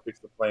out, help fix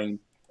the plane.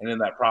 And in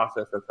that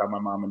process, that's how my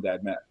mom and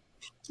dad met.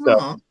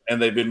 So, and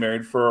they've been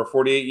married for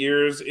 48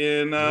 years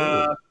in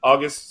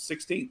August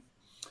 16th.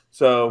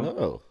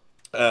 So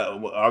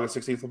August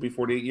 16th will be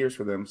 48 years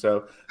for them.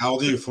 So how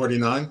old are you,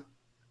 49?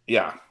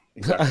 Yeah,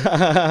 exactly.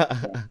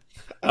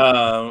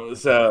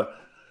 That's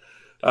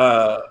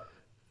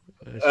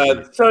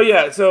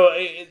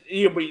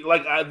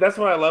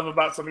what I love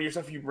about some of your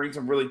stuff. You bring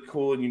some really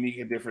cool and unique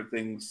and different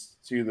things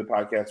to the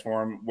podcast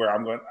forum where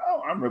I'm going,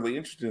 oh, I'm really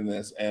interested in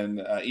this.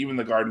 And even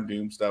the Garden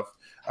Doom stuff,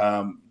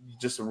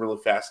 just some really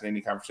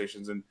fascinating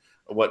conversations and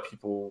what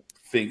people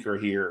think or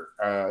hear.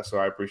 So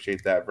I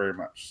appreciate that very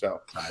much. So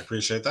I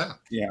appreciate that.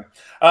 Yeah.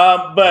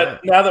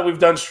 But now that we've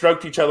done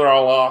stroked each other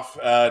all off,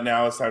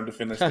 now it's time to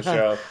finish the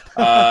show.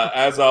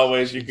 As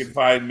always, you can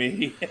find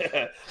me.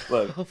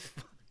 Look.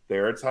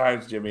 There are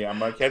times, Jimmy, I'm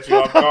going to catch you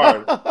off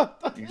guard.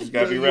 You just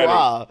got to be ready.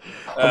 I'm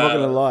not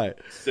going to lie.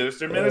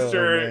 Sinister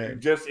Minister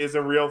just is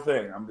a real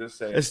thing. I'm just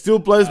saying. It still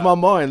blows my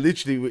mind,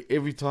 literally,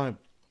 every time.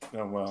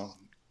 Oh, well.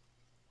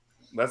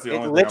 That's the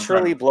only thing. It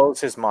literally blows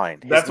his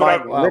mind. His that's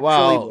mind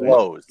literally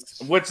blows.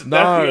 That's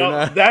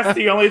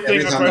the only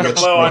thing I'm trying to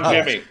blow on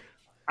Jimmy.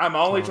 I'm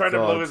only trying to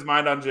blow his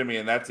mind on Jimmy,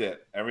 and that's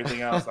it.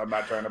 Everything else, I'm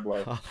not trying to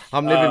blow.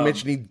 I'm never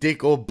mentioning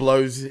dick or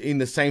blows in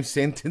the same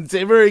sentence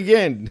ever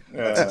again.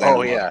 Right.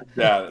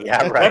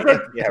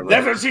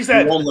 That's what she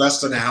said. One less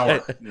than an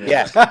hour.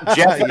 Yes,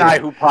 Jeff and I,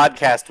 who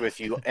podcast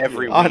with you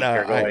every week,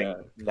 are going.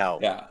 No.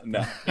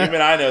 Even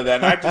I know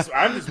that. And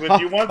I'm just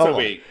with you once a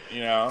week.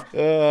 Man.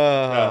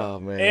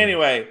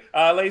 Anyway,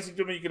 ladies and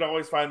gentlemen, you can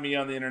always find me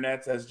on the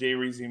internet as Jay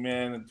Reezy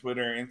Man and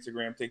Twitter,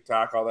 Instagram,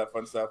 TikTok, all that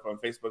fun stuff. On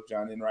Facebook,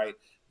 John Enright.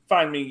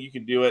 Find me, you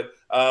can do it.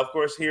 Of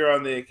course, here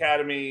on the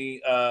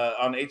Academy,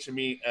 on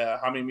HME,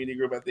 Hamin Media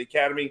Group at the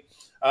Academy,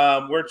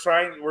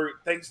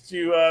 thanks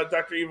to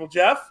Dr. Evil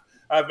Jeff,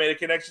 I've made a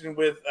connection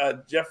with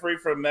Jeffrey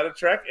from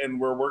Metatrek, and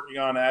we're working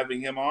on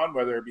having him on,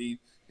 whether it be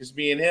just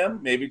me and him,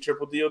 maybe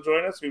Triple D will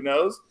join us, who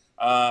knows?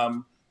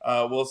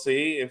 We'll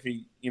see if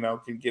he,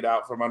 can get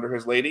out from under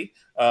his lady.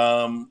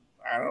 I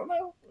don't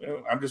know.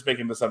 I'm just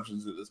making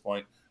assumptions at this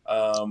point.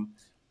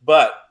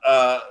 But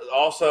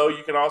also,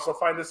 you can also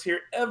find us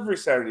here every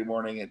Saturday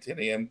morning at 10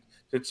 a.m.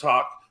 to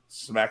talk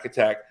Smack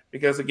Attack.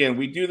 Because, again,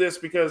 we do this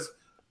because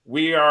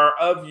we are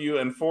of you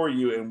and for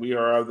you, and we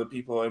are of the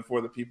people and for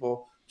the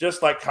people,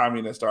 just like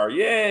communists are.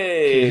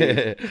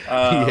 Yay!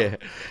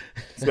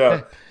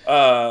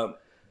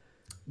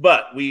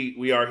 But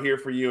we are here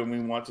for you, and we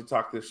want to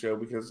talk this show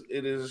because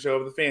it is a show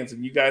of the fans,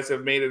 and you guys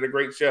have made it a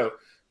great show.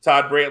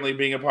 Todd Brantley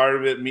being a part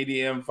of it,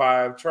 Media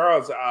M5,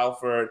 Charles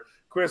Alford,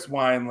 Chris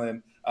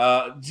Wineland.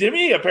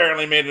 Jimmy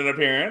apparently made an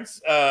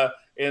appearance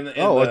in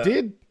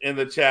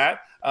the chat.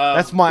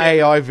 That's my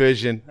AI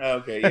version.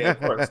 Okay, yeah, of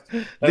course.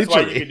 That's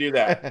why you can do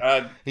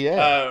that.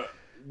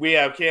 We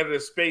have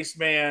Canada's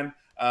Spaceman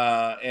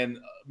and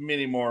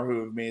many more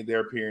who have made their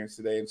appearance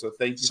today. And so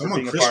thank you for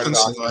being a part of it.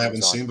 I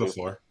haven't seen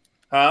before.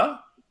 Huh?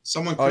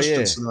 Someone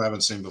Christensen I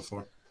haven't seen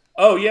before.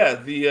 Oh yeah,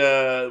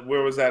 the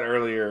where was that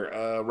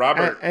earlier?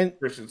 Robert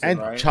Christensen, and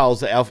right?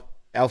 Charles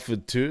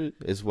Alfred too,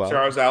 as well.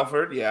 Charles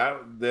Alford, yeah,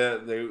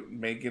 they're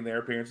making their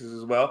appearances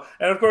as well,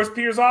 and of course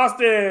Piers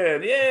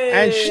Austin, yay,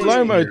 and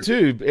Shlomo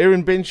too,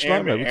 Aaron Ben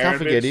Shlomo. We can't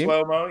forget him.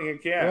 Shlomo, you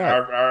can't.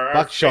 Right. Our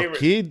Buckshot favorite,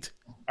 Kid,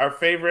 our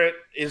favorite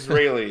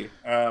Israeli,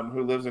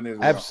 who lives in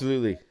Israel.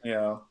 Absolutely. You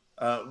know,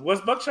 was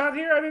Buckshot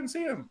here? I didn't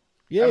see him.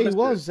 Yeah, he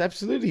was.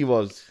 Absolutely, he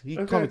was. He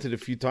commented a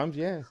few times.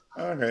 Yeah.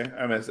 Okay,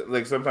 I missed it.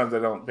 Like sometimes I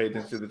don't pay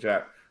attention to the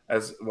chat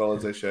as well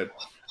as I should.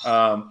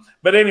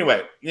 But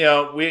anyway, you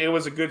know, it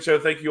was a good show.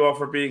 Thank you all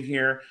for being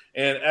here.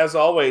 And as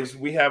always,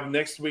 we have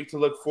next week to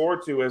look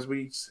forward to as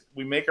we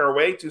make our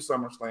way to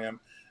SummerSlam.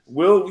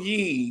 Will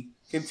ye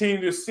continue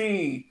to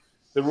see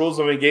the rules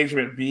of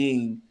engagement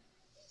being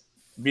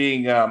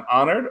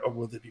honored, or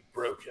will they be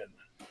broken?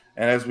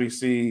 And as we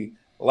see,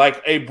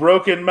 like a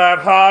broken Matt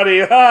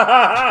Hardy,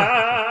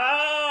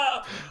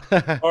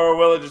 or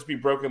will it just be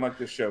broken like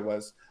this show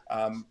was?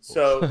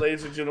 So,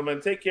 ladies and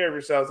gentlemen, take care of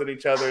yourselves and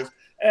each other's.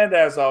 And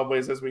as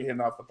always, as we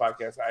end off the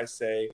podcast, I say,